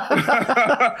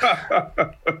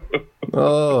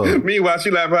 Oh. Meanwhile,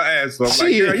 she laughed her ass off.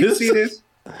 Like, girl, you see this?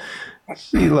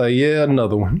 She's like, yeah,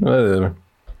 another one. Do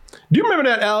you remember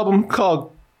that album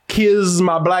called Kiss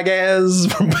My Black Ass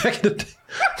from back in the day?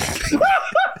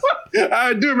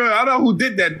 I do remember. I don't know who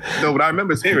did that though, but I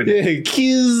remember hearing it. Yeah,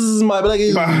 Kiss My Black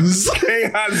Ass.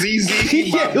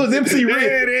 K-I-Z-Z. Yeah, it was MC Rig.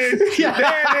 There it is. Yeah.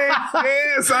 There it is.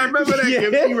 Yes, I remember that. Yeah.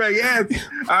 MC Rig. Yes,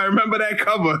 I remember that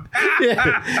cover.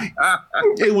 Yeah.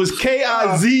 It was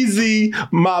K-I-Z-Z,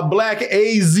 My Black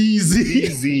A-Z-Z.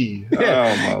 Z. Oh,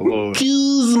 my Lord.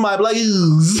 Kiss My Black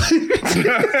Ass.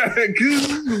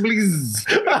 Please.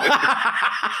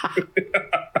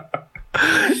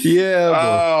 Yeah.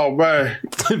 Oh, man.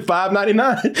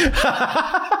 $5.99.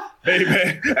 Hey,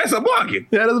 man, that's a bargain.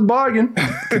 Yeah, that's a bargain.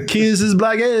 Kiss his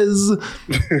black ass.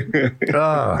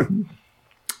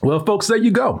 Well, folks, there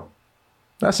you go.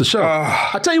 That's the show.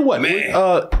 I tell you what,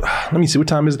 let me see, what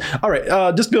time is it? All right,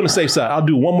 just be on the safe side. I'll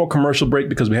do one more commercial break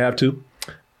because we have to.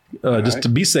 Just to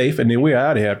be safe, and then we're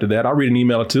out of here after that. I'll read an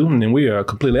email or two, and then we are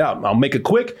completely out. I'll make it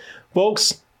quick.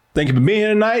 Folks, thank you for being here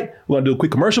tonight. We're going to do a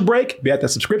quick commercial break. If you had that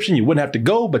subscription, you wouldn't have to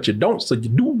go, but you don't, so you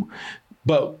do.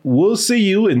 But we'll see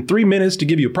you in 3 minutes to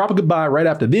give you a proper goodbye right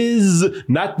after this.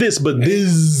 Not this, but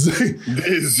this.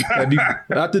 This.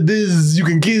 After this, you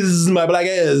can kiss my black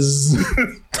ass.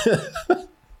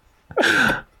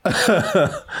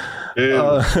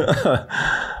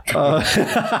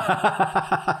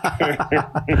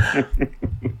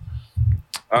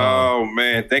 Oh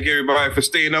man, thank everybody for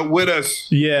staying up with us.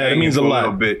 Yeah, it means a lot.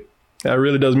 Little bit. That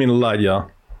really does mean a lot, y'all.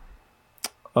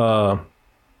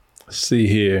 Let's see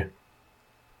here.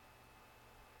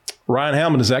 Ryan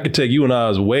Hamilton said, I could take you and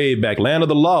Oz way back. Land of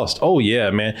the Lost. Oh yeah,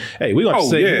 man. Hey, we're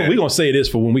gonna say this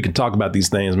for when we can talk about these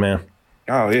things, man.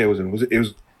 Oh yeah, it was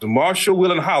Marshall,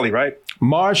 Will, and Holly, right?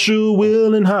 Marshall,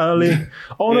 Will, and Holly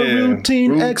on a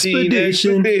routine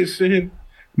expedition.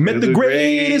 Met the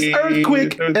greatest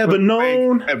earthquake ever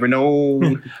known.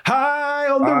 High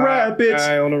on the rapids.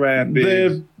 High on the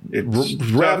rapids.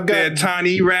 Shook their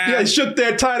tiny raft. Yeah, shook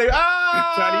their tiny.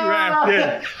 Tiny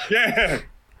raft. Yeah.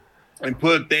 And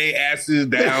put their asses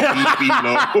down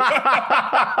below.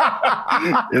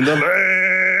 In the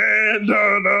land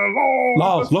of the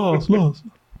Lost.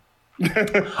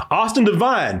 Austin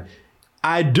Devine.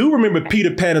 I do remember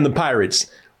Peter Pan and the Pirates.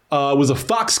 It was a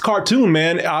Fox cartoon,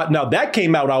 man. Now that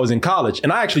came out when I was in college,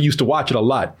 and I actually used to watch it a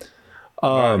lot.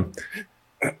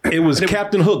 It was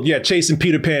Captain Hook, chasing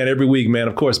Peter Pan every week, man.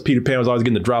 Of course, Peter Pan was always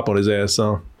getting the drop on his ass.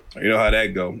 So you know how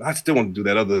that go. I still want to do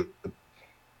that other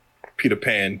Peter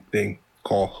Pan thing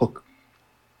called Hook.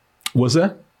 What's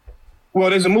that? Well,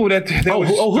 there's a movie that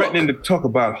was threatening to talk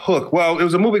about Hook. Well, it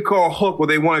was a movie called Hook where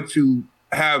they wanted to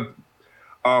have,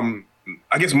 I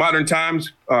guess, modern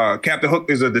times. Captain Hook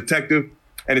is a detective.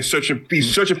 And he's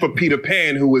searching for Peter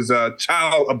Pan, who was a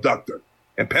child abductor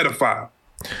and pedophile.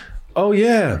 Oh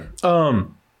yeah.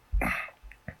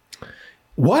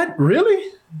 What?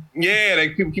 Really? Yeah, they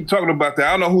keep talking about that.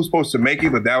 I don't know who's supposed to make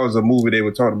it, but that was a movie they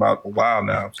were talking about a while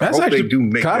now. So that's I hope actually they do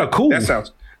make kind of that. cool.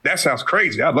 That sounds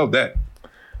crazy. I love that.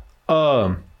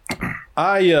 I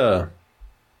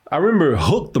remember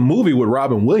Hook, the movie with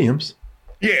Robin Williams.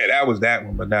 Yeah, that was that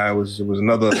one. But now it was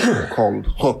another called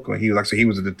Hook. Like he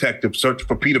was a detective searching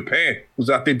for Peter Pan,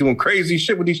 who's out there doing crazy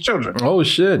shit with these children. Oh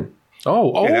shit!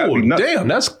 Oh, damn!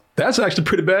 That's actually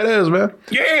pretty badass, man.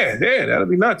 Yeah, that'd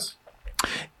be nuts.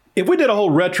 If we did a whole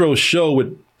retro show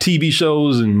with TV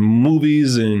shows and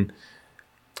movies and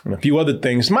a few other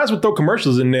things, might as well throw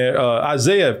commercials in there.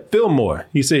 Isaiah Fillmore,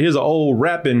 he said, "Here's an old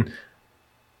rapping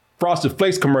Frosted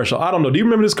Flakes commercial." I don't know. Do you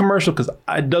remember this commercial? Because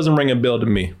it doesn't ring a bell to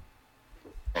me.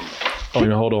 Oh,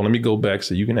 hold on. Let me go back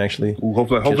so you can actually.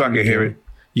 Hopefully I can hear it.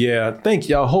 Yeah, thank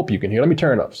you. I hope you can hear. Let me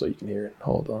turn it up so you can hear it.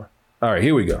 Hold on. All right,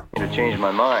 here we go. To change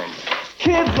my mind.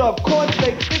 Kids love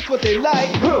cornflakes, it's what they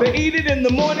like. They eat it in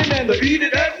the morning and they eat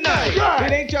it at night.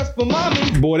 It ain't just for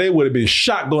mommy. Boy, they would have been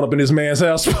shot going up in this man's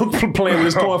house playing with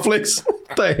his cornflakes.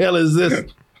 What the hell is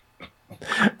this?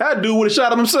 That dude would have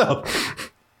shot him himself.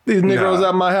 These Negroes out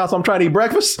of my house, I'm trying to eat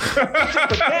breakfast. What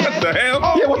the hell?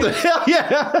 Yeah, what the hell?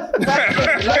 Yeah.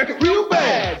 Like real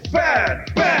bad.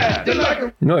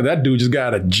 No, that dude just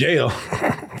got out of jail.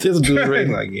 This dude right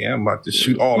like, yeah, I'm about to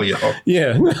shoot all of y'all.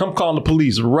 Yeah, I'm calling the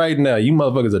police right now. You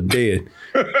motherfuckers are dead.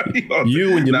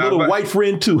 You and your little white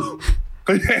friend too.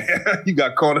 You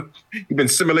got caught up. You've been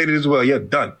simulated as well. You're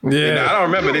done. Yeah. Now, I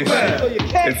don't remember this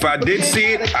shit. If I did see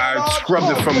it, I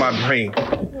scrubbed it from my brain.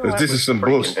 Because this is some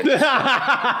bullshit.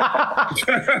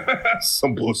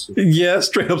 Some bullshit. Yeah,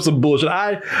 straight up some bullshit.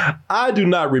 I do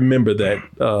not remember that.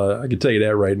 I can tell you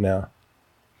that right now.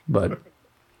 But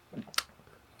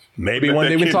maybe one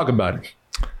day we can talk about it.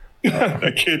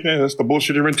 That kid, that's the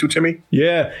bullshit you're into, Timmy.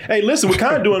 Yeah. Hey, listen, we're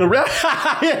kind of doing a rap. He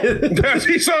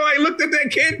saw I looked at that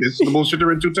kid. This is the bullshit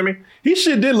you're into, Timmy. He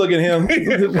sure did look at him.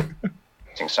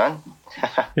 Son?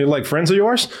 You're like friends of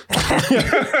yours?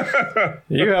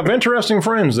 You have interesting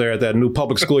friends there at that new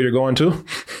public school you're going to.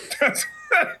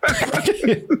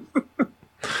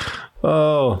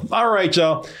 Oh, all right,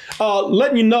 y'all.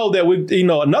 Letting you know that we,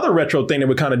 another retro thing that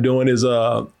we're kind of doing is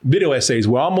video essays.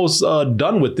 We're almost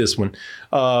done with this one.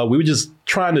 We were just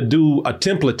trying to do a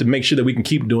template to make sure that we can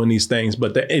keep doing these things,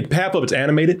 but half of it's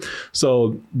animated.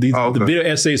 So the video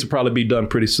essays will probably be done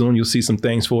pretty soon. You'll see some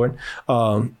things for it.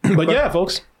 But yeah,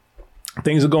 folks,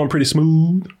 things are going pretty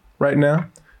smooth right now.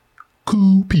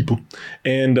 Cool people.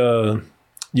 And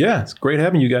yeah, it's great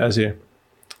having you guys here.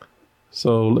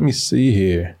 So let me see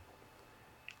here.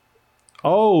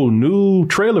 Oh, new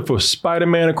trailer for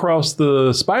Spider-Man Across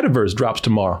the Spider-Verse drops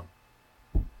tomorrow.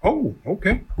 Oh,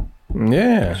 okay.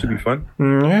 Yeah. That should be fun.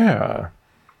 Yeah.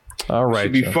 All right.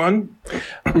 Should be fun.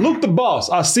 Luke the Boss.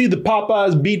 I see the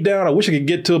Popeyes beat down. I wish I could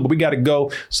get to it, but we got to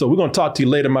go. So we're going to talk to you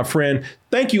later, my friend.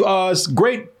 Thank you, Oz.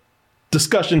 Great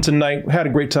discussion tonight. Had a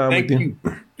great time with you.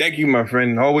 Thank you, my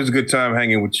friend. Always a good time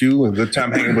hanging with you and good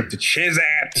time hanging with the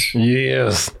Chizat.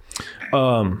 Yes.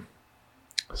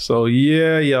 So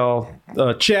yeah, y'all.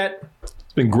 Chat.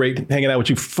 It's been great hanging out with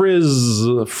you.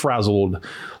 Frazzled.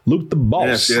 Luke the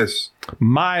Boss. Yes.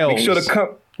 Miles. Make sure to come.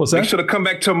 What's that? Make sure to come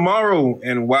back tomorrow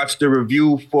and watch the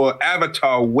review for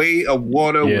Avatar: Way of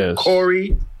Water with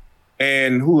Corey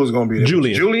and who was going to be there?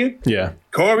 Julian. Yeah.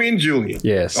 Corey and Julian.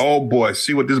 Yes. Oh boy,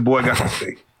 see what this boy got to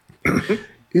say.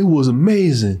 It was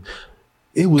amazing.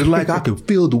 It was like I could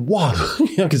feel the water.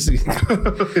 I can see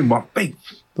in my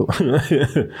face.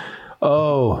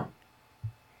 Oh,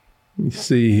 let me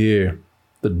see here.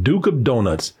 The Duke of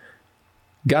Donuts.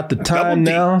 Got the time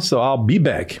now, so I'll be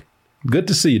back. Good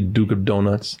to see you, Duke of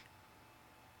Donuts.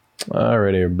 All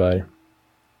right, everybody.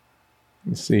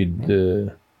 Let's see.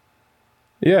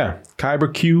 Yeah,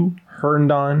 Kyber Q,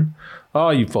 Herndon.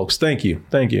 All you folks, thank you.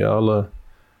 Thank you. We'll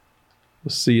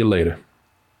see you later.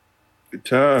 Good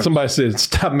time. Somebody said,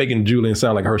 stop making Julian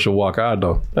sound like Herschel Walker. I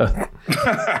know.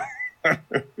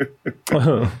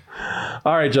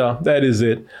 All right, y'all. That is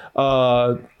it.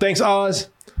 Thanks, Oz.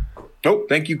 Oh,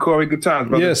 thank you, Corey. Good times,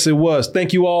 brother. Yes, it was.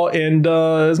 Thank you all. And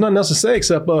there's nothing else to say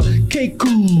except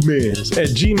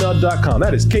kcoolmans@gmail.com.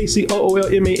 That is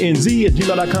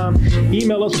KCOOLMANZ@gmail.com.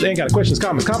 Email us with any kind of questions,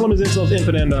 comments, compliments, insults,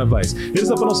 input, and advice. Hit us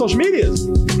up on social medias.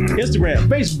 Instagram,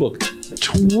 Facebook,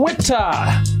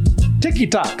 Twitter,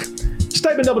 TikTok. Just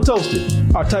type in Double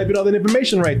Toasted or type in other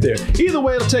information right there. Either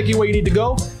way, it'll take you where you need to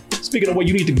go. Speaking of where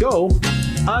you need to go,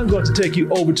 I'm going to take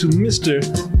you over to Mr.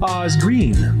 Oz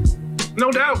Green. No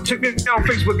doubt. Check me out on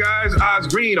Facebook, guys. Oz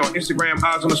Green. On Instagram,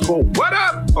 Oz_what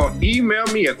up. Or email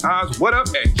me at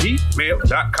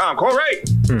ozwhatup@gmail.com. Corey,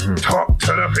 talk to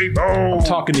the people. I'm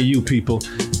talking to you people.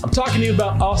 I'm talking to you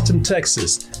about Austin,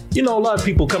 Texas. You know, a lot of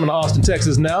people coming to Austin,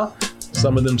 Texas now.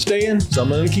 Some of them staying,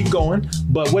 some of them keep going.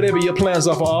 But whatever your plans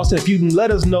are for Austin, if you can let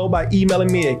us know by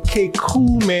emailing me at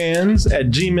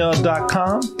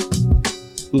kcoolmans@gmail.com.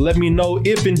 Let me know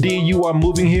if indeed you are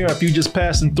moving here, if you're just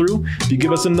passing through. If you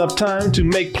give us enough time to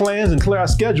make plans and clear our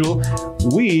schedule,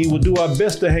 we will do our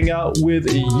best to hang out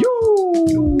with you.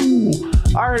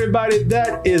 All right, everybody,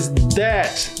 that is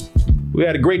that. We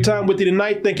had a great time with you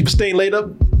tonight. Thank you for staying late up.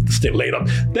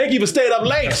 Thank you for staying up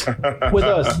late with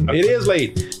us. It is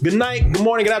late. Good night, good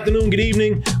morning, good afternoon, good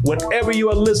evening. Whenever you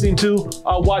are listening to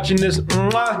or watching this,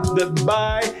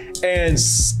 goodbye and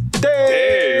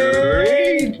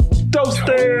stay toasted.